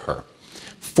care of her.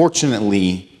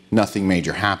 Fortunately, nothing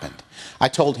major happened. I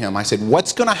told him, I said,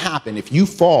 what's going to happen if you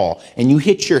fall and you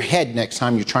hit your head next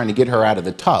time you're trying to get her out of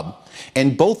the tub,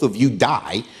 and both of you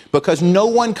die because no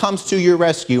one comes to your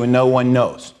rescue and no one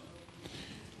knows?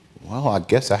 Well, I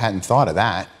guess I hadn't thought of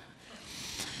that.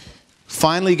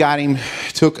 Finally got him,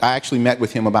 I actually met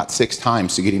with him about 6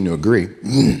 times to get him to agree.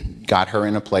 Got her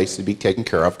in a place to be taken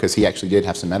care of because he actually did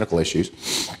have some medical issues.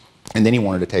 And then he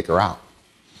wanted to take her out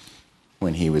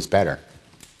when he was better.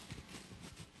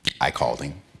 I called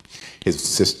him.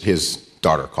 His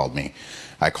daughter called me.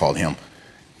 I called him.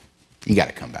 You got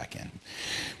to come back in.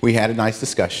 We had a nice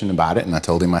discussion about it, and I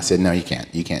told him, I said, no, you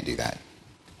can't. You can't do that.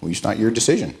 Well, it's not your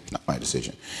decision. Not my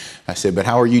decision. I said, but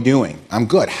how are you doing? I'm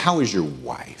good. How is your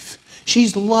wife?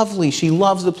 She's lovely. She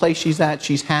loves the place she's at.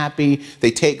 She's happy.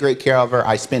 They take great care of her.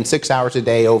 I spend 6 hours a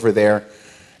day over there,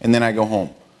 and then I go home.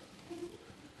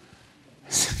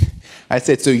 I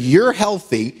said, so you're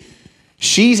healthy.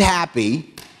 She's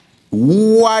happy.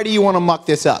 Why do you want to muck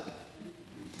this up?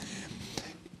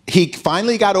 He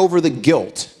finally got over the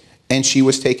guilt, and she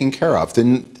was taken care of.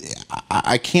 Then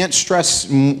I can't stress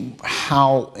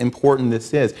how important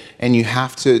this is, and you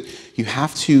have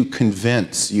to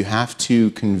convince, you have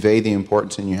to convey the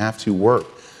importance, and you have to work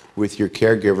with your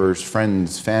caregivers,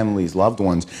 friends, families, loved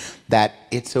ones, that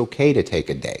it's okay to take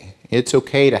a day. It's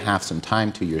okay to have some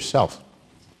time to yourself.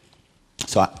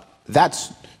 So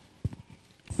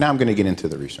now I'm going to get into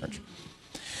the research.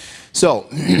 So,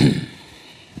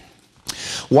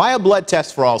 why a blood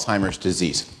test for Alzheimer's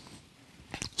disease?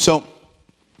 So,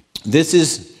 this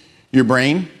is your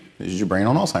brain. This is your brain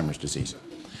on Alzheimer's disease,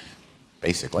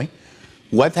 basically.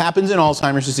 What happens in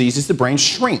Alzheimer's disease is the brain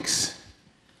shrinks.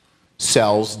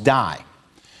 Cells die.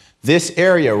 This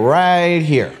area right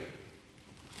here,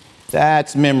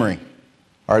 that's memory,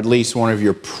 or at least one of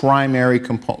your primary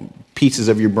pieces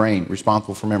of your brain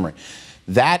responsible for memory.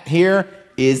 That here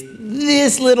is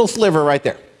this little sliver right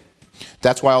there.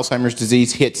 That's why Alzheimer's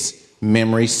disease hits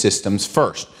memory systems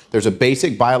first. There's a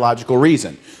basic biological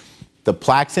reason. The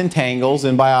plaques and tangles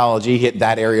in biology hit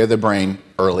that area of the brain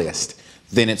earliest.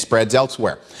 Then it spreads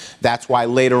elsewhere. That's why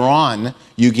later on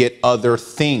you get other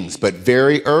things. But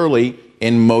very early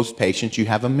in most patients you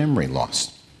have a memory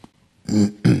loss.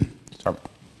 Sorry.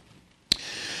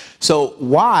 So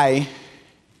why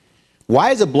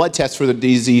is a blood test for the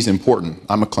disease important?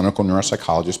 I'm a clinical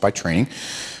neuropsychologist by training.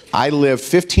 I lived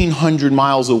 1,500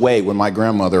 miles away when my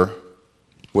grandmother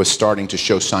was starting to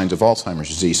show signs of Alzheimer's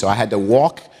disease. So I had to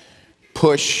walk,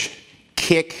 push,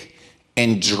 kick,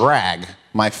 and drag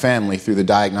my family through the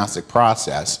diagnostic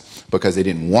process because they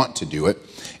didn't want to do it.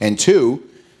 And two,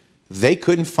 they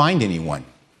couldn't find anyone.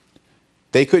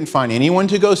 They couldn't find anyone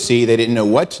to go see. They didn't know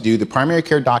what to do. The primary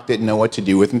care doc didn't know what to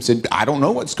do with them. Said, I don't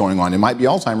know what's going on. It might be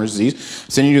Alzheimer's disease.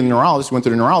 Send you to the neurologist. Went to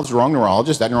the neurologist, wrong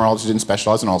neurologist. That neurologist didn't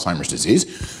specialize in Alzheimer's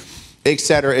disease, et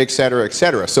cetera, et cetera, et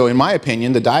cetera. So in my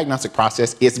opinion, the diagnostic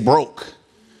process is broke.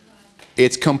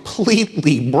 It's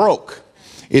completely broke.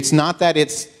 It's not that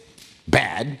it's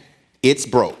bad. It's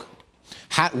broke.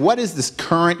 What is this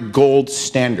current gold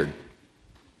standard?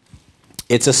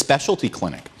 It's a specialty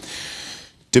clinic.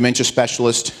 Dementia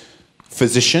specialist,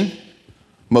 physician,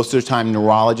 most of the time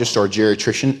neurologist or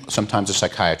geriatrician, sometimes a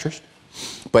psychiatrist.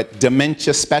 But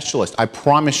dementia specialist, I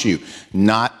promise you,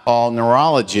 not all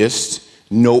neurologists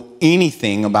know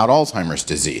anything about Alzheimer's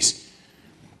disease.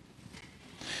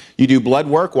 You do blood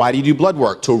work. Why do you do blood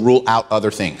work? To rule out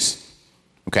other things.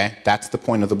 Okay? That's the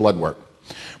point of the blood work.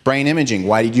 Brain imaging.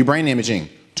 Why do you do brain imaging?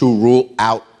 To rule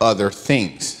out other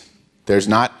things. There's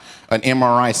not an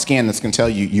MRI scan that's going to tell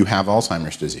you you have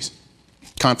Alzheimer's disease.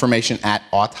 Confirmation at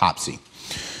autopsy.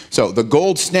 So the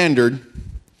gold standard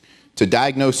to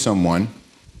diagnose someone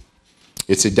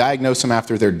is to diagnose them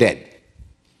after they're dead.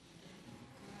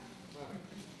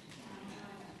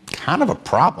 Kind of a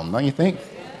problem, don't you think?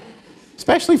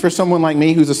 Especially for someone like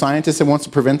me who's a scientist that wants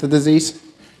to prevent the disease,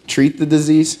 treat the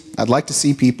disease. I'd like to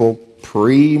see people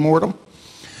pre-mortem.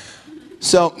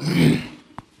 So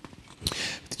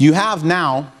you have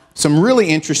now some really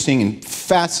interesting and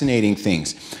fascinating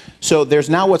things. So there's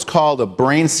now what's called a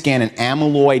brain scan, an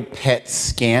amyloid PET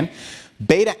scan.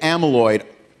 Beta amyloid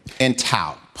and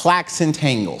tau, plaques and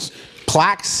tangles.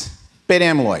 Plaques, beta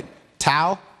amyloid,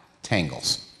 tau,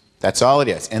 tangles. That's all it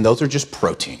is. And those are just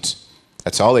proteins.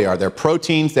 That's all they are. They're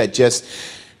proteins that just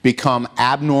become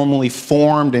abnormally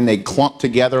formed and they clump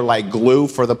together like glue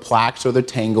for the plaques or the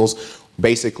tangles,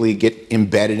 basically get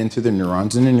embedded into the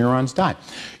neurons and the neurons die.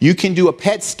 You can do a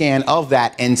PET scan of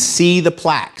that and see the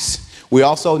plaques. We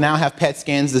also now have PET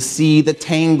scans to see the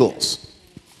tangles.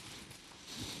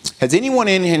 Has anyone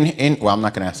well, I'm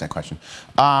not going to ask that question.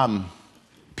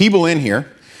 People in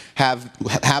here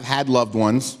have had loved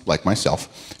ones, like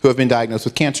myself, who have been diagnosed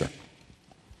with cancer.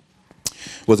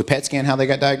 Was a PET scan how they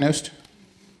got diagnosed?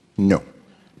 No.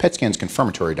 PET scan is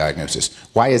confirmatory diagnosis.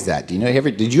 Why is that? Do you know?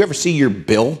 Did you ever see your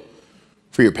bill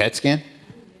for your PET scan?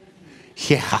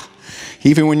 Yeah.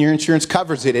 Even when your insurance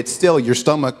covers it, it's still, your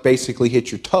stomach basically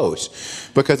hits your toes.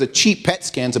 Because a cheap PET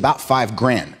scan's about $5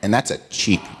 grand. And that's a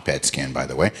cheap PET scan, by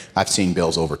the way. I've seen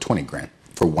bills over 20 grand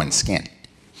for one scan.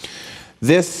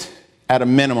 This, at a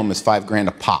minimum, is $5 grand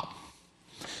a pop.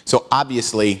 So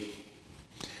obviously,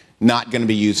 not going to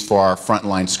be used for our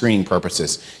frontline screening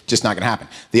purposes. Just not going to happen.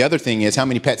 The other thing is, how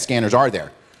many PET scanners are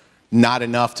there? Not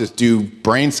enough to do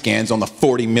brain scans on the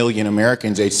 40 million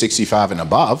Americans age 65 and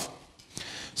above.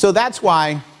 So that's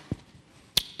why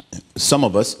some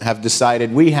of us have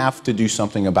decided we have to do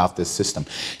something about this system.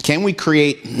 Can we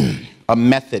create a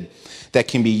method that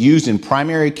can be used in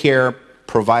primary care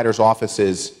providers'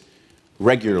 offices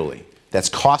regularly, that's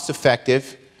cost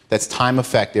effective, that's time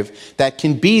effective, that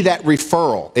can be that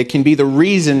referral. It can be the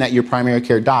reason that your primary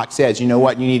care doc says, you know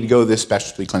what, you need to go to this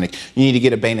specialty clinic. You need to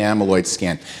get a beta amyloid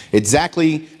scan.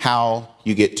 Exactly how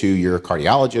you get to your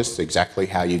cardiologist, exactly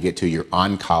how you get to your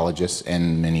oncologist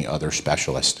and many other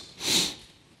specialists.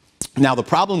 Now, the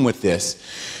problem with this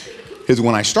is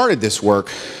when I started this work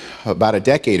about a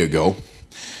decade ago,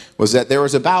 was that there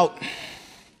was about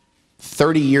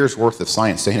 30 years worth of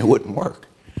science saying it wouldn't work.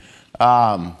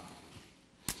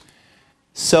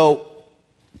 So,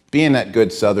 being that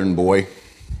good Southern boy,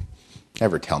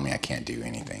 never tell me I can't do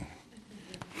anything.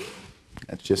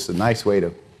 That's just a nice way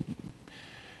to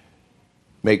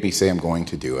make me say I'm going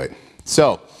to do it.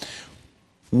 So,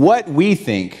 what we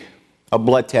think a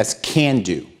blood test can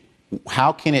do,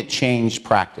 how can it change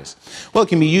practice? Well, it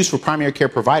can be used for primary care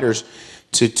providers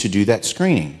to do that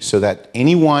screening so that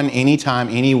anyone, anytime,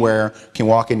 anywhere can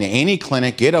walk into any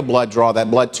clinic, get a blood draw, that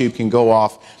blood tube can go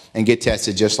off and get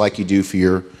tested just like you do for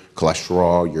your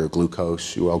cholesterol, your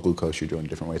glucose. Well, glucose you're doing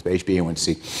different ways, but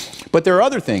HbA1c. But there are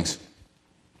other things.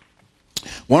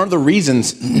 One of the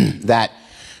reasons that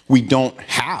we don't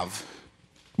have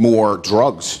more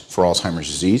drugs for Alzheimer's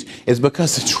disease is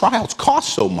because the trials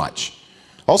cost so much.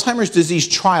 Alzheimer's disease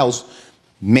trials,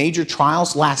 major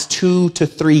trials, last 2 to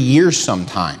 3 years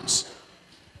sometimes.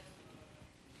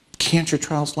 Cancer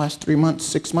trials last 3 months,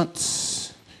 6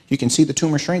 months. You can see the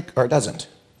tumor shrink or it doesn't.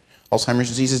 Alzheimer's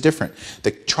disease is different.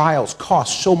 The trials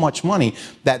cost so much money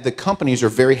that the companies are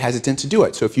very hesitant to do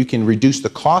it. So if you can reduce the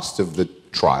cost of the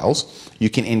trials, you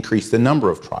can increase the number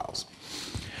of trials.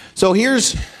 So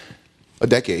here's a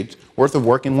decade's worth of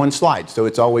work in one slide, so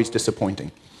it's always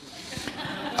disappointing.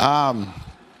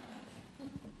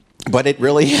 But it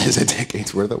really is a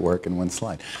decade's worth of work in one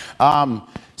slide.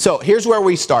 So here's where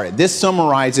we started. This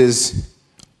summarizes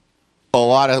a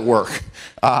lot of work.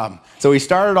 So we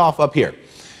started off up here.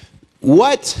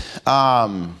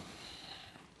 The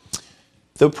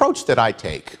approach that I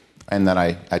take and that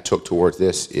I took towards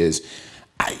this is,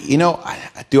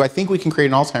 do I think we can create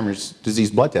an Alzheimer's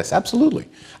disease blood test? Absolutely.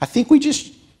 I think we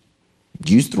just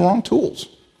used the wrong tools.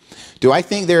 Do I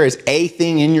think there is a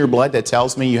thing in your blood that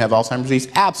tells me you have Alzheimer's disease?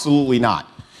 Absolutely not.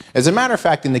 As a matter of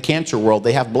fact, in the cancer world,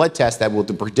 they have blood tests that will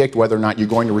predict whether or not you're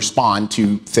going to respond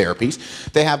to therapies.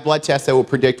 They have blood tests that will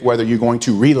predict whether you're going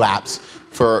to relapse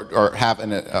or have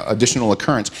an additional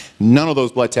occurrence. None of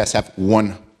those blood tests have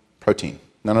one protein.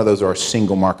 None of those are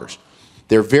single markers.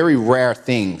 They're very rare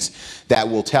things that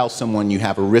will tell someone you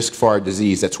have a risk for a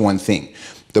disease. That's one thing.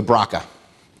 The BRCA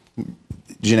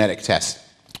genetic test,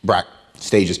 BRCA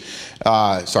stages,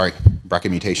 BRCA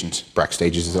mutations. BRCA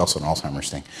stages is also an Alzheimer's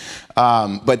thing.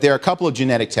 But there are a couple of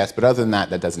genetic tests, but other than that,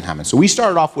 that doesn't happen. So we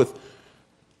started off with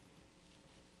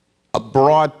a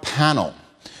broad panel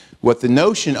with the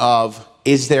notion of,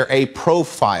 is there a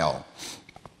profile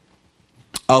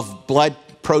of blood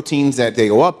proteins that they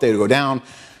go up, they go down?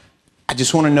 I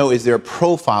just want to know, is there a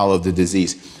profile of the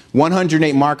disease?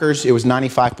 108 markers, it was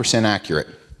 95% accurate.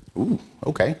 Ooh,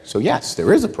 okay, so yes,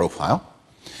 there is a profile.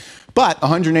 But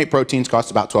 108 proteins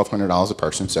cost about $1,200 a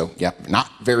person, so yeah, not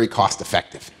very cost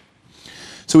effective.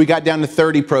 So we got down to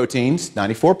 30 proteins,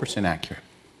 94% accurate.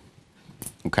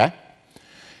 Okay?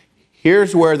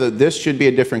 Here's where this should be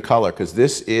a different color, because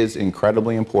this is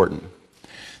incredibly important.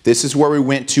 This is where we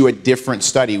went to a different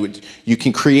study. You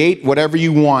can create whatever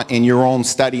you want in your own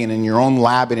study and in your own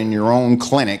lab and in your own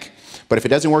clinic, but if it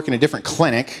doesn't work in a different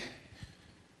clinic,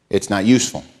 it's not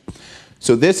useful.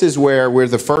 So this is where we were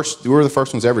the first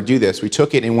ones to ever do this. We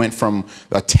took it and went from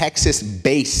a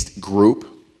Texas-based group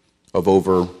of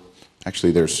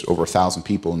there's over 1,000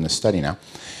 people in this study now,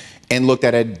 and looked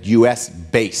at a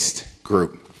US-based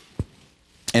group.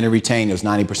 And it retained, it was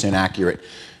 90% accurate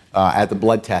at the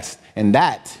blood test. And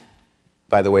that,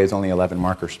 by the way, is only 11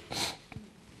 markers.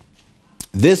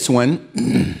 This one,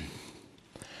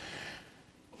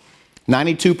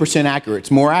 92% accurate.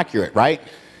 It's more accurate, right?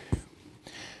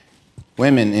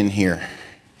 Women in here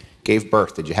gave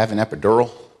birth. Did you have an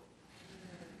epidural?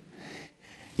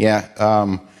 Yeah.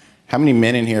 How many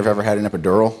men in here have ever had an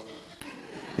epidural?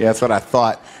 Yeah, that's what I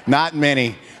thought. Not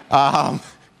many.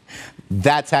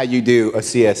 That's how you do a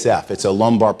CSF. It's a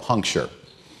lumbar puncture.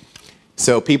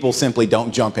 So people simply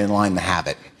don't jump in line to have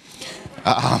it.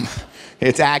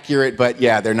 It's accurate, but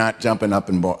yeah, they're not jumping up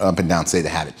and down to say they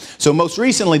have it. So most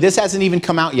recently, this hasn't even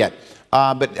come out yet,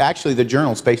 but actually the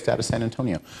journal's based out of San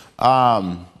Antonio.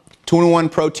 21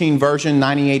 protein version,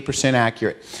 98%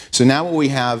 accurate. So now what we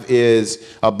have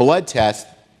is a blood test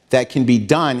that can be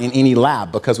done in any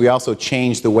lab, because we also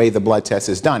changed the way the blood test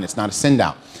is done. It's not a send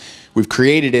out. We've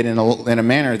created it in a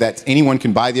manner that anyone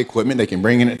can buy the equipment, they can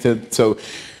bring in it so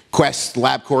Quest,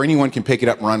 LabCorp, anyone can pick it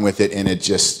up and run with it, and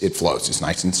it flows. It's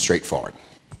nice and straightforward.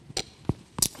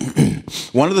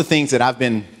 One of the things that I've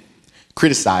been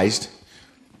criticized,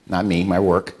 not me, my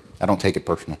work, I don't take it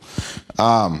personal.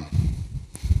 I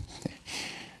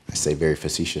say very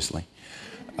facetiously.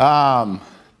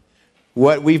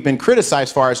 What we've been criticized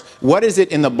as far as what is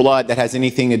it in the blood that has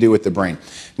anything to do with the brain.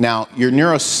 Now, your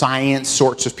neuroscience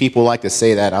sorts of people like to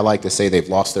say that. I like to say they've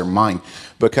lost their mind,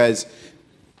 because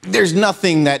there's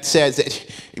nothing that says that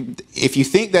if you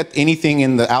think that anything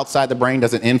in the outside the brain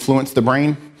doesn't influence the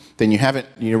brain, then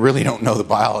you really don't know the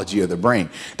biology of the brain.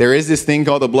 There is this thing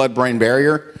called the blood-brain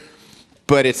barrier,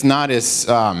 but it's not as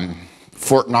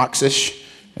Fort Knox-ish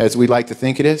as we like to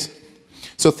think it is.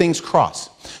 So things cross.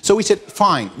 So we said,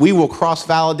 fine, we will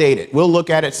cross-validate it. We'll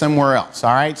look at it somewhere else,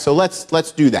 all right? So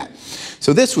let's do that.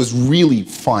 So this was really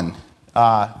fun.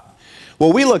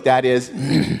 What we looked at is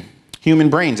human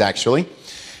brains, actually,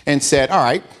 and said, all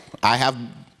right,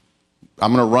 I'm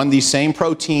going to run these same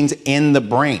proteins in the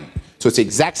brain. So it's the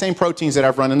exact same proteins that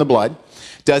I've run in the blood.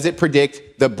 Does it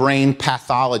predict the brain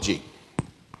pathology?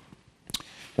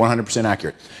 100%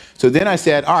 accurate. So then I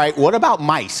said, all right, what about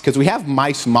mice? Because we have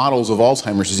mice models of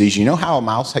Alzheimer's disease. You know how a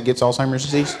mouse gets Alzheimer's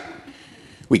disease?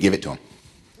 We give it to them.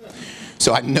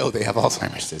 So I know they have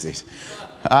Alzheimer's disease.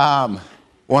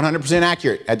 100%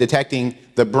 accurate at detecting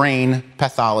the brain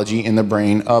pathology in the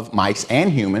brain of mice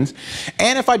and humans.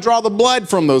 And if I draw the blood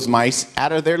from those mice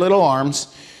out of their little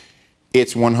arms,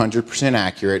 it's 100%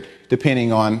 accurate,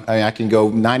 depending on, I can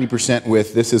go 90%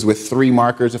 with, this is with 3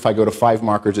 markers. If I go to 5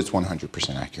 markers, it's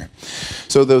 100% accurate.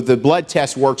 So the blood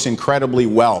test works incredibly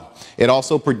well. It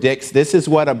also predicts, this is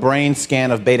what a brain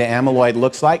scan of beta amyloid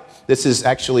looks like. This is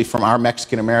actually from our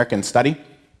Mexican-American study.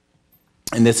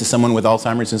 And this is someone with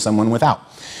Alzheimer's and someone without.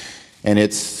 And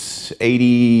it's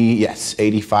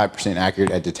 85%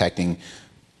 accurate at detecting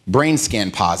brain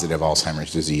scan positive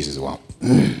Alzheimer's disease as well.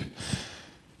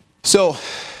 So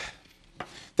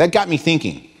that got me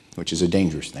thinking, which is a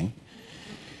dangerous thing.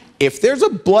 If there's a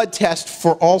blood test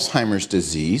for Alzheimer's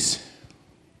disease,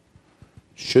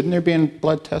 shouldn't there be a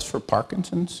blood test for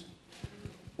Parkinson's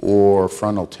or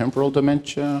frontotemporal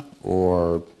dementia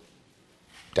or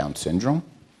Down syndrome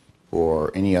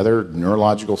or any other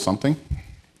neurological something?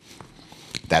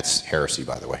 That's heresy,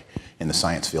 by the way, in the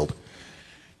science field.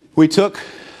 We took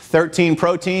 13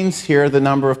 proteins. Here are the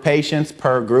number of patients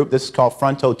per group. This is called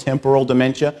frontotemporal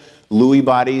dementia, Lewy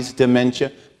bodies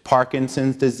dementia,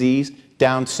 Parkinson's disease,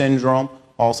 Down syndrome,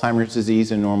 Alzheimer's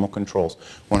disease, and normal controls.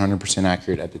 100%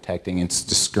 accurate at detecting and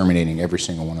discriminating every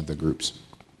single one of the groups.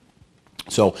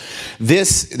 So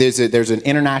there's an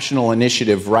international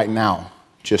initiative right now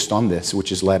just on this,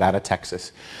 which is led out of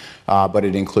Texas. But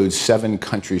it includes 7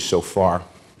 countries so far,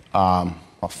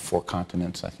 4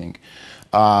 continents, I think.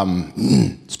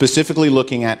 Specifically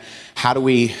looking at how do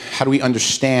we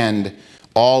understand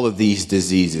all of these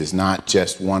diseases, not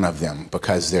just one of them,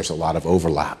 because there's a lot of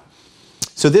overlap.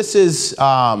 So this is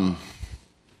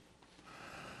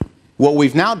what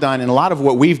we've now done, and a lot of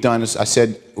what we've done is, I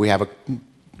said, we have a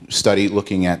study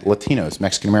looking at Latinos,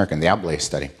 Mexican American, the ABLE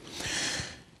study.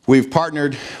 We've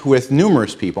partnered with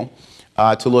numerous people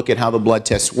to look at how the blood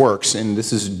test works, and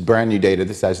this is brand new data.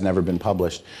 This has never been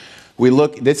published.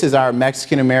 This is our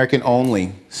Mexican American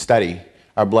only study.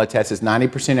 Our blood test is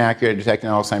 90% accurate at detecting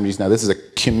Alzheimer's disease. Now, this is a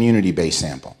community-based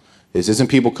sample. This isn't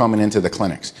people coming into the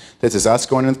clinics. This is us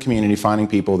going into the community, finding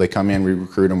people. They come in, we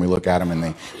recruit them, we look at them, and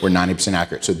we're 90%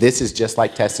 accurate. So this is just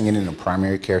like testing it in a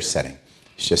primary care setting.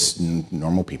 It's just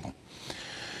normal people.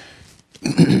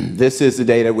 This is the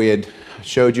data we had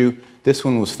showed you. This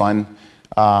one was fun.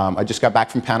 I just got back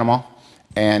from Panama,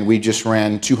 and we just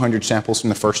ran 200 samples from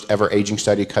the first ever aging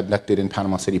study conducted in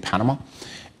Panama City, Panama,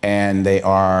 and they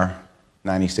are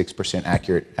 96%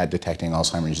 accurate at detecting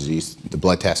Alzheimer's disease. The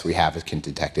blood test we have can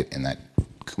detect it in that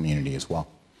community as well.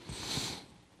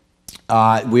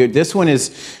 This one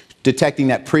is detecting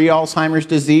that pre-Alzheimer's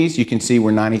disease. You can see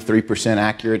we're 93%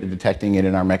 accurate at detecting it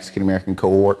in our Mexican American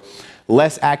cohort.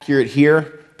 Less accurate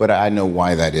here, but I know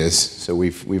why that is. So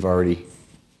we've already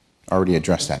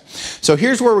addressed that. So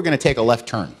here's where we're going to take a left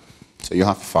turn. So you'll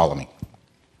have to follow me.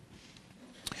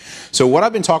 So what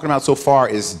I've been talking about so far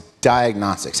is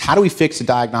diagnostics. How do we fix the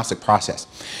diagnostic process?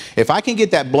 If I can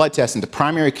get that blood test into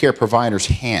primary care providers'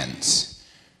 hands,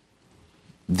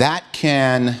 that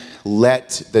can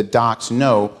let the docs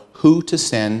know who to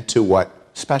send to what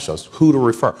specialist, who to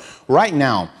refer. Right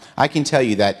now, I can tell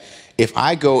you that if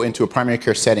I go into a primary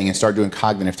care setting and start doing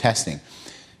cognitive testing,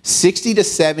 60 to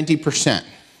 70%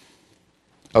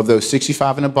 of those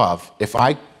 65 and above, if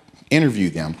I interview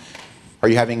them, are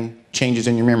you having changes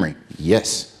in your memory?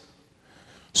 Yes.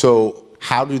 So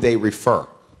how do they refer?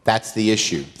 That's the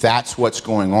issue. That's what's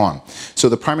going on. So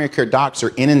the primary care docs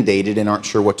are inundated and aren't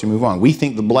sure what to move on. We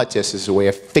think the blood test is a way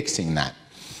of fixing that.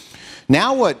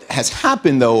 Now what has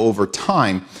happened, though, over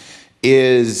time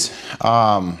is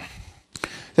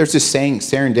there's this saying,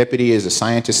 serendipity is a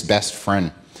scientist's best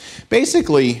friend.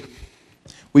 Basically,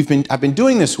 I've been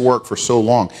doing this work for so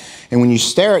long, and when you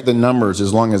stare at the numbers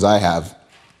as long as I have,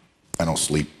 I don't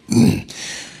sleep,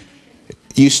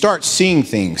 you start seeing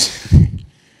things.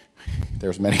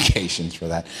 There's medications for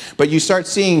that. But you start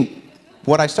seeing,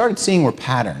 what I started seeing were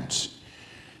patterns.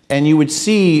 And you would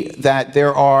see that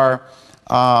there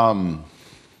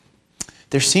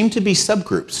seem to be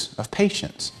subgroups of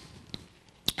patients.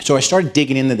 So I started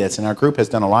digging into this, and our group has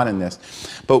done a lot in this.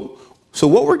 So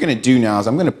what we're going to do now is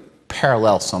I'm going to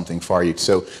parallel something for you.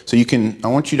 So I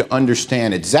want you to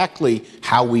understand exactly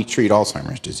how we treat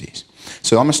Alzheimer's disease.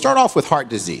 So I'm going to start off with heart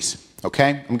disease. Okay?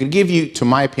 I'm going to give you, to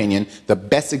my opinion, the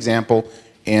best example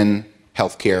in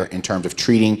healthcare in terms of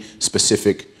treating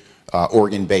specific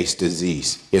organ-based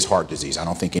disease is heart disease. I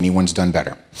don't think anyone's done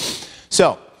better.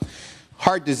 So,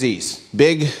 heart disease,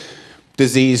 big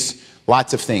disease,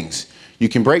 lots of things. You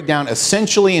can break down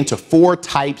essentially into 4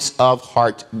 types of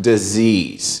heart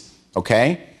disease.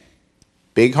 Okay?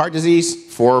 Big heart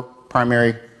disease, 4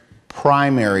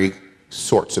 primary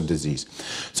sorts of disease.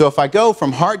 So if I go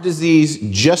from heart disease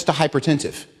just to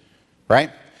hypertensive,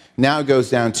 right? Now it goes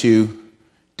down to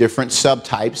different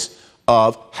subtypes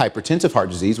of hypertensive heart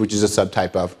disease, which is a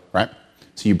subtype of, right?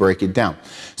 So you break it down.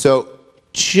 So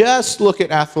just look at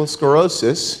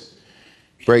atherosclerosis,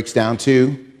 breaks down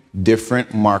to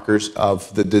different markers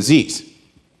of the disease.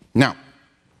 Now,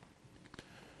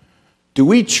 do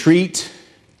we treat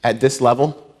at this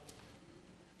level?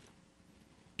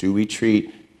 Do we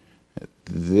treat at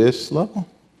this level?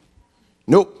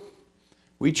 Nope.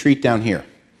 We treat down here.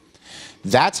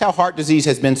 That's how heart disease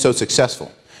has been so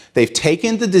successful. They've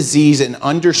taken the disease and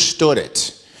understood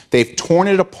it. They've torn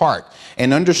it apart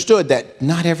and understood that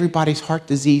not everybody's heart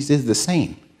disease is the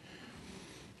same.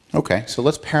 Okay, so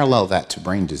let's parallel that to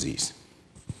brain disease.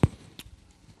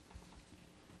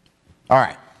 All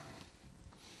right.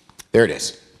 There it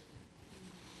is.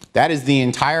 That is the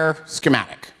entire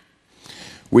schematic.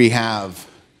 We have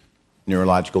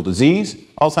neurological disease,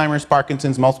 Alzheimer's,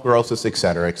 Parkinson's, multiple sclerosis, et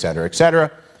cetera, et cetera, et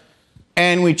cetera.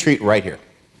 And we treat right here.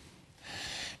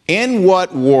 In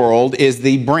what world is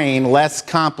the brain less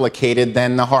complicated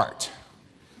than the heart?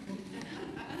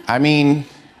 I mean,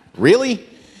 really?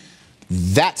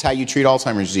 That's how you treat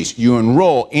Alzheimer's disease. You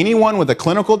enroll anyone with a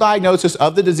clinical diagnosis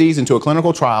of the disease into a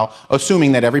clinical trial,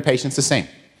 assuming that every patient's the same.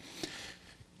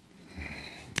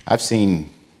 I've seen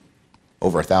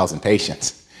over 1,000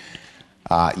 patients.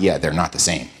 Yeah, they're not the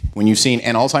same. When you've seen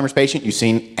an Alzheimer's patient, you've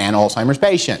seen an Alzheimer's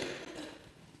patient.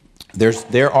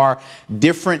 There are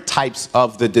different types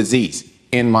of the disease,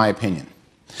 in my opinion.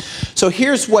 So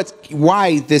here's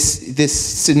why this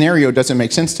scenario doesn't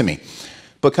make sense to me.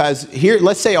 Because here,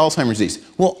 let's say Alzheimer's disease.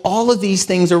 Well, all of these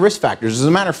things are risk factors. As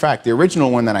a matter of fact, the original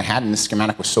one that I had in the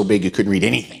schematic was so big you couldn't read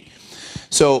anything.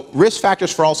 So risk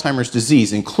factors for Alzheimer's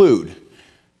disease include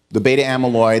the beta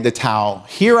amyloid, the tau.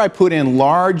 Here I put in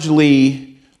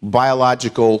largely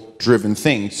biological driven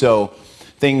things. So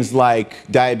things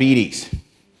like diabetes,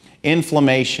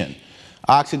 inflammation,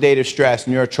 oxidative stress,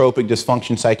 neurotropic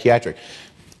dysfunction, psychiatric,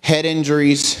 head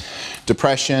injuries,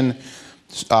 depression,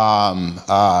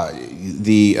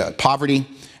 poverty,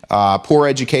 poor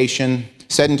education,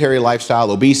 sedentary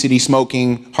lifestyle, obesity,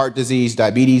 smoking, heart disease,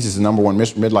 diabetes is the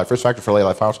 #1 midlife risk factor for late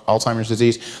life Alzheimer's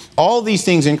disease. All these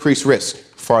things increase risk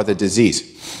for the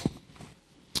disease.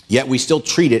 Yet we still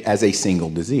treat it as a single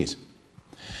disease.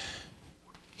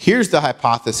 Here's the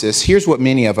hypothesis. Here's what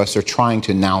many of us are trying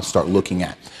to now start looking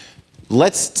at.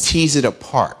 Let's tease it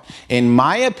apart. In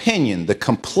my opinion, the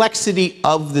complexity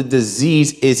of the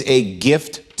disease is a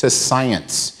gift to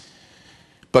science,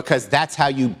 because that's how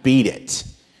you beat it.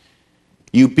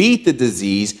 You beat the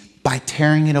disease by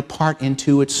tearing it apart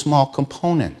into its small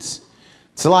components.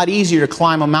 It's a lot easier to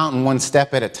climb a mountain one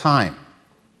step at a time,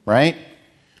 right?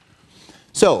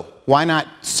 So why not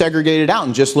segregate it out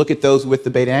and just look at those with the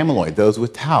beta amyloid, those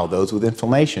with tau, those with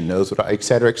inflammation, those with et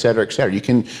cetera, et cetera, et cetera. You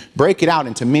can break it out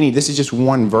into many. This is just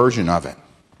one version of it.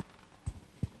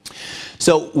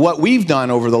 So what we've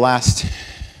done over the last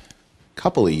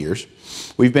couple of years,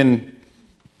 we've been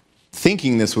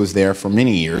thinking this was there for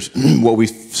many years. What we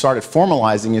started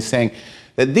formalizing is saying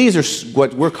that these are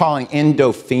what we're calling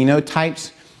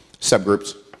endophenotypes,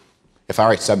 subgroups. If I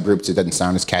write subgroups, it doesn't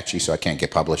sound as catchy, so I can't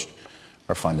get published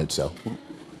or funded, so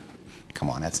come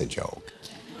on, that's a joke.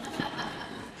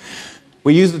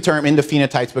 We use the term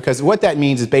endophenotypes because what that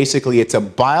means is basically it's a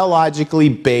biologically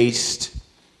based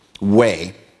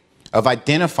way of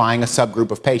identifying a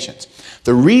subgroup of patients.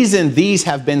 The reason these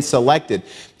have been selected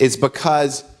is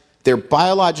because they're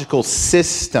biological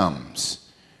systems.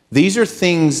 These are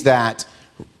things that,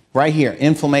 right here,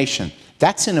 inflammation,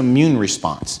 that's an immune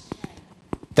response.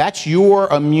 That's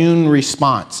your immune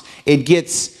response. It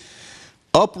gets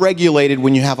upregulated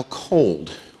when you have a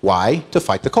cold. Why? To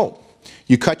fight the cold.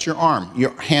 You cut your arm,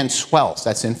 your hand swells,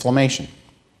 that's inflammation.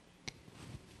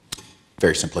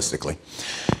 Very simplistically.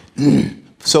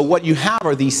 So what you have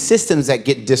are these systems that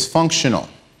get dysfunctional.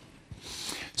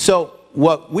 So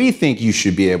what we think you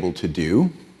should be able to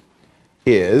do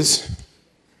is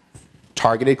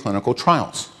targeted clinical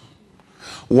trials.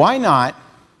 Why not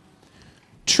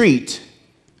treat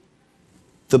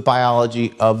the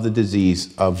biology of the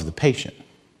disease of the patient?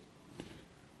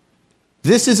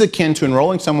 This is akin to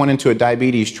enrolling someone into a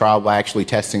diabetes trial by actually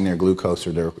testing their glucose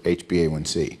or their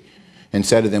HbA1c,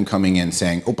 instead of them coming in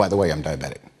saying, oh, by the way, I'm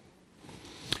diabetic.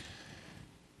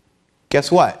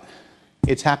 Guess what?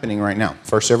 It's happening right now.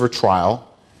 First ever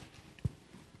trial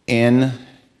in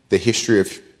the history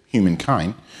of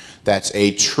humankind that's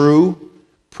a true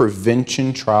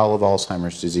prevention trial of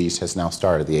Alzheimer's disease has now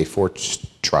started. The A4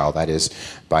 trial, that is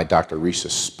by Dr. Risa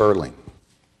Sperling.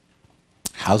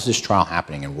 How's this trial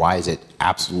happening and why is it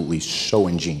absolutely so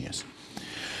ingenious?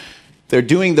 They're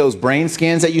doing those brain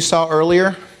scans that you saw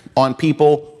earlier on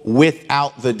people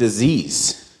without the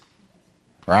disease,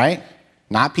 right?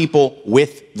 Not people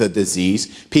with the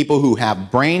disease, people who have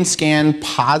brain scan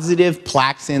positive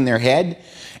plaques in their head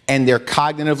and they're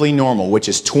cognitively normal, which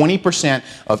is 20%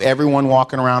 of everyone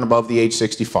walking around above the age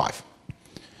 65.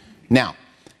 Now,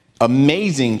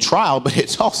 amazing trial, but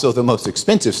it's also the most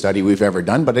expensive study we've ever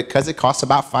done, but because it costs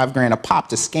about $5,000 a pop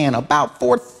to scan about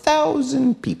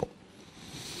 4,000 people.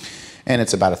 And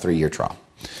it's about a 3-year trial.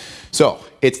 So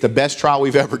it's the best trial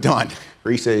we've ever done.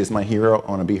 Risa is my hero. I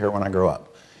want to be her when I grow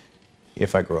up,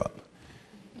 if I grow up.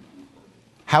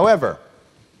 However,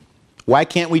 why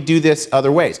can't we do this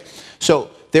other ways? So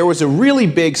there was a really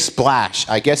big splash,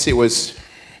 I guess it was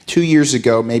 2 years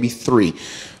ago, maybe 3.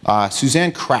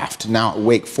 Suzanne Kraft, now at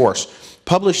Wake Forest,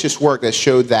 published this work that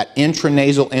showed that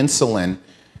intranasal insulin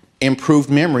improved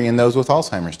memory in those with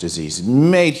Alzheimer's disease. It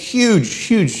made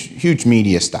huge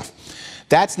media stuff.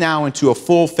 That's now into a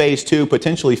full phase 2,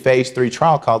 potentially phase 3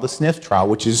 trial called the SNF trial,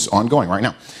 which is ongoing right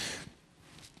now.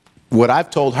 What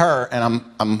I've told her, and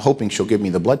I'm hoping she'll give me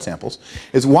the blood samples,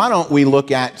 is why don't we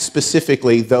look at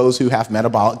specifically those who have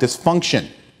metabolic dysfunction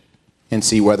and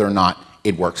see whether or not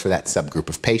it works for that subgroup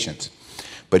of patients.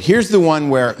 But here's the one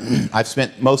where I've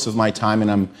spent most of my time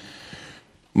and I'm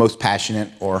most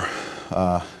passionate or,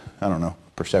 I don't know,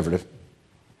 perseverative.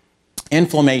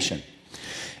 Inflammation.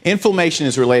 Inflammation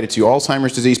is related to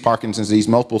Alzheimer's disease, Parkinson's disease,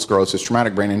 multiple sclerosis,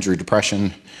 traumatic brain injury,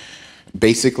 depression,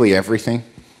 basically everything,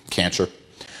 cancer.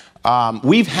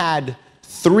 We've had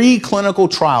 3 clinical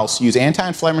trials to use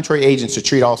anti-inflammatory agents to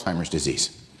treat Alzheimer's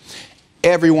disease.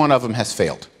 Every one of them has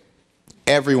failed.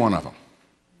 Every one of them.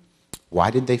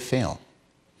 Why did they fail?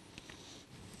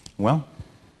 Well,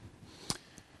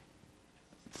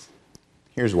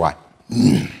 here's why.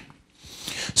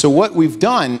 So what we've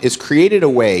done is created a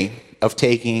way of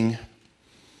taking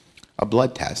a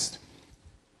blood test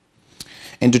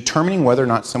and determining whether or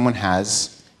not someone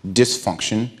has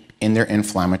dysfunction in their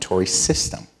inflammatory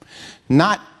system.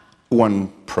 Not one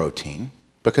protein,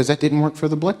 because that didn't work for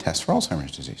the blood test for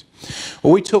Alzheimer's disease.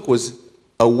 What we took was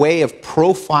a way of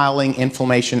profiling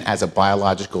inflammation as a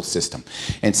biological system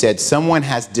and said someone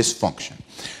has dysfunction.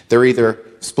 They're either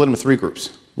split into 3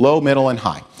 groups, low, middle, and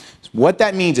high. What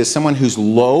that means is someone who's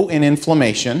low in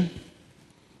inflammation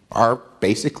are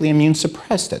basically immune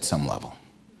suppressed at some level.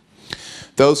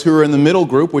 Those who are in the middle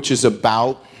group, which is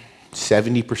about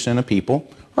 70% of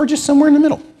people, are just somewhere in the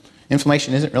middle.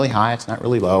 Inflammation isn't really high, it's not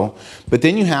really low. But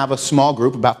then you have a small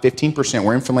group, about 15%,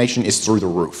 where inflammation is through the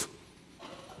roof.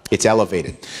 It's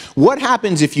elevated. What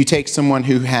happens if you take someone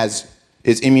who is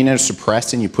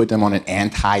immunosuppressed and you put them on an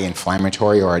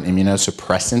anti-inflammatory or an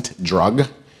immunosuppressant drug?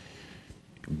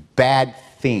 Bad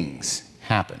things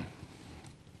happen.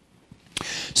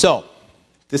 So,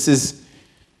 this is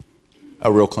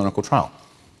a real clinical trial.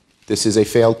 This is a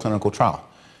failed clinical trial.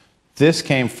 This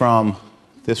came from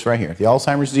this right here, the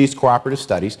Alzheimer's Disease Cooperative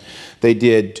Studies. They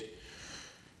did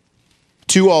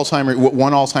 2 Alzheimer's,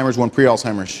 1 Alzheimer's, 1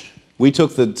 pre-Alzheimer's. We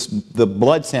took the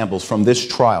blood samples from this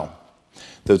trial.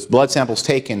 Those blood samples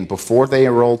taken before they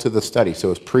enrolled to the study, so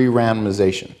it was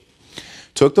pre-randomization.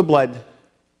 Took the blood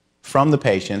from the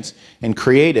patients and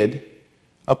created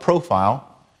a profile,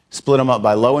 split them up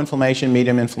by low inflammation,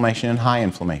 medium inflammation, and high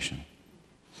inflammation.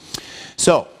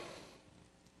 So,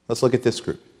 let's look at this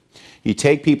group. You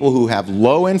take people who have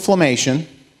low inflammation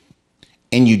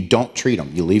and you don't treat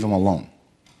them. You leave them alone.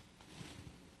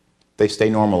 They stay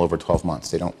normal over 12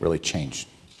 months. They don't really change.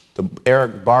 The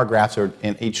bar graphs are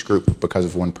in each group because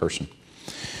of one person.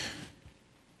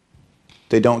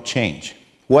 They don't change.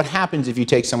 What happens if you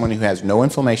take someone who has no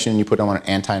inflammation and you put them on an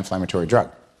anti-inflammatory drug?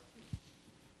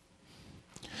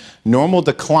 Normal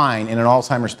decline in an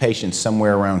Alzheimer's patient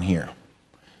somewhere around here.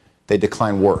 They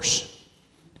decline worse.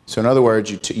 So in other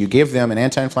words, you give them an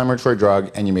anti-inflammatory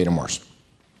drug and you made them worse.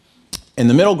 In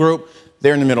the middle group,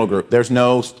 they're in the middle group. There's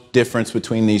no difference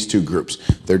between these two groups.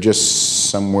 They're just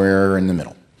somewhere in the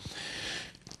middle.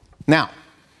 Now,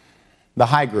 the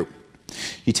high group.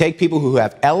 You take people who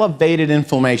have elevated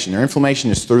inflammation. Their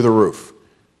inflammation is through the roof,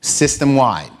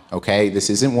 system-wide, okay? This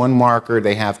isn't one marker.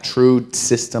 They have true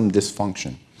system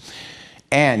dysfunction.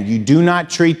 And you do not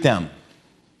treat them.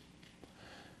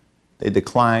 They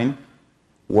decline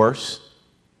worse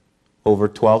over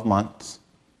 12 months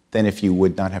than if you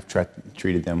would not have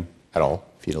treated them at all.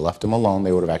 If you'd have left them alone,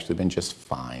 they would have actually been just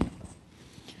fine.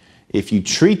 If you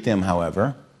treat them,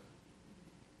 however,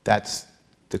 that's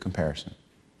the comparison.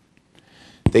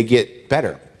 They get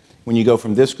better. When you go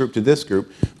from this group to this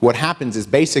group, what happens is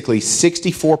basically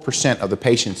 64% of the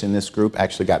patients in this group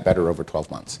actually got better over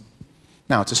 12 months.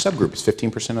 Now, it's a subgroup. It's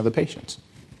 15% of the patients.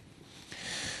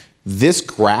 This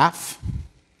graph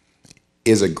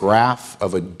is a graph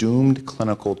of a doomed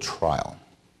clinical trial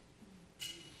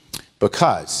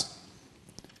because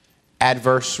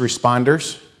adverse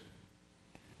responders,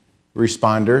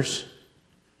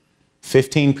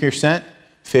 15%,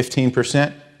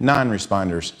 15%,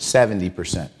 non-responders,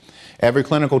 70%. Every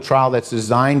clinical trial that's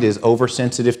designed is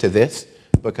oversensitive to this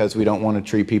because we don't want to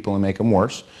treat people and make them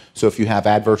worse. So if you have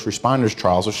adverse responders,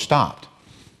 trials are stopped.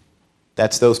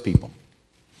 That's those people.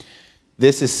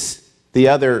 This is the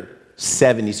other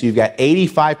 70. So you've got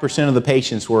 85% of the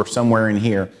patients were somewhere in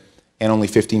here and only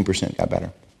 15% got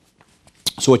better.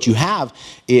 So what you have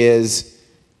is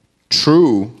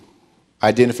true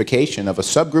identification of a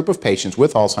subgroup of patients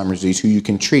with Alzheimer's disease who you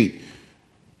can treat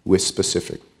with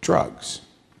specific drugs.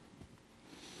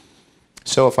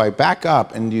 So if I back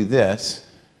up and do this,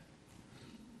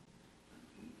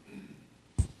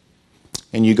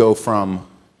 and you go from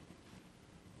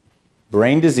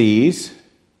brain disease,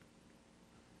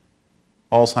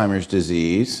 Alzheimer's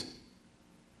disease,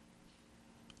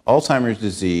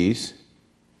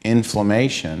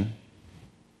 inflammation,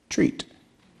 treat.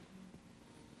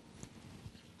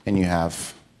 And you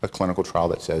have a clinical trial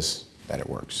that says that it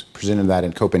works. Presented that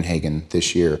in Copenhagen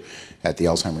this year at the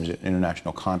Alzheimer's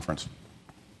International Conference.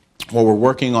 What we're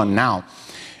working on now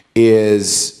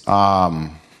is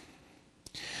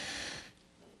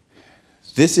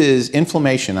this is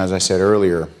inflammation, as I said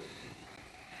earlier.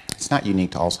 It's not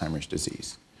unique to Alzheimer's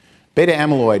disease. Beta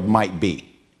amyloid might be.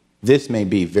 This may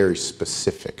be very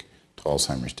specific to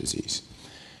Alzheimer's disease.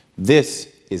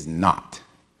 This is not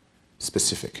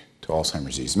specific to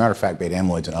Alzheimer's disease. As a matter of fact, beta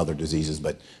amyloid's in other diseases,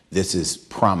 but this is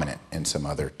prominent in some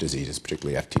other diseases,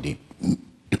 particularly FTD.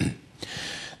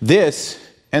 This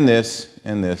and this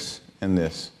and this and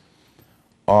this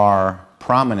are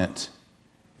prominent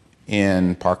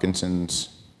in Parkinson's,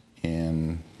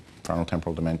 in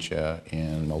frontotemporal dementia,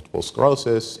 in multiple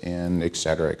sclerosis, in et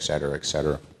cetera, et cetera, et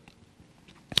cetera.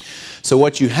 So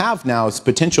what you have now is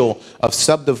potential of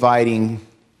subdividing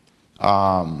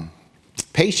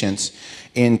patients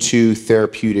into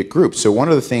therapeutic groups. So one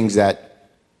of the things that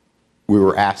we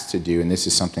were asked to do, and this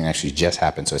is something that actually just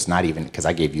happened, so it's not even, because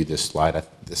I gave you this slide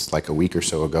this like a week or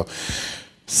so ago.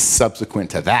 Subsequent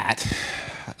to that,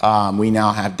 we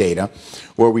now have data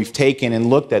where we've taken and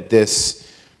looked at this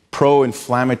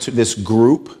pro-inflammatory, this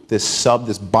group,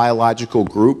 this biological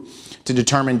group, to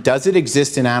determine does it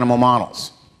exist in animal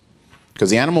models? Because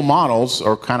the animal models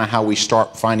are kind of how we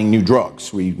start finding new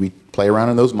drugs. We play around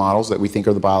in those models that we think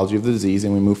are the biology of the disease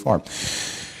and we move forward.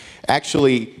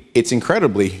 Actually, it's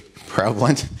incredibly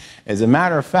prevalent. As a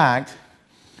matter of fact,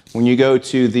 when you go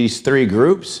to these three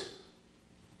groups,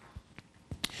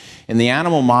 in the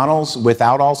animal models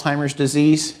without Alzheimer's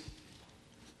disease,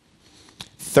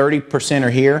 30% are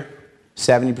here,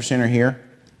 70% are here.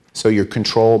 So your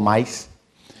control mice,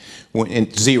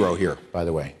 and 0 here, by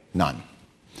the way, none.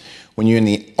 When you're in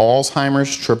the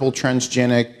Alzheimer's triple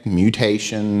transgenic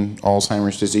mutation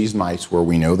Alzheimer's disease mice, where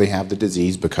we know they have the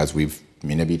disease because we've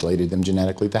manipulated them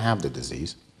genetically to have the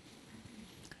disease,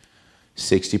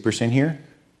 60% here,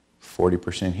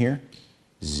 40% here,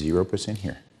 0%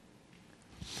 here.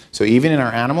 So even in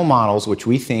our animal models, which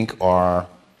we think are,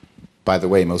 by the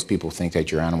way, most people think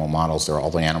that your animal models,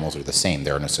 all the animals are the same.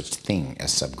 There are no such thing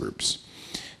as subgroups.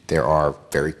 there are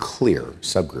very clear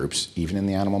subgroups, even in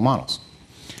the animal models.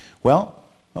 Well,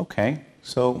 okay,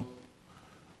 so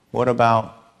what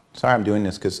about, sorry I'm doing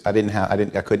this because I couldn't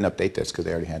update this because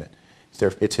they already had it.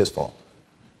 It's his fault.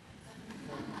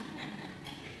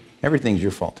 Everything's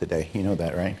your fault today, you know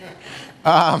that, right?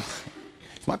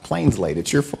 My plane's late,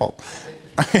 it's your fault.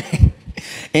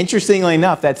 Interestingly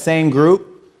enough, that same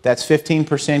group, that's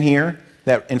 15% here,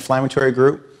 that inflammatory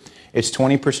group, it's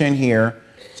 20% here,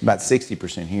 it's about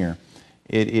 60% here.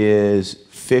 It is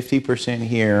 50%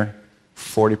 here,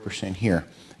 40% here,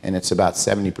 and it's about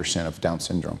 70% of Down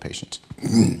syndrome patients.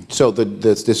 So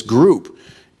this group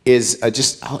is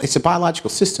it's a biological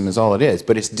system is all it is,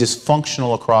 but it's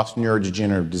dysfunctional across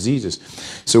neurodegenerative diseases.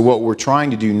 So what we're trying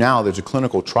to do now, there's a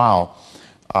clinical trial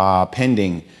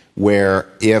pending where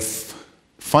if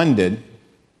funded,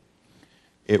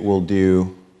 it will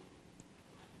do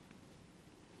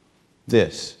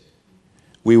this.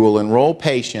 We will enroll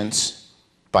patients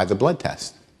by the blood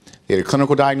test. They get a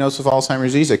clinical diagnosis of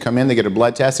Alzheimer's disease, they come in, they get a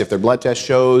blood test. If their blood test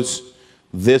shows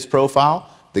this profile,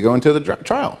 they go into the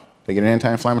trial. They get an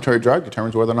anti-inflammatory drug,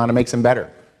 determines whether or not it makes them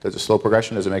better. Does it slow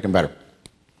progression? Does it make them better?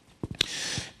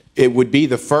 It would be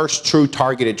the first true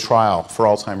targeted trial for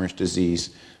Alzheimer's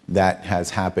disease that has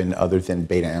happened other than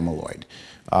beta amyloid.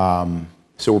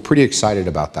 So we're pretty excited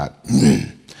about that.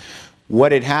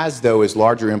 What it has, though, is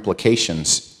larger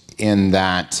implications in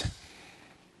that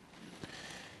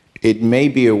it may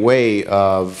be a way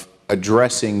of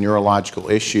addressing neurological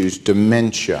issues,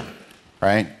 dementia,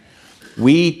 right?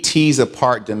 We tease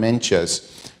apart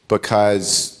dementias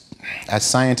because as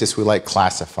scientists, we like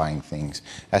classifying things.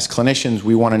 As clinicians,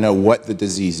 we want to know what the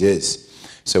disease is.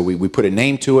 So we put a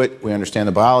name to it, we understand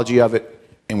the biology of it,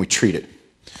 and we treat it.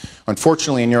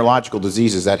 Unfortunately, in neurological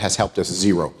diseases, that has helped us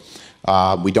zero.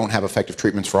 We don't have effective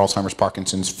treatments for Alzheimer's,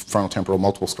 Parkinson's, frontotemporal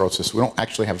multiple sclerosis. We don't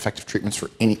actually have effective treatments for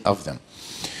any of them.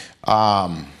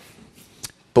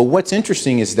 But what's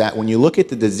interesting is that when you look at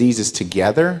the diseases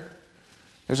together,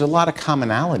 there's a lot of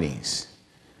commonalities.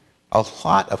 A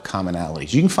lot of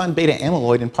commonalities. You can find beta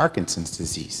amyloid in Parkinson's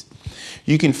disease.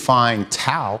 You can find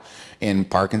tau in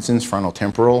Parkinson's,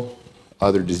 frontotemporal,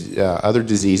 other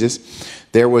diseases.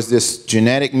 There was this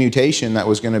genetic mutation that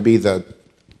was going to be the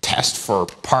test for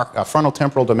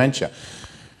frontotemporal dementia.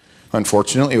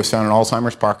 Unfortunately, it was found in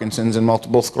Alzheimer's, Parkinson's, and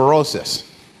multiple sclerosis.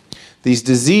 These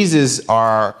diseases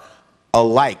are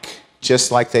alike,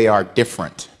 just like they are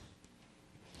different.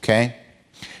 Okay?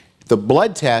 The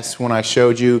blood test, when I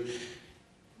showed you,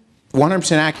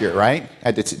 100% accurate, right?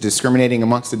 At discriminating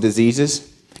amongst the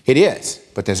diseases? It is,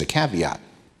 but there's a caveat.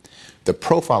 The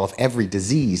profile of every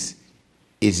disease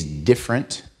is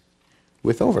different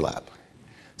with overlap.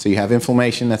 So you have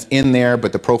inflammation that's in there,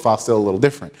 but the profile's still a little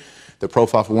different. The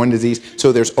profile for one disease.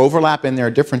 So there's overlap and there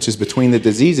are differences between the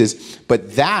diseases,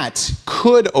 but that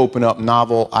could open up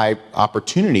novel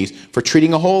opportunities for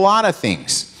treating a whole lot of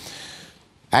things.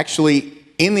 Actually,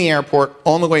 in the airport,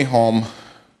 on the way home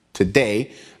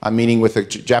today, I'm meeting with a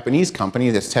Japanese company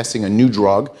that's testing a new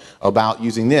drug about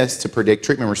using this to predict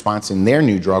treatment response in their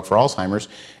new drug for Alzheimer's.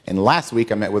 And last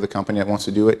week, I met with a company that wants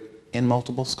to do it in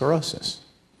multiple sclerosis.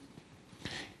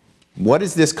 What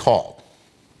is this called?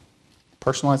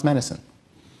 Personalized medicine.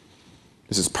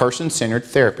 This is person-centered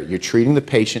therapy. You're treating the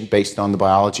patient based on the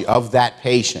biology of that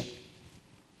patient.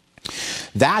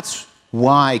 That's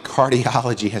why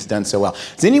cardiology has done so well.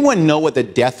 Does anyone know what the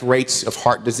death rates of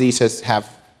heart disease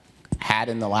have had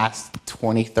in the last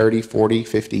 20, 30, 40,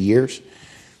 50 years?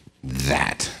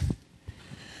 That.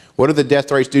 What are the death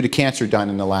rates due to cancer done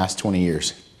in the last 20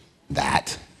 years?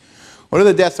 That. What are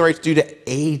the death rates due to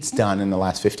AIDS done in the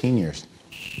last 15 years?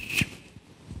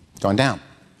 Gone down.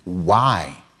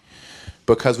 Why?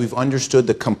 Because we've understood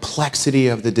the complexity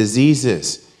of the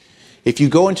diseases. If you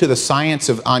go into the science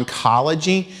of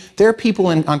oncology, there are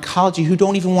people in oncology who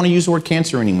don't even want to use the word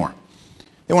cancer anymore.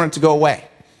 They want it to go away.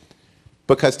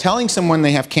 Because telling someone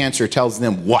they have cancer tells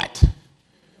them what?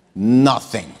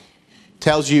 Nothing.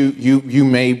 Tells you you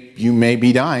may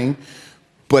be dying,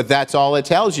 but that's all it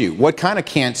tells you. What kind of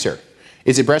cancer?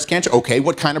 Is it breast cancer? Okay,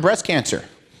 what kind of breast cancer?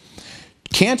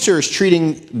 Cancer is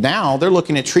treating now, they're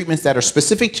looking at treatments that are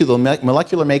specific to the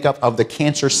molecular makeup of the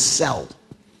cancer cell.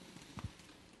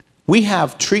 We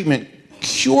have treatment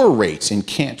cure rates in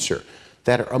cancer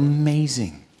that are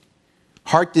amazing.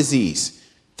 Heart disease,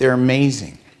 they're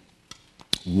amazing.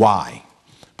 Why?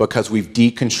 Because we've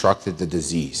deconstructed the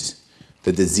disease,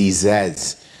 the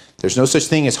diseases. There's no such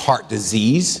thing as heart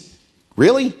disease.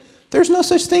 Really? There's no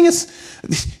such thing as,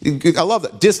 I love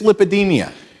that,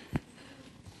 dyslipidemia.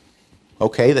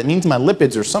 Okay, that means my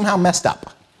lipids are somehow messed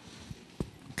up.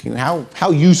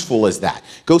 How useful is that?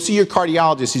 Go see your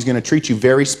cardiologist. He's going to treat you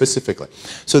very specifically.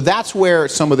 So that's where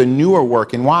some of the newer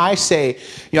work, and why I say,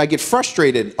 I get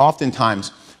frustrated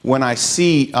oftentimes when I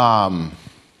see the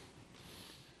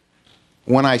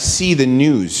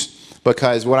news,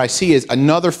 because what I see is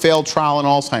another failed trial in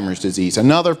Alzheimer's disease,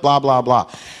 another blah, blah,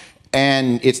 blah.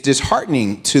 And it's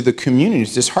disheartening to the community,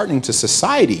 it's disheartening to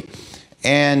society.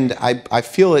 And I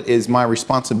feel it is my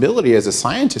responsibility as a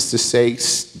scientist to say,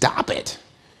 stop it.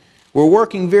 We're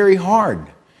working very hard,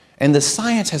 and the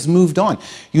science has moved on.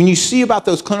 When you see about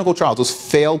those clinical trials, those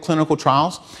failed clinical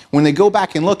trials, when they go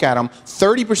back and look at them,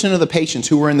 30% of the patients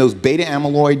who were in those beta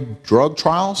amyloid drug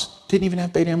trials didn't even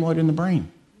have beta amyloid in the brain.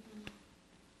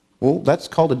 Well, that's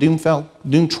called a doomed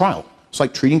trial. It's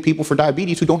like treating people for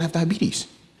diabetes who don't have diabetes,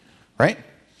 right?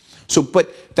 So,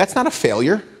 but that's not a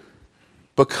failure.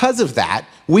 Because of that,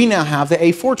 we now have the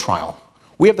A4 trial.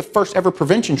 We have the first ever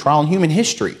prevention trial in human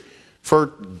history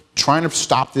for trying to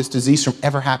stop this disease from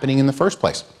ever happening in the first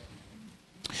place.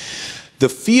 The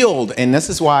field, and this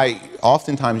is why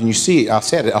oftentimes when you see, I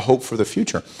said it, a hope for the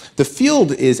future. The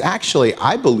field is actually,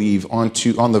 I believe, on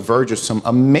the verge of some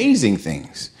amazing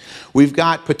things. We've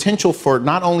got potential for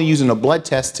not only using a blood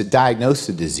test to diagnose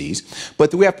the disease,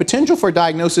 but we have potential for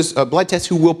diagnosis, a blood test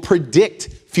who will predict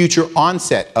future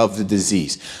onset of the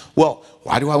disease. Well,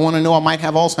 why do I want to know I might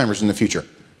have Alzheimer's in the future?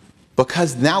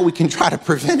 Because now we can try to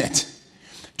prevent it.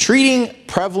 Treating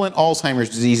prevalent Alzheimer's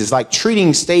disease is like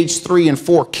treating stage 3 and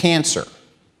 4 cancer.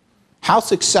 How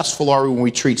successful are we when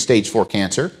we treat stage 4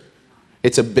 cancer?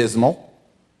 It's abysmal.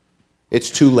 It's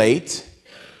too late.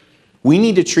 We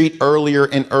need to treat earlier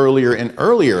and earlier and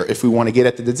earlier if we want to get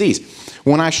at the disease.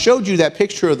 When I showed you that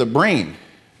picture of the brain,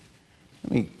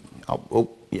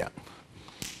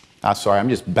 I'm sorry, I'm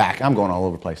just back. I'm going all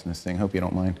over the place in this thing. Hope you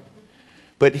don't mind.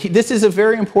 But this is a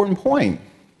very important point.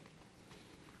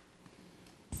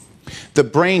 The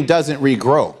brain doesn't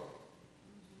regrow.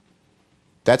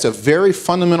 That's a very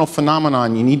fundamental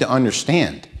phenomenon you need to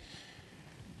understand.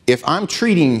 If I'm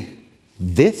treating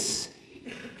this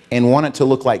and want it to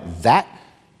look like that,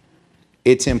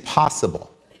 it's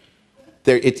impossible.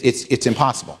 It's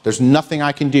impossible. There's nothing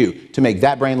I can do to make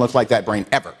that brain look like that brain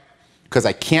ever, because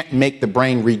I can't make the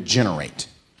brain regenerate.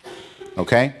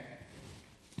 Okay?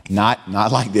 Not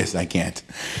like this, I can't.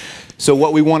 So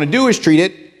what we want to do is treat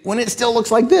it when it still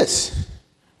looks like this.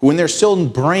 When there's still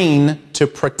brain to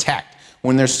protect.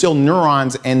 When there's still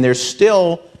neurons and there's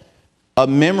still a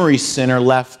memory center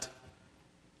left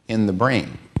in the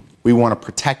brain. We want to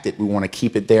protect it. We want to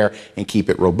keep it there and keep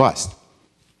it robust.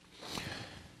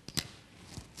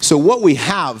 So what we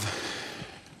have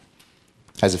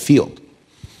as a field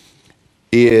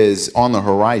is on the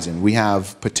horizon. We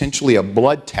have potentially a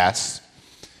blood test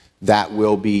that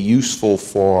will be useful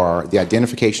for the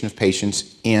identification of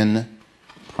patients in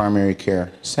primary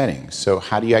care settings. So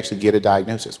how do you actually get a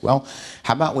diagnosis? Well,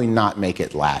 how about we not make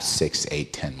it last 6,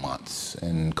 8, 10 months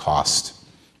and cost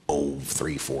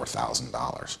 $3,000,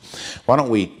 $4,000? Why don't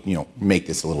we, make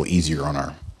this a little easier on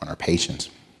our patients?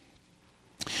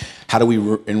 How do we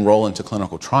enroll into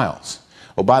clinical trials?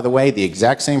 Oh, by the way, the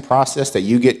exact same process that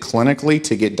you get clinically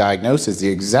to get diagnosed is the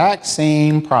exact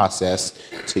same process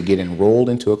to get enrolled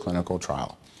into a clinical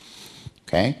trial.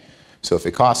 Okay? So if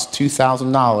it costs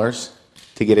 $2,000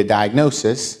 to get a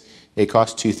diagnosis, it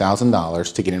costs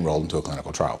 $2,000 to get enrolled into a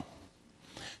clinical trial.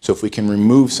 So if we can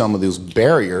remove some of those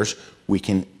barriers, we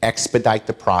can expedite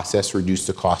the process, reduce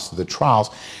the cost of the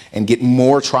trials, and get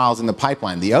more trials in the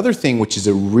pipeline. The other thing, which is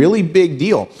a really big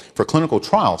deal for clinical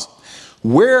trials,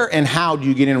 where and how do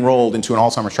you get enrolled into an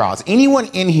Alzheimer's trial? Has anyone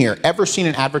in here ever seen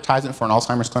an advertisement for an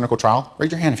Alzheimer's clinical trial? Raise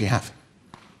your hand if you have.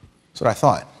 That's what I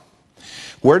thought.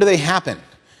 Where do they happen?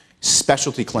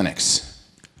 Specialty clinics.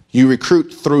 You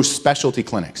recruit through specialty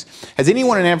clinics. Has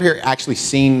anyone in here actually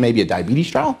seen maybe a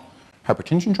diabetes trial?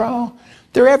 Hypertension trial?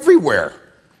 They're everywhere.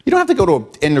 You don't have to go to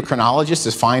an endocrinologist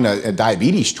to find a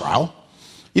diabetes trial.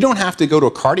 You don't have to go to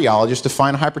a cardiologist to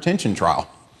find a hypertension trial.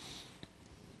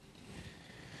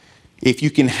 If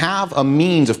you can have a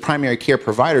means of primary care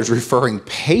providers referring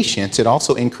patients, it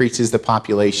also increases the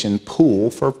population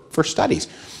pool for studies.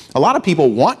 A lot of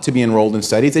people want to be enrolled in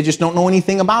studies, they just don't know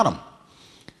anything about them.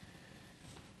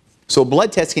 So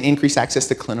blood tests can increase access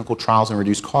to clinical trials and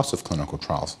reduce costs of clinical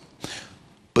trials.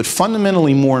 But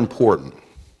fundamentally more important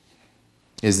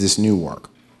is this new work,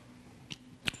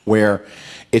 where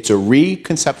it's a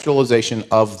reconceptualization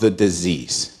of the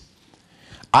disease.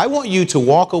 I want you to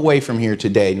walk away from here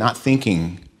today not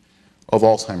thinking of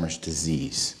Alzheimer's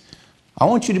disease. I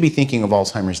want you to be thinking of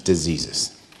Alzheimer's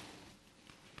diseases.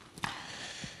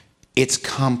 It's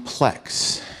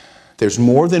complex. There's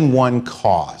more than one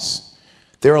cause.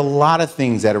 There are a lot of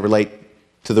things that relate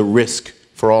to the risk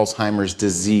for Alzheimer's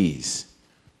disease.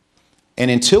 And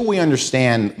until we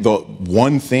understand the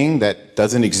one thing that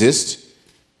doesn't exist,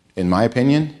 in my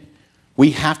opinion,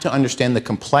 we have to understand the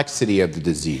complexity of the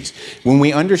disease. When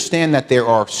we understand that there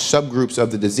are subgroups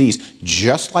of the disease,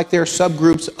 just like there are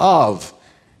subgroups of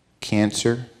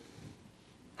cancer,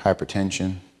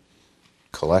 hypertension,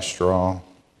 cholesterol,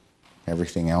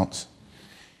 everything else,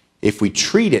 if we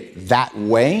treat it that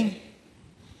way,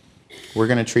 we're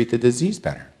going to treat the disease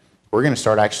better. We're going to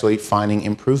start actually finding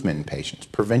improvement in patients,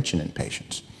 prevention in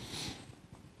patients.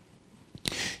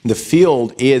 The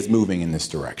field is moving in this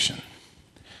direction.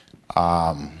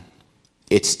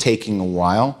 It's taking a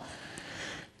while.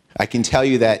 I can tell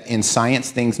you that in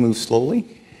science, things move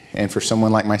slowly, and for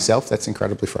someone like myself, that's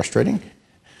incredibly frustrating.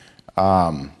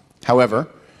 However,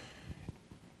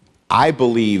 I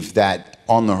believe that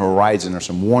on the horizon are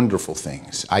some wonderful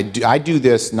things. I do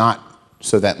this not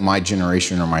so that my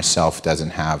generation or myself doesn't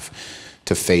have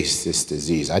to face this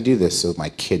disease. I do this so my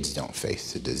kids don't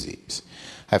face the disease.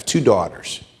 I have 2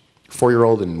 daughters,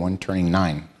 4-year-old and one turning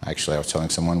 9. Actually, I was telling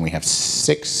someone we have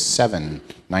 6, 7,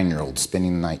 9-year-olds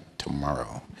spending the night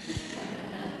tomorrow.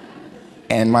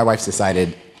 And my wife's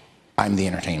decided I'm the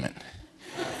entertainment.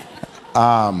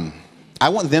 I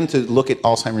want them to look at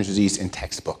Alzheimer's disease in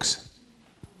textbooks.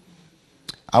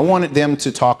 I wanted them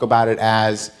to talk about it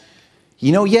as,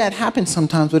 you know, yeah, it happens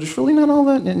sometimes, but it's really not all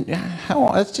that, and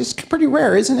it's just pretty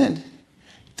rare, isn't it?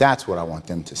 That's what I want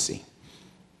them to see.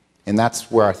 And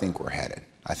that's where I think we're headed.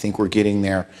 I think we're getting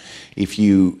there. If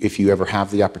you ever have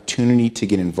the opportunity to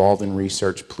get involved in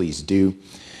research, please do.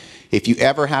 If you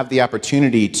ever have the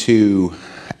opportunity to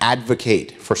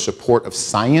advocate for support of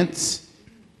science,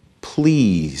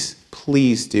 please,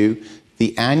 please do.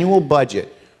 The annual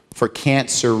budget for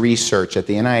cancer research at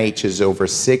the NIH is over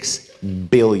 $6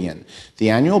 billion. The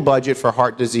annual budget for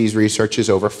heart disease research is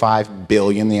over $5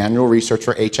 billion. The annual research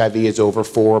for HIV is over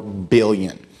 $4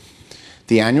 billion.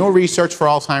 The annual research for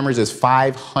Alzheimer's is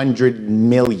 $500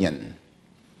 million.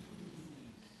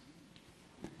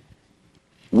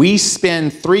 We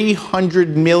spend $300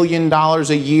 million a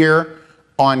year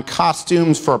on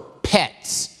costumes for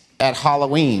pets at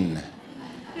Halloween.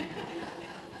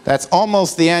 That's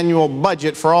almost the annual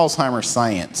budget for Alzheimer's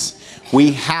science.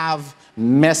 We have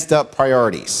messed up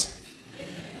priorities,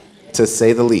 to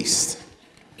say the least.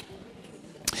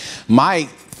 My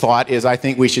thought is I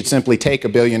think we should simply take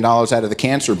 $1 billion out of the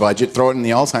cancer budget, throw it in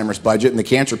the Alzheimer's budget, and the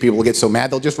cancer people will get so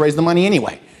mad they'll just raise the money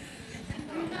anyway.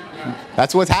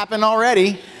 That's what's happened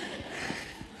already.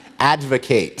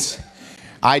 Advocate.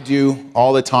 I do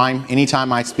all the time.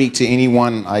 Anytime I speak to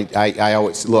anyone, I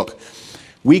always look.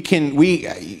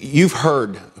 You've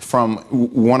heard from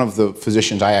one of the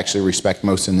physicians I actually respect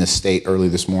most in this state early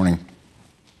this morning.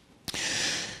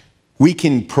 We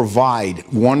can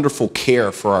provide wonderful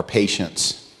care for our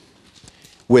patients.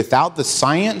 Without the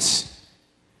science,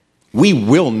 we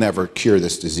will never cure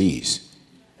this disease,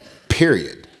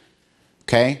 period.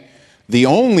 Okay? The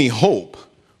only hope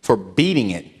for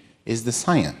beating it is the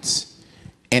science.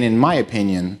 And in my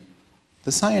opinion,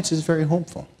 the science is very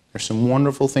hopeful. There's some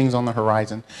wonderful things on the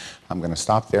horizon. I'm going to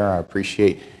stop there. I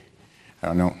appreciate, I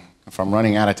don't know if I'm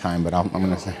running out of time, but I'm going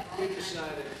to say. We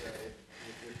decided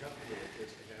if you're comfortable with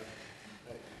this to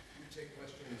have, you take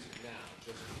questions now,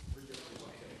 just for your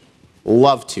presentation.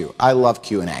 Love to. I love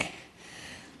Q&A.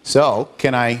 So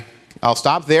I'll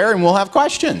stop there and we'll have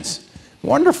questions.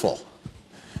 Wonderful.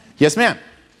 Yes, ma'am.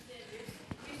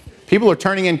 People are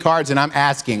turning in cards and I'm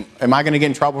asking, am I going to get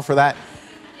in trouble for that?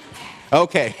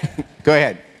 Okay, go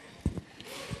ahead.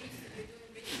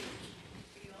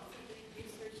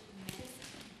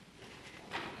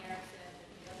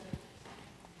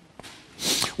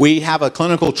 We have a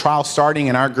clinical trial starting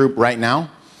in our group right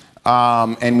now,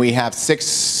 and we have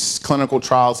 6 clinical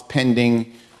trials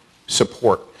pending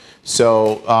support.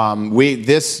 So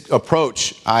this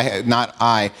approach,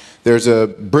 there's a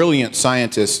brilliant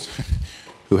scientist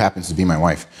who happens to be my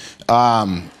wife,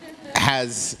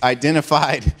 has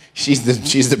identified, she's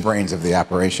the brains of the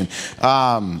operation,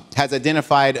 has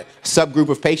identified a subgroup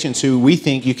of patients who we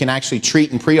think you can actually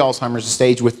treat in pre-Alzheimer's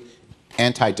stage with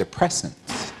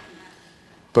antidepressants.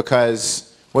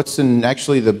 Because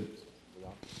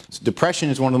depression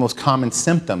is one of the most common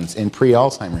symptoms in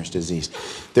pre-Alzheimer's disease.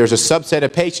 There's a subset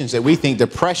of patients that we think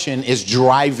depression is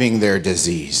driving their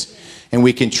disease, and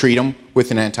we can treat them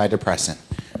with an antidepressant.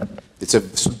 It's a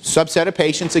subset of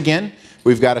patients again.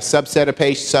 We've got a subset of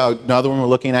patients, so another one we're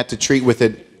looking at to treat with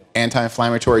an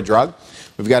anti-inflammatory drug.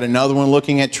 We've got another one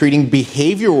looking at treating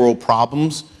behavioral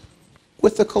problems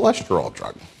with a cholesterol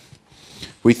drug.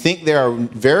 We think there are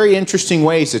very interesting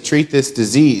ways to treat this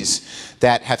disease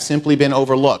that have simply been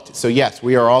overlooked. So yes,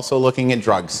 we are also looking at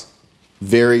drugs.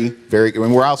 Very, very good.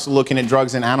 And we're also looking at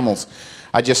drugs in animals.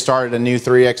 I just started a new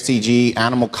 3xTG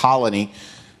animal colony.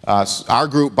 Our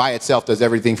group by itself does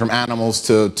everything from animals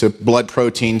to blood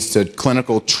proteins to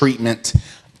clinical treatment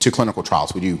to clinical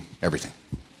trials. We do everything.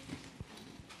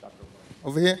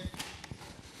 Over here.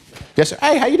 Yes, sir.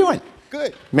 Hey, how you doing?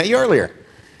 Good. Met you earlier.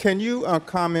 Can you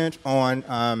comment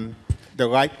on the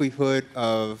likelihood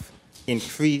of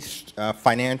increased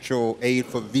financial aid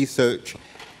for research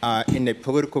in the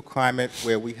political climate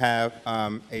where we have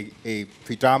a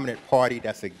predominant party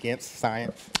that's against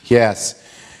science? Yes.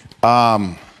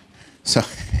 So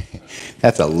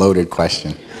that's a loaded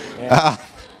question. Yeah.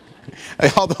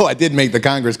 Although I did make the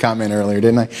Congress comment earlier,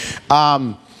 didn't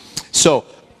I? So,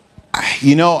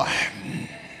 you know,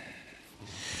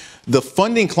 the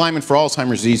funding climate for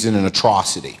Alzheimer's disease is an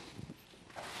atrocity.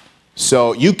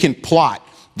 So you can plot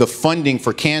the funding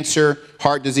for cancer,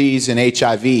 heart disease, and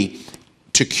HIV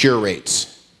to cure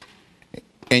rates.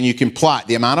 And you can plot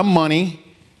the amount of money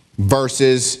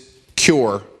versus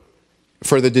cure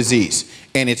for the disease.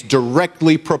 And it's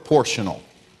directly proportional.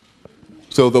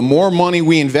 So the more money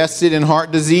we invested in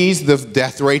heart disease, the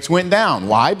death rates went down.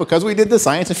 Why? Because we did the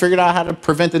science and figured out how to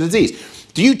prevent the disease.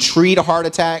 Do you treat a heart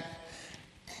attack?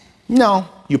 No,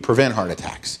 you prevent heart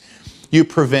attacks. You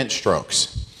prevent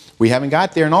strokes. We haven't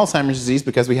got there in Alzheimer's disease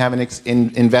because we haven't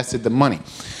invested the money.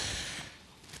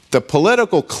 The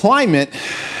political climate,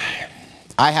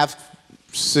 I have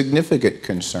significant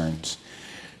concerns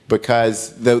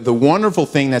because the wonderful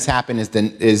thing that's happened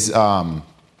is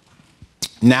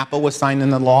NAPA was signed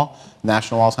into law,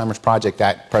 National Alzheimer's Project,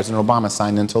 that President Obama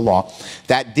signed into law.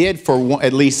 That did, for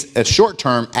at least a short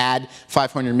term, add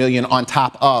 $500 million on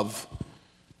top of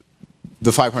the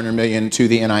 $500 million to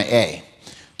the NIA.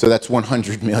 So that's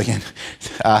 $100 million.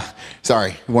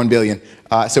 Sorry, $1 billion.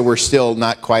 So we're still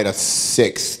not quite a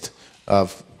sixth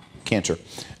of cancer.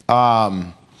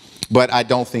 But I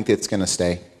don't think it's going to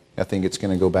stay. I think it's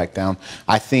going to go back down.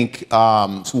 I think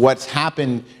what's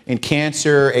happened in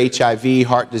cancer, HIV,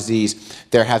 heart disease,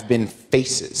 there have been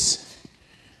faces.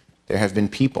 There have been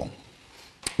people.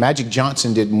 Magic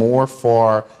Johnson did more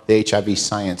for the HIV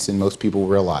science than most people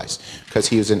realize because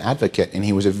he was an advocate, and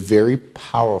he was a very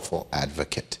powerful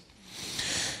advocate.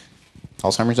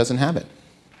 Alzheimer's doesn't have it.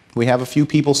 We have a few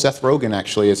people. Seth Rogen,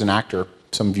 actually, is an actor.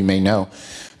 Some of you may know.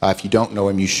 If you don't know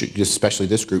him, you should, especially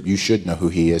this group, you should know who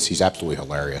he is. He's absolutely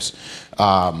hilarious.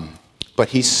 But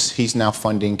he's now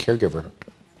funding caregiver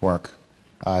work.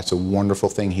 It's a wonderful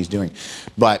thing he's doing.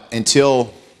 But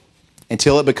until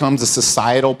it becomes a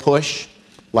societal push,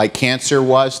 like cancer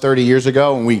was 30 years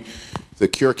ago, and the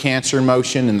Cure Cancer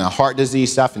motion and the heart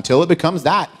disease stuff, until it becomes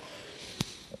that,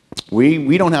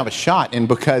 we don't have a shot, and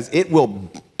because it will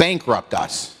bankrupt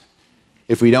us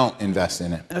if we don't invest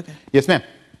in it. Okay. Yes, ma'am.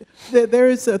 There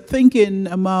is a thinking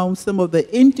among some of the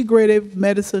integrative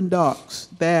medicine docs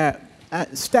that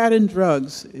statin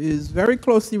drugs is very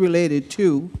closely related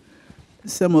to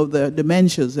some of the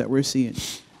dementias that we're seeing.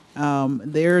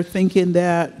 They're thinking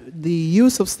that the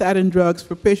use of statin drugs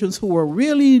for patients who are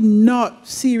really not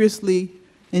seriously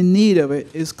in need of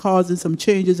it is causing some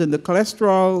changes in the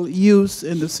cholesterol use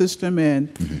in the system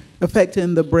and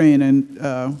affecting the brain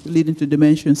and leading to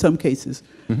dementia in some cases.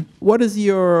 What is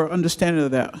your understanding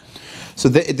of that? So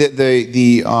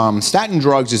the statin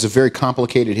drugs is a very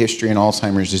complicated history in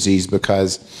Alzheimer's disease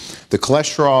because the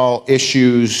cholesterol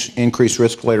issues increase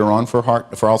risk later on for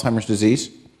Alzheimer's disease.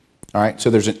 All right, so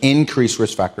there's an increased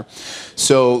risk factor.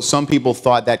 So some people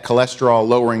thought that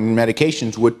cholesterol-lowering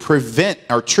medications would prevent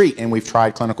or treat, and we've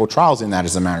tried clinical trials in that,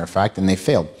 as a matter of fact, and they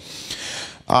failed.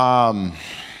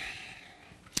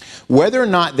 Whether or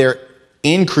not they're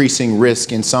increasing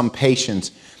risk in some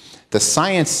patients, the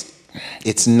science,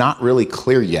 it's not really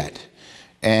clear yet,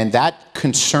 and that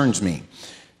concerns me.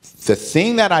 The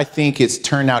thing that I think has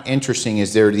turned out interesting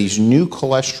is there are these new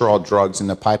cholesterol drugs in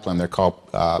the pipeline. They're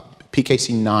called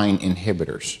PKC9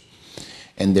 inhibitors,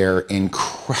 and they're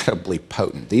incredibly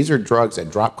potent. These are drugs that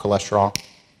drop cholesterol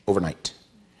overnight.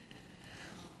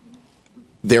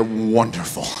 They're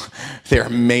wonderful. They're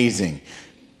amazing.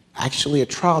 Actually, a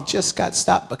trial just got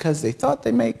stopped because they thought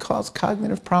they may cause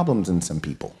cognitive problems in some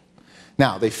people.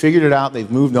 Now, they figured it out. They've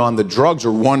moved on. The drugs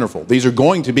are wonderful. These are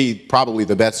going to be probably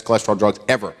the best cholesterol drugs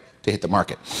ever to hit the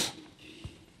market.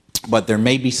 But there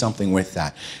may be something with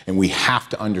that, and we have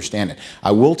to understand it.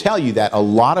 I will tell you that a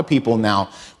lot of people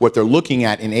now, what they're looking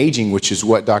at in aging, which is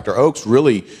what Dr. Oakes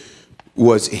really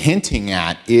was hinting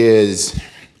at, is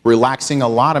relaxing a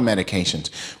lot of medications.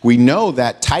 We know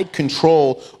that tight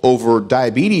control over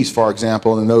diabetes, for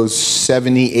example, in those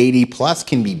 70, 80 plus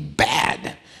can be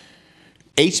bad.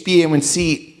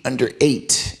 HbA1c under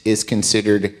 8 is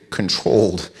considered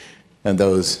controlled in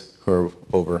those who are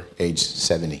over age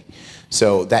 70.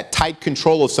 So that tight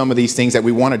control of some of these things that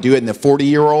we want to do in the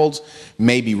 40-year-olds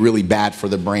may be really bad for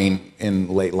the brain in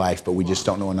late life, but we just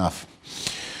don't know enough.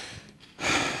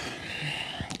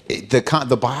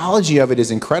 The biology of it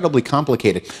is incredibly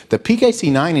complicated. The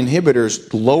PKC9 inhibitors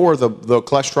lower the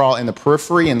cholesterol in the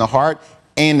periphery, in the heart,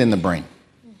 and in the brain.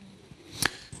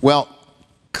 Well,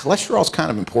 cholesterol is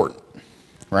kind of important,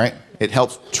 right? It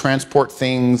helps transport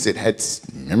things. It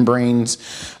hits membranes.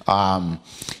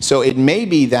 So it may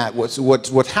be that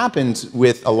what happens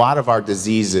with a lot of our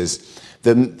diseases,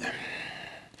 the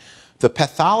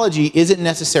pathology isn't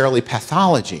necessarily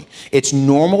pathology. It's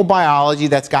normal biology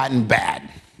that's gotten bad.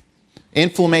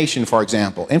 Inflammation, for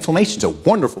example. Inflammation is a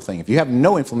wonderful thing. If you have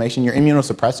no inflammation, you're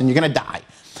immunosuppressed and you're going to die.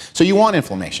 So you want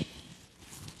inflammation.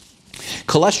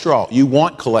 Cholesterol, you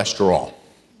want cholesterol.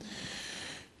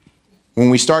 When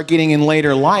we start getting in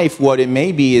later life, what it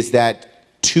may be is that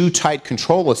too tight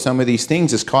control of some of these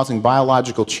things is causing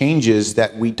biological changes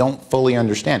that we don't fully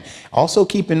understand. Also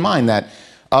keep in mind that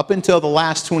up until the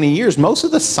last 20 years, most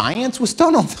of the science was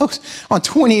done on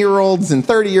 20-year-olds and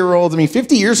 30-year-olds. I mean,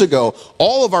 50 years ago,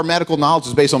 all of our medical knowledge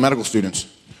was based on medical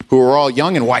students who were all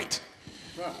young and white.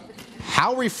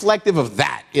 How reflective of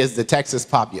that is the Texas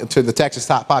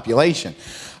top population?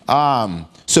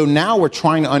 So now we're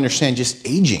trying to understand just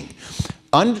aging.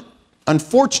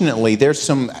 Unfortunately, there's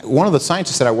one of the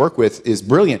scientists that I work with is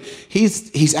brilliant.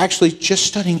 He's actually just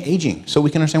studying aging so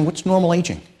we can understand what's normal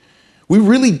aging. We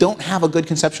really don't have a good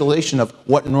conceptualization of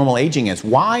what normal aging is.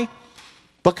 Why?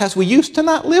 Because we used to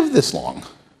not live this long.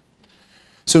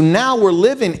 So now we're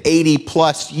living 80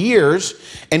 plus years,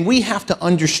 and we have to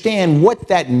understand what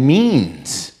that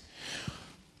means.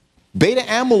 Beta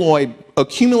amyloid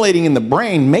accumulating in the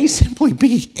brain may simply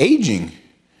be aging.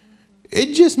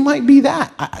 It just might be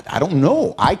that. I don't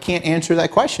know. I can't answer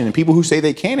that question. And people who say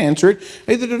they can't answer it,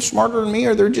 either they're smarter than me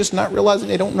or they're just not realizing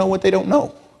they don't know what they don't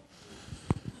know.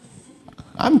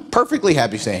 I'm perfectly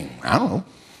happy saying, I don't know.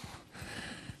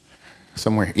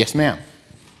 Somewhere. Yes, ma'am.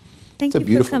 Thank It's a you for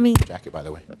beautiful coming. jacket, by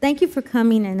the way. Thank you for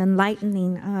coming and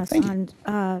enlightening us on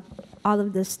all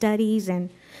of the studies.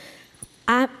 And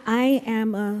I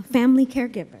am a family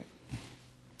caregiver,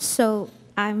 so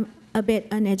I'm a bit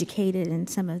uneducated in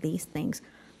some of these things.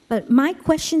 But my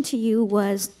question to you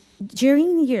was,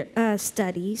 during your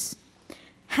studies,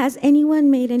 has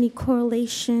anyone made any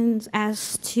correlations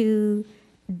as to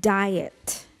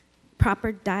diet,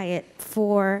 proper diet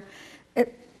for,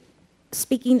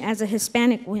 speaking as a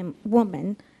Hispanic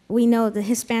woman, we know the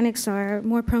Hispanics are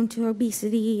more prone to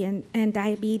obesity and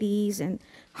diabetes and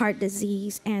heart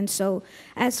disease. And so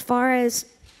as far as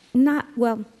not,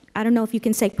 well, I don't know if you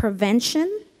can say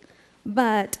prevention,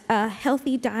 but a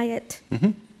healthy diet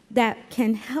that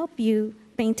can help you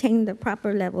maintain the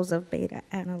proper levels of beta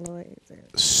amyloid.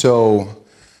 So,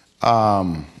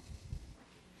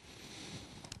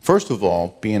 first of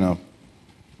all, being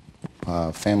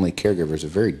a family caregiver is a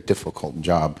very difficult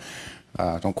job.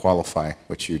 Don't qualify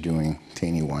what you're doing to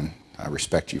anyone. I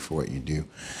respect you for what you do.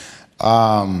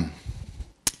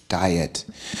 Diet,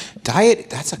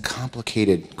 that's a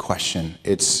complicated question.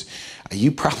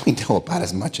 You probably know about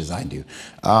as much as I do.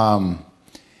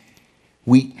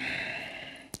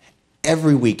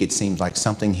 Every week it seems like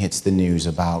something hits the news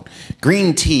about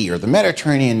green tea or the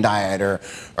Mediterranean diet or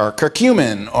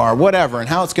curcumin or whatever and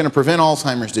how it's going to prevent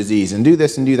Alzheimer's disease and do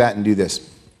this and do that and do this.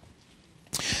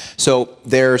 So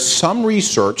there's some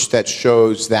research that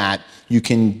shows that you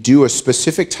can do a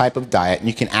specific type of diet and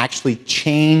you can actually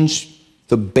change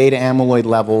the beta amyloid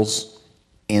levels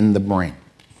in the brain.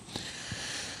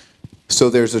 So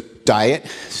there's a diet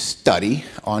study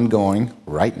ongoing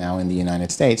right now in the United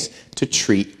States to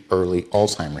treat early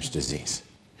Alzheimer's disease.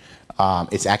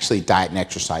 It's actually diet and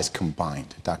exercise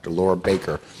combined. Dr. Laura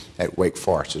Baker at Wake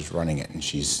Forest is running it, and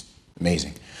she's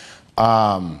amazing.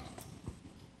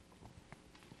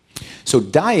 So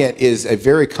diet is a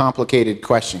very complicated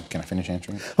question. Can I finish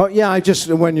answering it? Oh, yeah,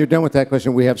 when you're done with that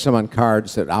question, we have some on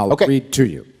cards that I'll read to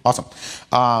you. Awesome.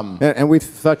 And we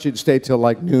thought you'd stay till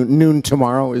like noon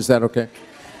tomorrow. Is that okay?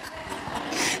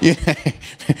 Yeah,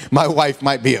 my wife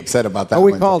might be upset about that. Oh,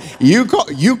 we called. You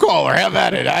call her. Have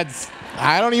at it.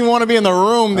 I don't even want to be in the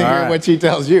room to hear what she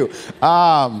tells you.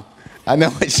 I know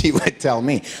what she would tell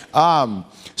me.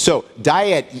 So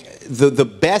diet, the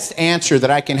best answer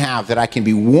that I can have, that I can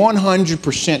be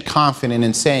 100% confident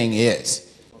in saying is,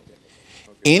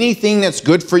 anything that's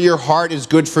good for your heart is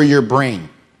good for your brain.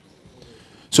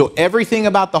 So everything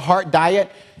about the heart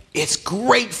diet, it's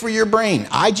great for your brain.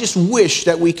 I just wish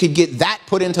that we could get that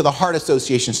put into the Heart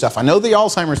Association stuff. I know the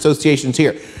Alzheimer's Association's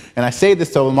here, and I say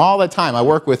this to them all the time. I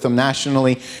work with them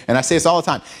nationally, and I say this all the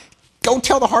time. Go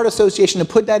tell the Heart Association to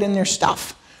put that in their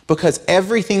stuff, because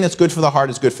everything that's good for the heart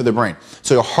is good for the brain.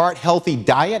 So a heart-healthy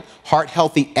diet,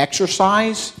 heart-healthy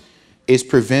exercise is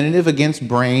preventative against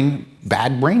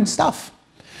bad brain stuff.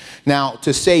 Now,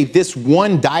 to say this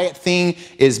one diet thing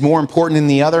is more important than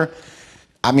the other,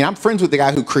 I mean, I'm friends with the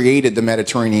guy who created the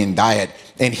Mediterranean diet,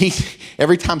 and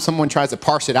every time someone tries to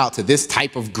parse it out to this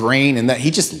type of grain and that,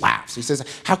 he just laughs. He says,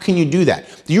 how can you do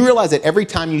that? Do you realize that every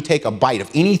time you take a bite of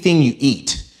anything you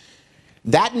eat,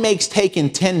 that makes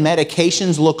taking 10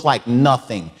 medications look like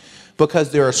nothing,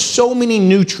 because there are so many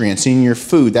nutrients in your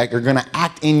food that are going to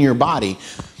act in your body,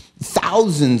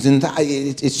 thousands, and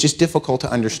it's just difficult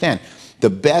to understand. The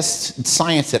best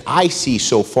science that I see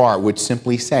so far would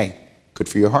simply say, good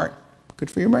for your heart.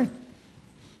 Good for your brain.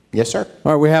 Yes, sir.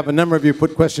 All right, we have a number of you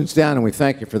put questions down, and we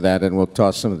thank you for that, and we'll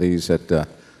toss some of these at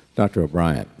Dr.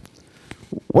 O'Brien.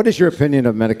 What is your opinion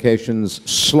of medications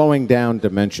slowing down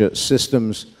dementia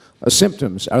symptoms?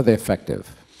 Are they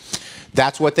effective?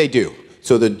 That's what they do.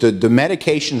 So the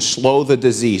medications slow the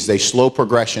disease. They slow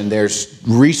progression. There's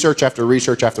research after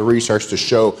research after research to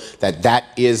show that that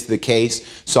is the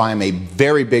case. So I'm a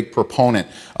very big proponent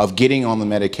of getting on the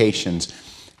medications.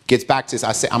 Gets back to this,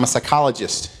 I say, I'm a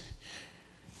psychologist.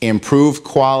 Improve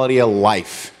quality of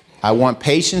life. I want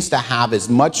patients to have as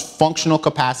much functional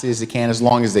capacity as they can, as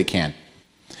long as they can.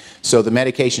 So the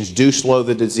medications do slow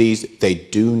the disease. They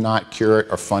do not cure it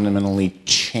or fundamentally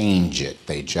change it.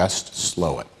 They just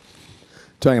slow it.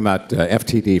 Talking about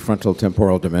FTD, frontal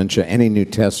temporal dementia, any new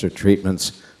tests or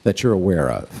treatments that you're aware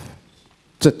of?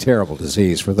 It's a terrible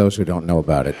disease for those who don't know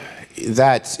about it.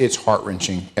 It's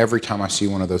heart-wrenching every time I see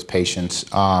one of those patients.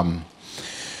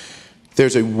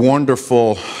 There's a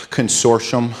wonderful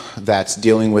consortium that's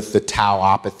dealing with the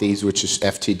tauopathies, which is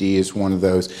FTD is one of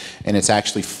those, and it's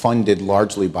actually funded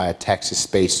largely by a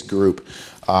Texas-based group.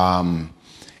 Right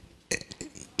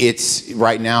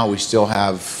now we still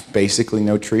have basically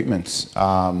no treatments.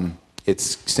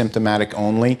 It's symptomatic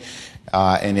only.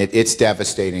 And it's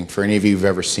devastating for any of you who've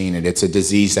ever seen it. It's a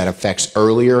disease that affects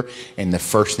earlier, and the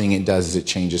first thing it does is it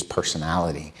changes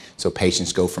personality. So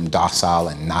patients go from docile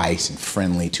and nice and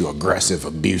friendly to aggressive,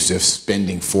 abusive,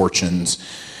 spending fortunes.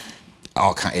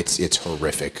 It's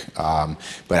horrific. But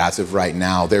as of right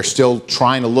now, they're still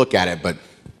trying to look at it.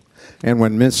 And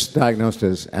when misdiagnosed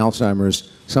as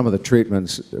Alzheimer's, some of the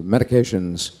treatments,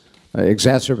 medications,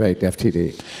 exacerbate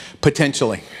FTD?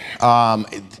 Potentially.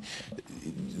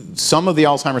 Some of the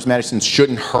Alzheimer's medicines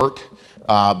shouldn't hurt,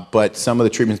 but some of the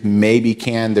treatments maybe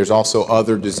can. There's also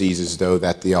other diseases, though,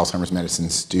 that the Alzheimer's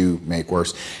medicines do make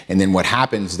worse. And then what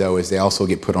happens, though, is they also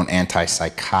get put on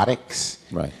antipsychotics,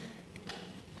 right,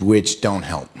 which don't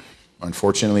help.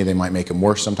 Unfortunately, they might make them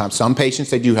worse sometimes. Some patients,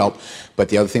 they do help, but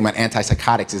the other thing about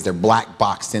antipsychotics is they're black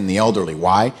boxed in the elderly.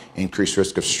 Why? Increased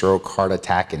risk of stroke, heart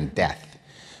attack, and death.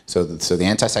 So the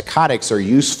antipsychotics are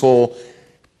useful,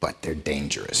 but they're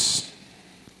dangerous.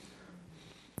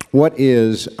 What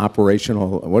is the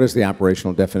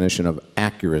operational definition of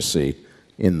accuracy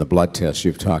in the blood tests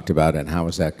you've talked about, and how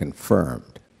is that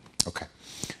confirmed? Okay,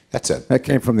 that's it. That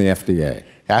came from the FDA.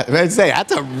 I'd say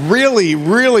that's a really,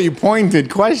 really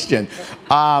pointed question.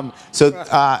 All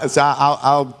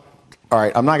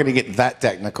right, I'm not going to get that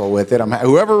technical with it.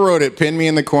 Whoever wrote it, pin me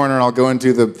in the corner, and I'll go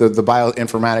into the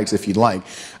bioinformatics if you'd like.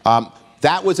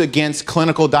 That was against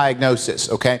clinical diagnosis,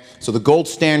 okay? So the gold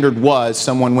standard was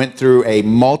someone went through a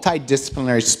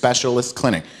multidisciplinary specialist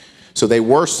clinic. So they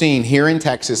were seen here in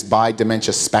Texas by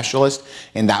dementia specialists,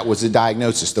 and that was the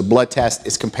diagnosis. The blood test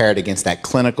is compared against that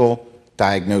clinical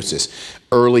diagnosis.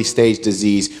 Early stage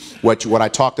disease, what I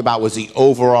talked about was the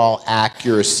overall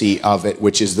accuracy of it,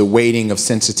 which is the weighting of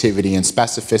sensitivity and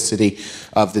specificity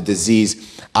of the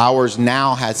disease. Ours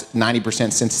now has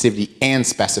 90% sensitivity and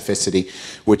specificity,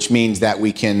 which means that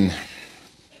we can,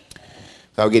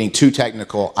 without getting too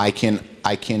technical, I can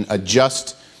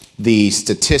adjust the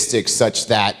statistics such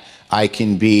that I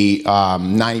can be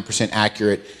 90%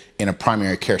 accurate in a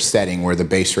primary care setting where the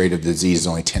base rate of disease is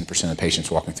only 10% of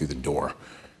patients walking through the door.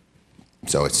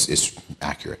 So it's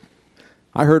accurate.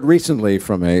 I heard recently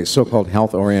from a so-called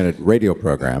health-oriented radio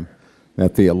program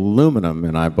that the aluminum,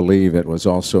 and I believe it was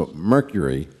also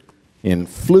mercury, in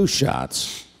flu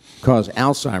shots cause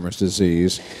Alzheimer's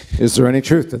disease. Is there any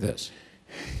truth to this?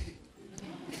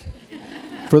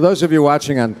 For those of you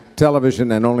watching on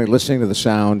television and only listening to the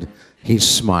sound, he's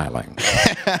smiling.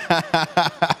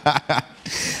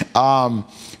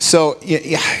 So,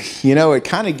 you know, it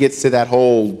kind of gets to that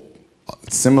whole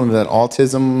similar to that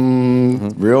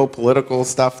autism, real political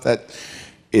stuff that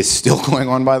is still going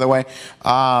on, by the way.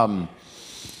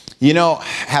 You know,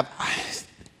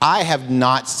 I have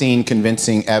not seen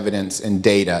convincing evidence and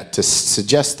data to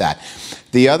suggest that.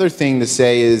 The other thing to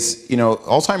say is, you know,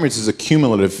 Alzheimer's is a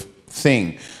cumulative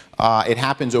thing. It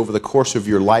happens over the course of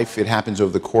your life. It happens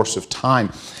over the course of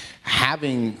time.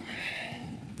 Having,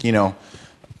 you know,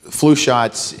 flu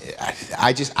shots,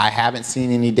 I haven't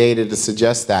seen any data to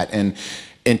suggest that. And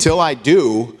until I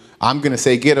do, I'm going to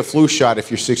say get a flu shot if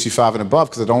you're 65 and above,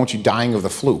 because I don't want you dying of the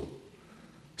flu.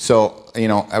 So, you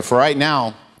know, for right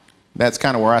now, that's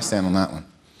kind of where I stand on that one.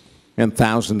 And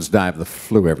thousands die of the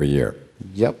flu every year.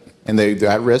 Yep. And they're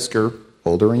at risk are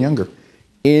older and younger.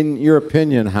 In your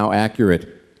opinion, how accurate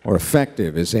or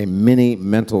effective is a mini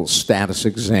mental status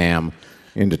exam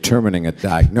in determining a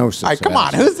diagnosis? All right, come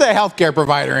on. Who's the healthcare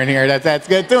provider in here that's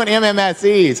good doing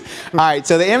MMSEs? All right,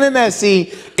 so the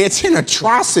MMSE, it's an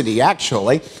atrocity,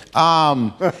 actually.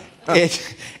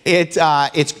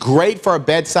 It's great for a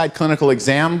bedside clinical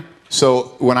exam.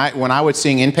 So when I was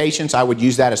seeing inpatients, I would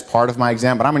use that as part of my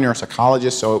exam. But I'm a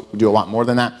neuropsychologist, so we do a lot more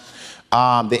than that.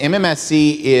 The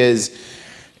MMSE is,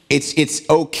 it's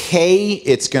okay.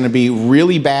 It's going to be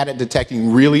really bad at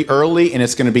detecting really early, and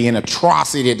it's going to be an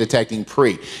atrocity at detecting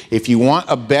pre. If you want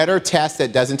a better test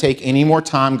that doesn't take any more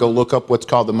time, go look up what's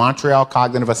called the Montreal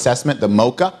Cognitive Assessment, the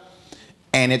MOCA,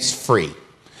 and it's free.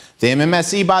 The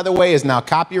MMSE, by the way, is now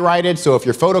copyrighted, so if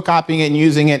you're photocopying it and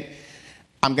using it,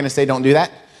 I'm going to say don't do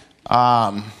that.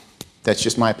 That's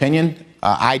just my opinion.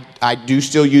 I do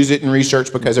still use it in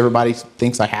research because everybody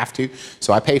thinks I have to,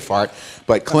 so I pay for it.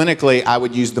 But clinically, I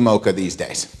would use the mocha these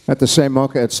days. At the same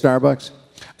mocha at Starbucks?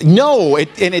 No, and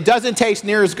it doesn't taste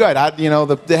near as good. You know,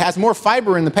 it has more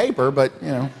fiber in the paper, but, you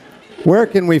know. Where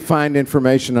can we find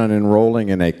information on enrolling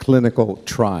in a clinical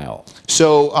trial?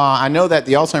 So I know that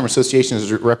the Alzheimer Association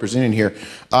is represented here.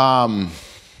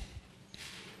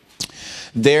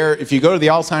 If you go to the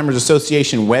Alzheimer's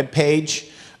Association webpage,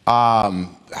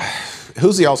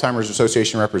 who's the Alzheimer's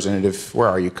Association representative? Where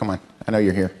are you? Come on. I know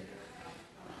you're here.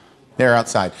 They're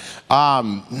outside.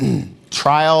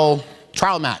 Trial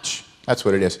Match. That's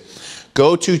what it is.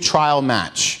 Go to Trial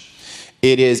Match.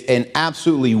 It is an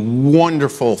absolutely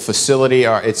wonderful facility.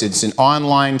 It's an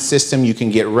online system. You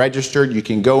can get registered. You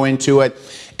can go into it,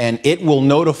 and it will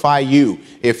notify you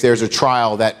if there's a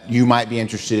trial that you might be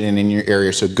interested in your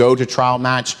area. So go to Trial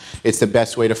Match. It's the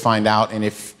best way to find out. And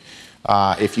if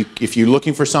you're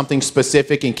looking for something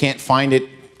specific and can't find it,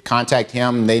 contact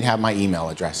him. They'd have my email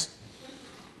address.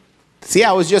 See,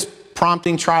 I was just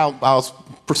prompting trial. I was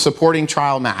supporting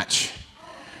Trial Match,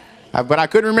 but I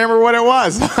couldn't remember what it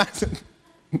was.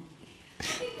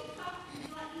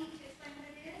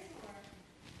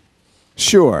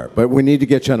 Sure, but we need to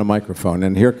get you on a microphone.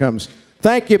 And here comes,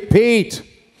 thank you, Pete.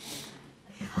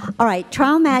 All right,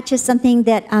 Trial Match is something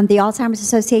that the Alzheimer's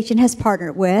Association has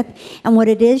partnered with. And what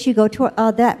it is, you go to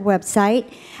that website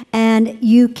and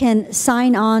you can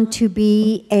sign on to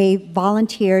be a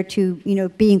volunteer to,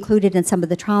 be included in some of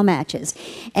the trial matches.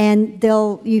 And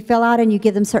you fill out and you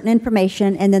give them certain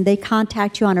information, and then they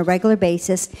contact you on a regular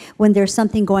basis when there's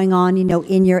something going on,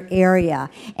 in your area.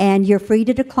 And you're free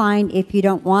to decline if you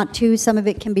don't want to. Some of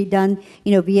it can be done,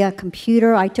 via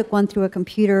computer. I took one through a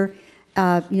computer.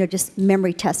 Just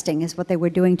memory testing is what they were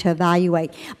doing to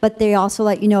evaluate. But they also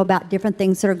let you know about different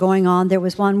things that are going on. There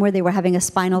was one where they were having a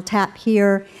spinal tap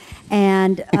here,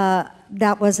 and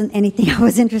that wasn't anything I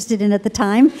was interested in at the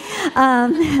time.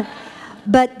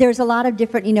 But there's a lot of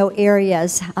different,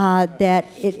 areas that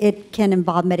it can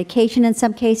involve medication in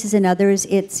some cases, in others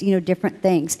it's, different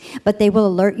things. But they will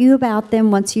alert you about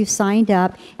them once you've signed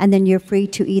up, and then you're free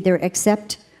to either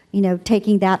accept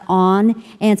taking that on.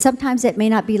 And sometimes it may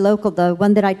not be local. The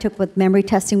one that I took with memory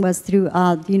testing was through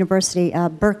the University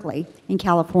of Berkeley in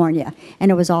California,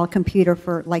 and it was all computer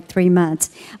for like 3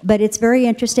 months. But it's very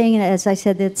interesting, and as I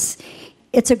said, it's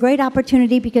a great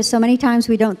opportunity because so many times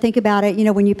we don't think about it.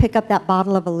 When you pick up that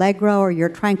bottle of Allegro or your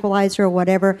tranquilizer or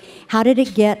whatever, how did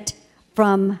it get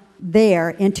from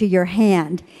there into your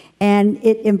hand? And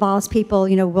it involves people,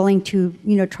 willing to,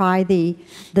 try the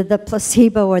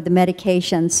placebo or the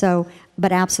medication. So,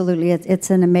 but absolutely,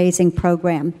 it's an amazing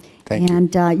program. Thank you.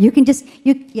 And you can just,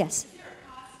 yes.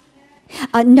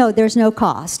 No, there's no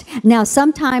cost. Now,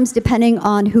 sometimes, depending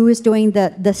on who is doing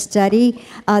the study,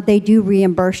 they do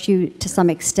reimburse you to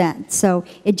some extent. So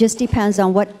it just depends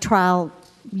on what trial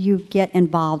you get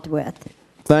involved with.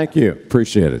 Thank you.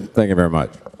 Appreciate it. Thank you very much.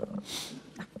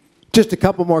 Just a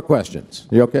couple more questions.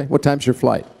 You okay? What time's your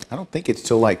flight? I don't think it's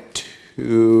till like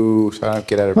 2, so I don't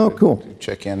get out of Oh, cool.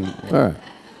 check in. All right.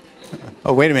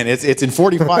 Oh, wait a minute. It's in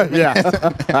 45 minutes.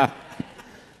 Yeah.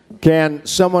 Can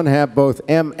someone have both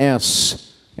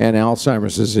MS and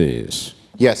Alzheimer's disease?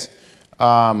 Yes.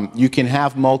 You can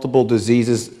have multiple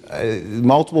diseases.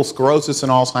 Multiple sclerosis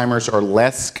and Alzheimer's are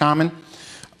less common.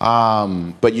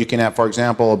 But you can have, for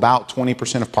example, about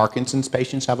 20% of Parkinson's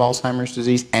patients have Alzheimer's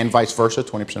disease, and vice versa.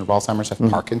 20% of Alzheimer's have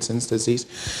Parkinson's disease.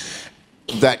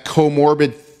 That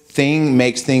comorbid thing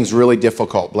makes things really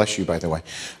difficult. Bless you, by the way.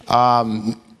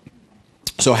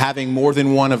 So having more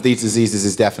than one of these diseases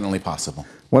is definitely possible.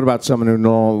 What about someone who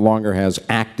no longer has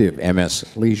active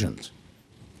MS lesions?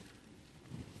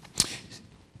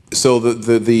 So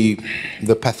the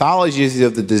pathologies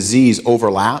of the disease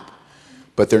overlap,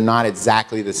 but they're not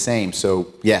exactly the same.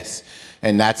 So yes,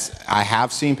 and I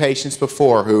have seen patients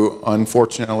before who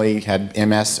unfortunately had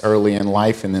MS early in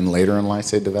life, and then later in life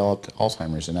they developed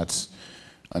Alzheimer's, and that's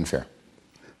unfair.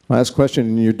 Last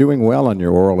question. You're doing well on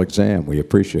your oral exam. We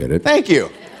appreciate it. Thank you.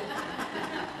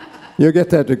 You'll get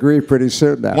that degree pretty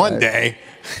soon now. One day.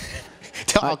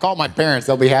 I'll call my parents.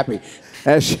 They'll be happy.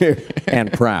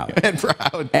 And proud. And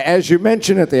proud. As you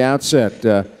mentioned at the outset,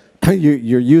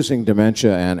 you're using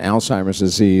dementia and Alzheimer's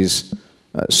disease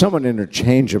somewhat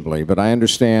interchangeably, but I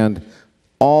understand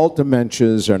all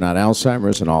dementias are not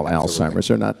Alzheimer's and all Alzheimer's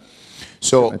are not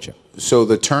dementia. So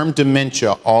the term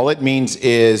dementia, all it means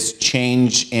is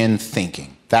change in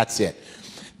thinking. That's it.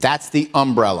 That's the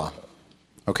umbrella,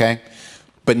 okay?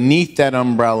 Beneath that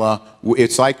umbrella,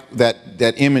 it's like that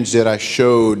image that I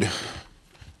showed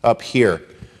up here.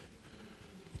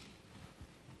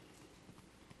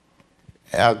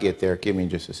 I'll get there. Give me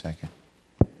just a second.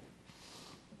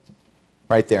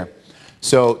 Right there.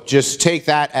 So just take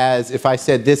that as if I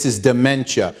said this is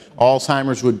dementia.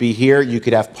 Alzheimer's would be here. You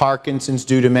could have Parkinson's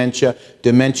due to dementia,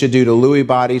 dementia due to Lewy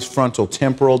bodies, frontal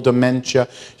temporal dementia.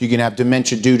 You can have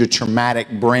dementia due to traumatic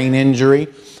brain injury,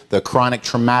 the chronic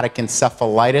traumatic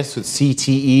encephalitis with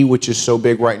CTE, which is so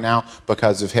big right now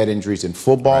because of head injuries in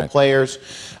football players.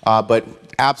 But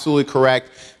absolutely correct.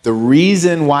 The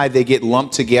reason why they get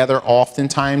lumped together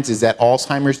oftentimes is that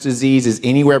Alzheimer's disease is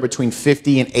anywhere between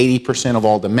 50 and 80% of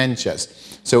all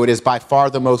dementias. So it is by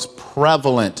far the most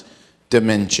prevalent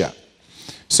dementia.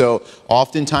 So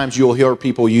oftentimes you'll hear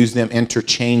people use them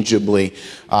interchangeably,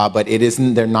 but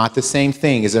they're not the same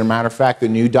thing. As a matter of fact, the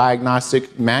new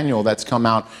diagnostic manual that's come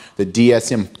out, the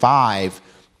DSM-5,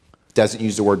 doesn't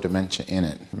use the word dementia in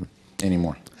it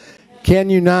anymore.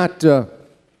 Can you not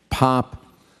pop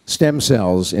stem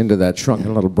cells into that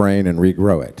shrunken little brain and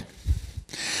regrow it?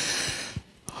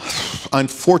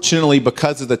 Unfortunately,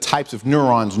 because of the types of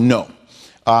neurons, no.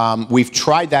 We've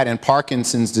tried that in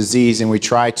Parkinson's disease, and we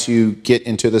try to get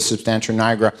into the substantia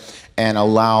nigra and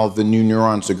allow the new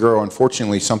neurons to grow.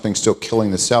 Unfortunately, something's still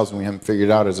killing the cells, and we haven't figured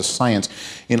it out as a science.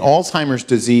 In Alzheimer's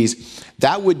disease,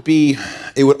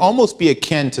 it would almost be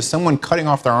akin to someone cutting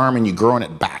off their arm and you growing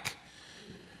it back.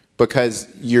 Because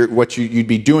what you'd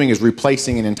be doing is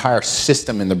replacing an entire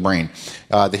system in the brain,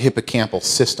 the hippocampal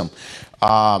system.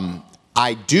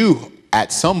 I do,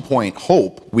 at some point,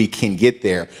 hope we can get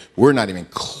there. We're not even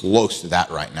close to that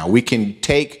right now. We can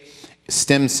take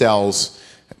stem cells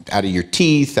out of your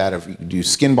teeth, you do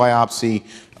skin biopsy.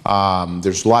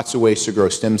 There's lots of ways to grow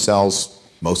stem cells,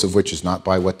 most of which is not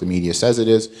by what the media says it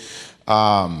is,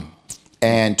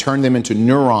 and turn them into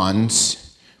neurons,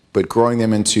 but growing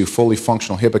them into fully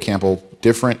functional hippocampal,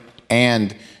 different,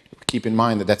 and keep in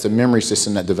mind that that's a memory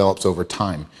system that develops over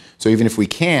time. So even if we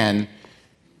can,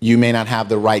 you may not have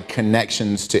the right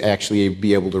connections to actually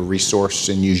be able to resource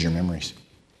and use your memories.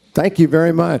 Thank you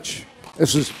very much.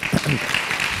 This is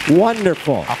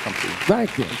wonderful. I'll come to you.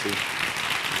 Thank you.